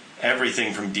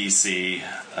 everything from DC,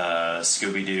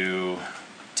 Scooby-Doo,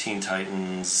 Teen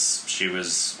Titans. She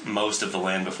was most of The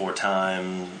Land Before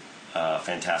Time,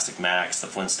 Fantastic Max, The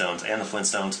Flintstones, and The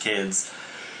Flintstones Kids,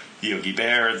 Yogi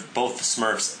Bear, both the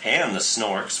Smurfs and the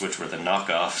Snorks, which were the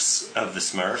knockoffs of the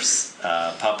Smurfs,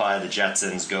 Popeye, the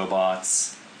Jetsons,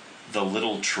 GoBots, The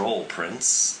Little Troll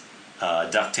Prince,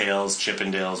 DuckTales,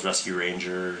 Chippendales, Rescue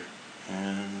Ranger,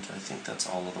 and I think that's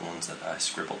all of the ones that I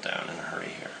scribbled down in a hurry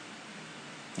here.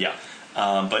 Yeah.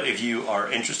 But if you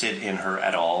are interested in her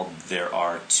at all, there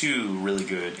are 2 really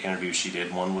good interviews she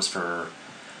did. One was for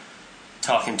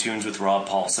Talking Tunes with Rob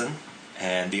Paulson,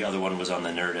 and the other one was on the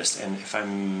Nerdist. And if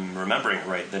I'm remembering it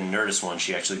right, the Nerdist one,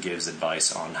 she actually gives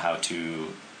advice on how to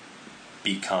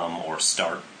become or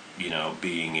start,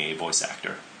 being a voice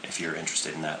actor, if you're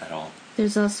interested in that at all.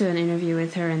 There's also an interview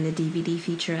with her in the DVD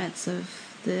featurettes of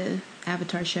the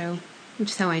Avatar show,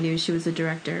 which is how I knew she was the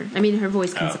director. I mean, her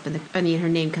voice comes up her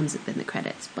name comes up in the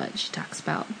credits, but she talks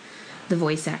about the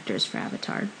voice actors for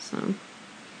Avatar, so...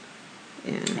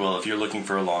 Yeah. Well, if you're looking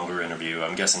for a longer interview,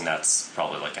 I'm guessing that's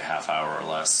probably like a half hour or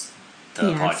less.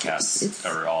 The podcasts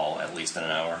are all at least in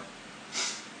an hour.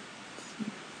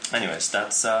 Anyways,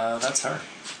 that's her.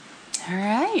 All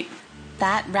right.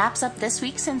 That wraps up this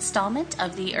week's installment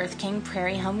of the Earth King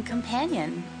Prairie Home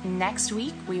Companion. Next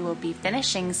week, we will be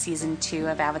finishing Season 2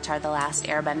 of Avatar The Last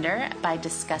Airbender by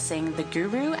discussing the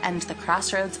Guru and the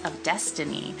Crossroads of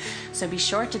Destiny. So be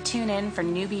sure to tune in for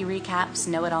newbie recaps,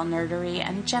 know-it-all nerdery,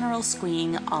 and general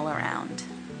squeeing all around.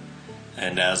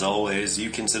 And as always, you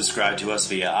can subscribe to us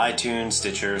via iTunes,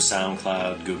 Stitcher,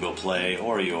 SoundCloud, Google Play,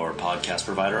 or your podcast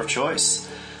provider of choice.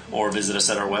 Or visit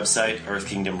us at our website,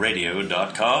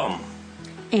 earthkingdomradio.com.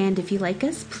 And if you like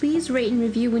us, please rate and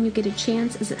review when you get a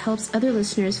chance, as it helps other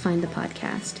listeners find the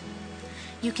podcast.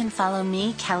 You can follow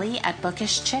me, Kelly, at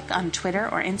Bookish Chick on Twitter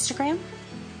or Instagram.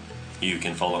 You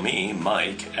can follow me,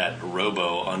 Mike, at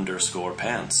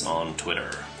robo_pants on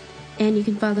Twitter. And you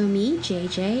can follow me,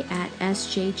 JJ, at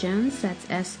SJJones, that's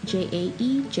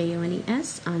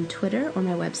SJAEJONES, on Twitter or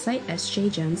my website,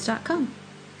 sjjones.com.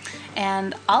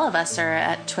 And all of us are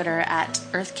at Twitter at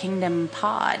Earth Kingdom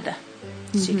Pod.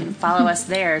 So you can follow us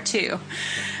there, too.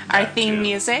 Our theme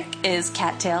music is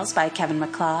Cattails by Kevin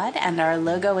MacLeod, and our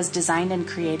logo was designed and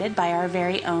created by our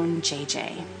very own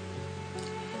JJ.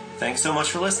 Thanks so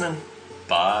much for listening.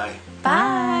 Bye.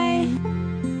 Bye.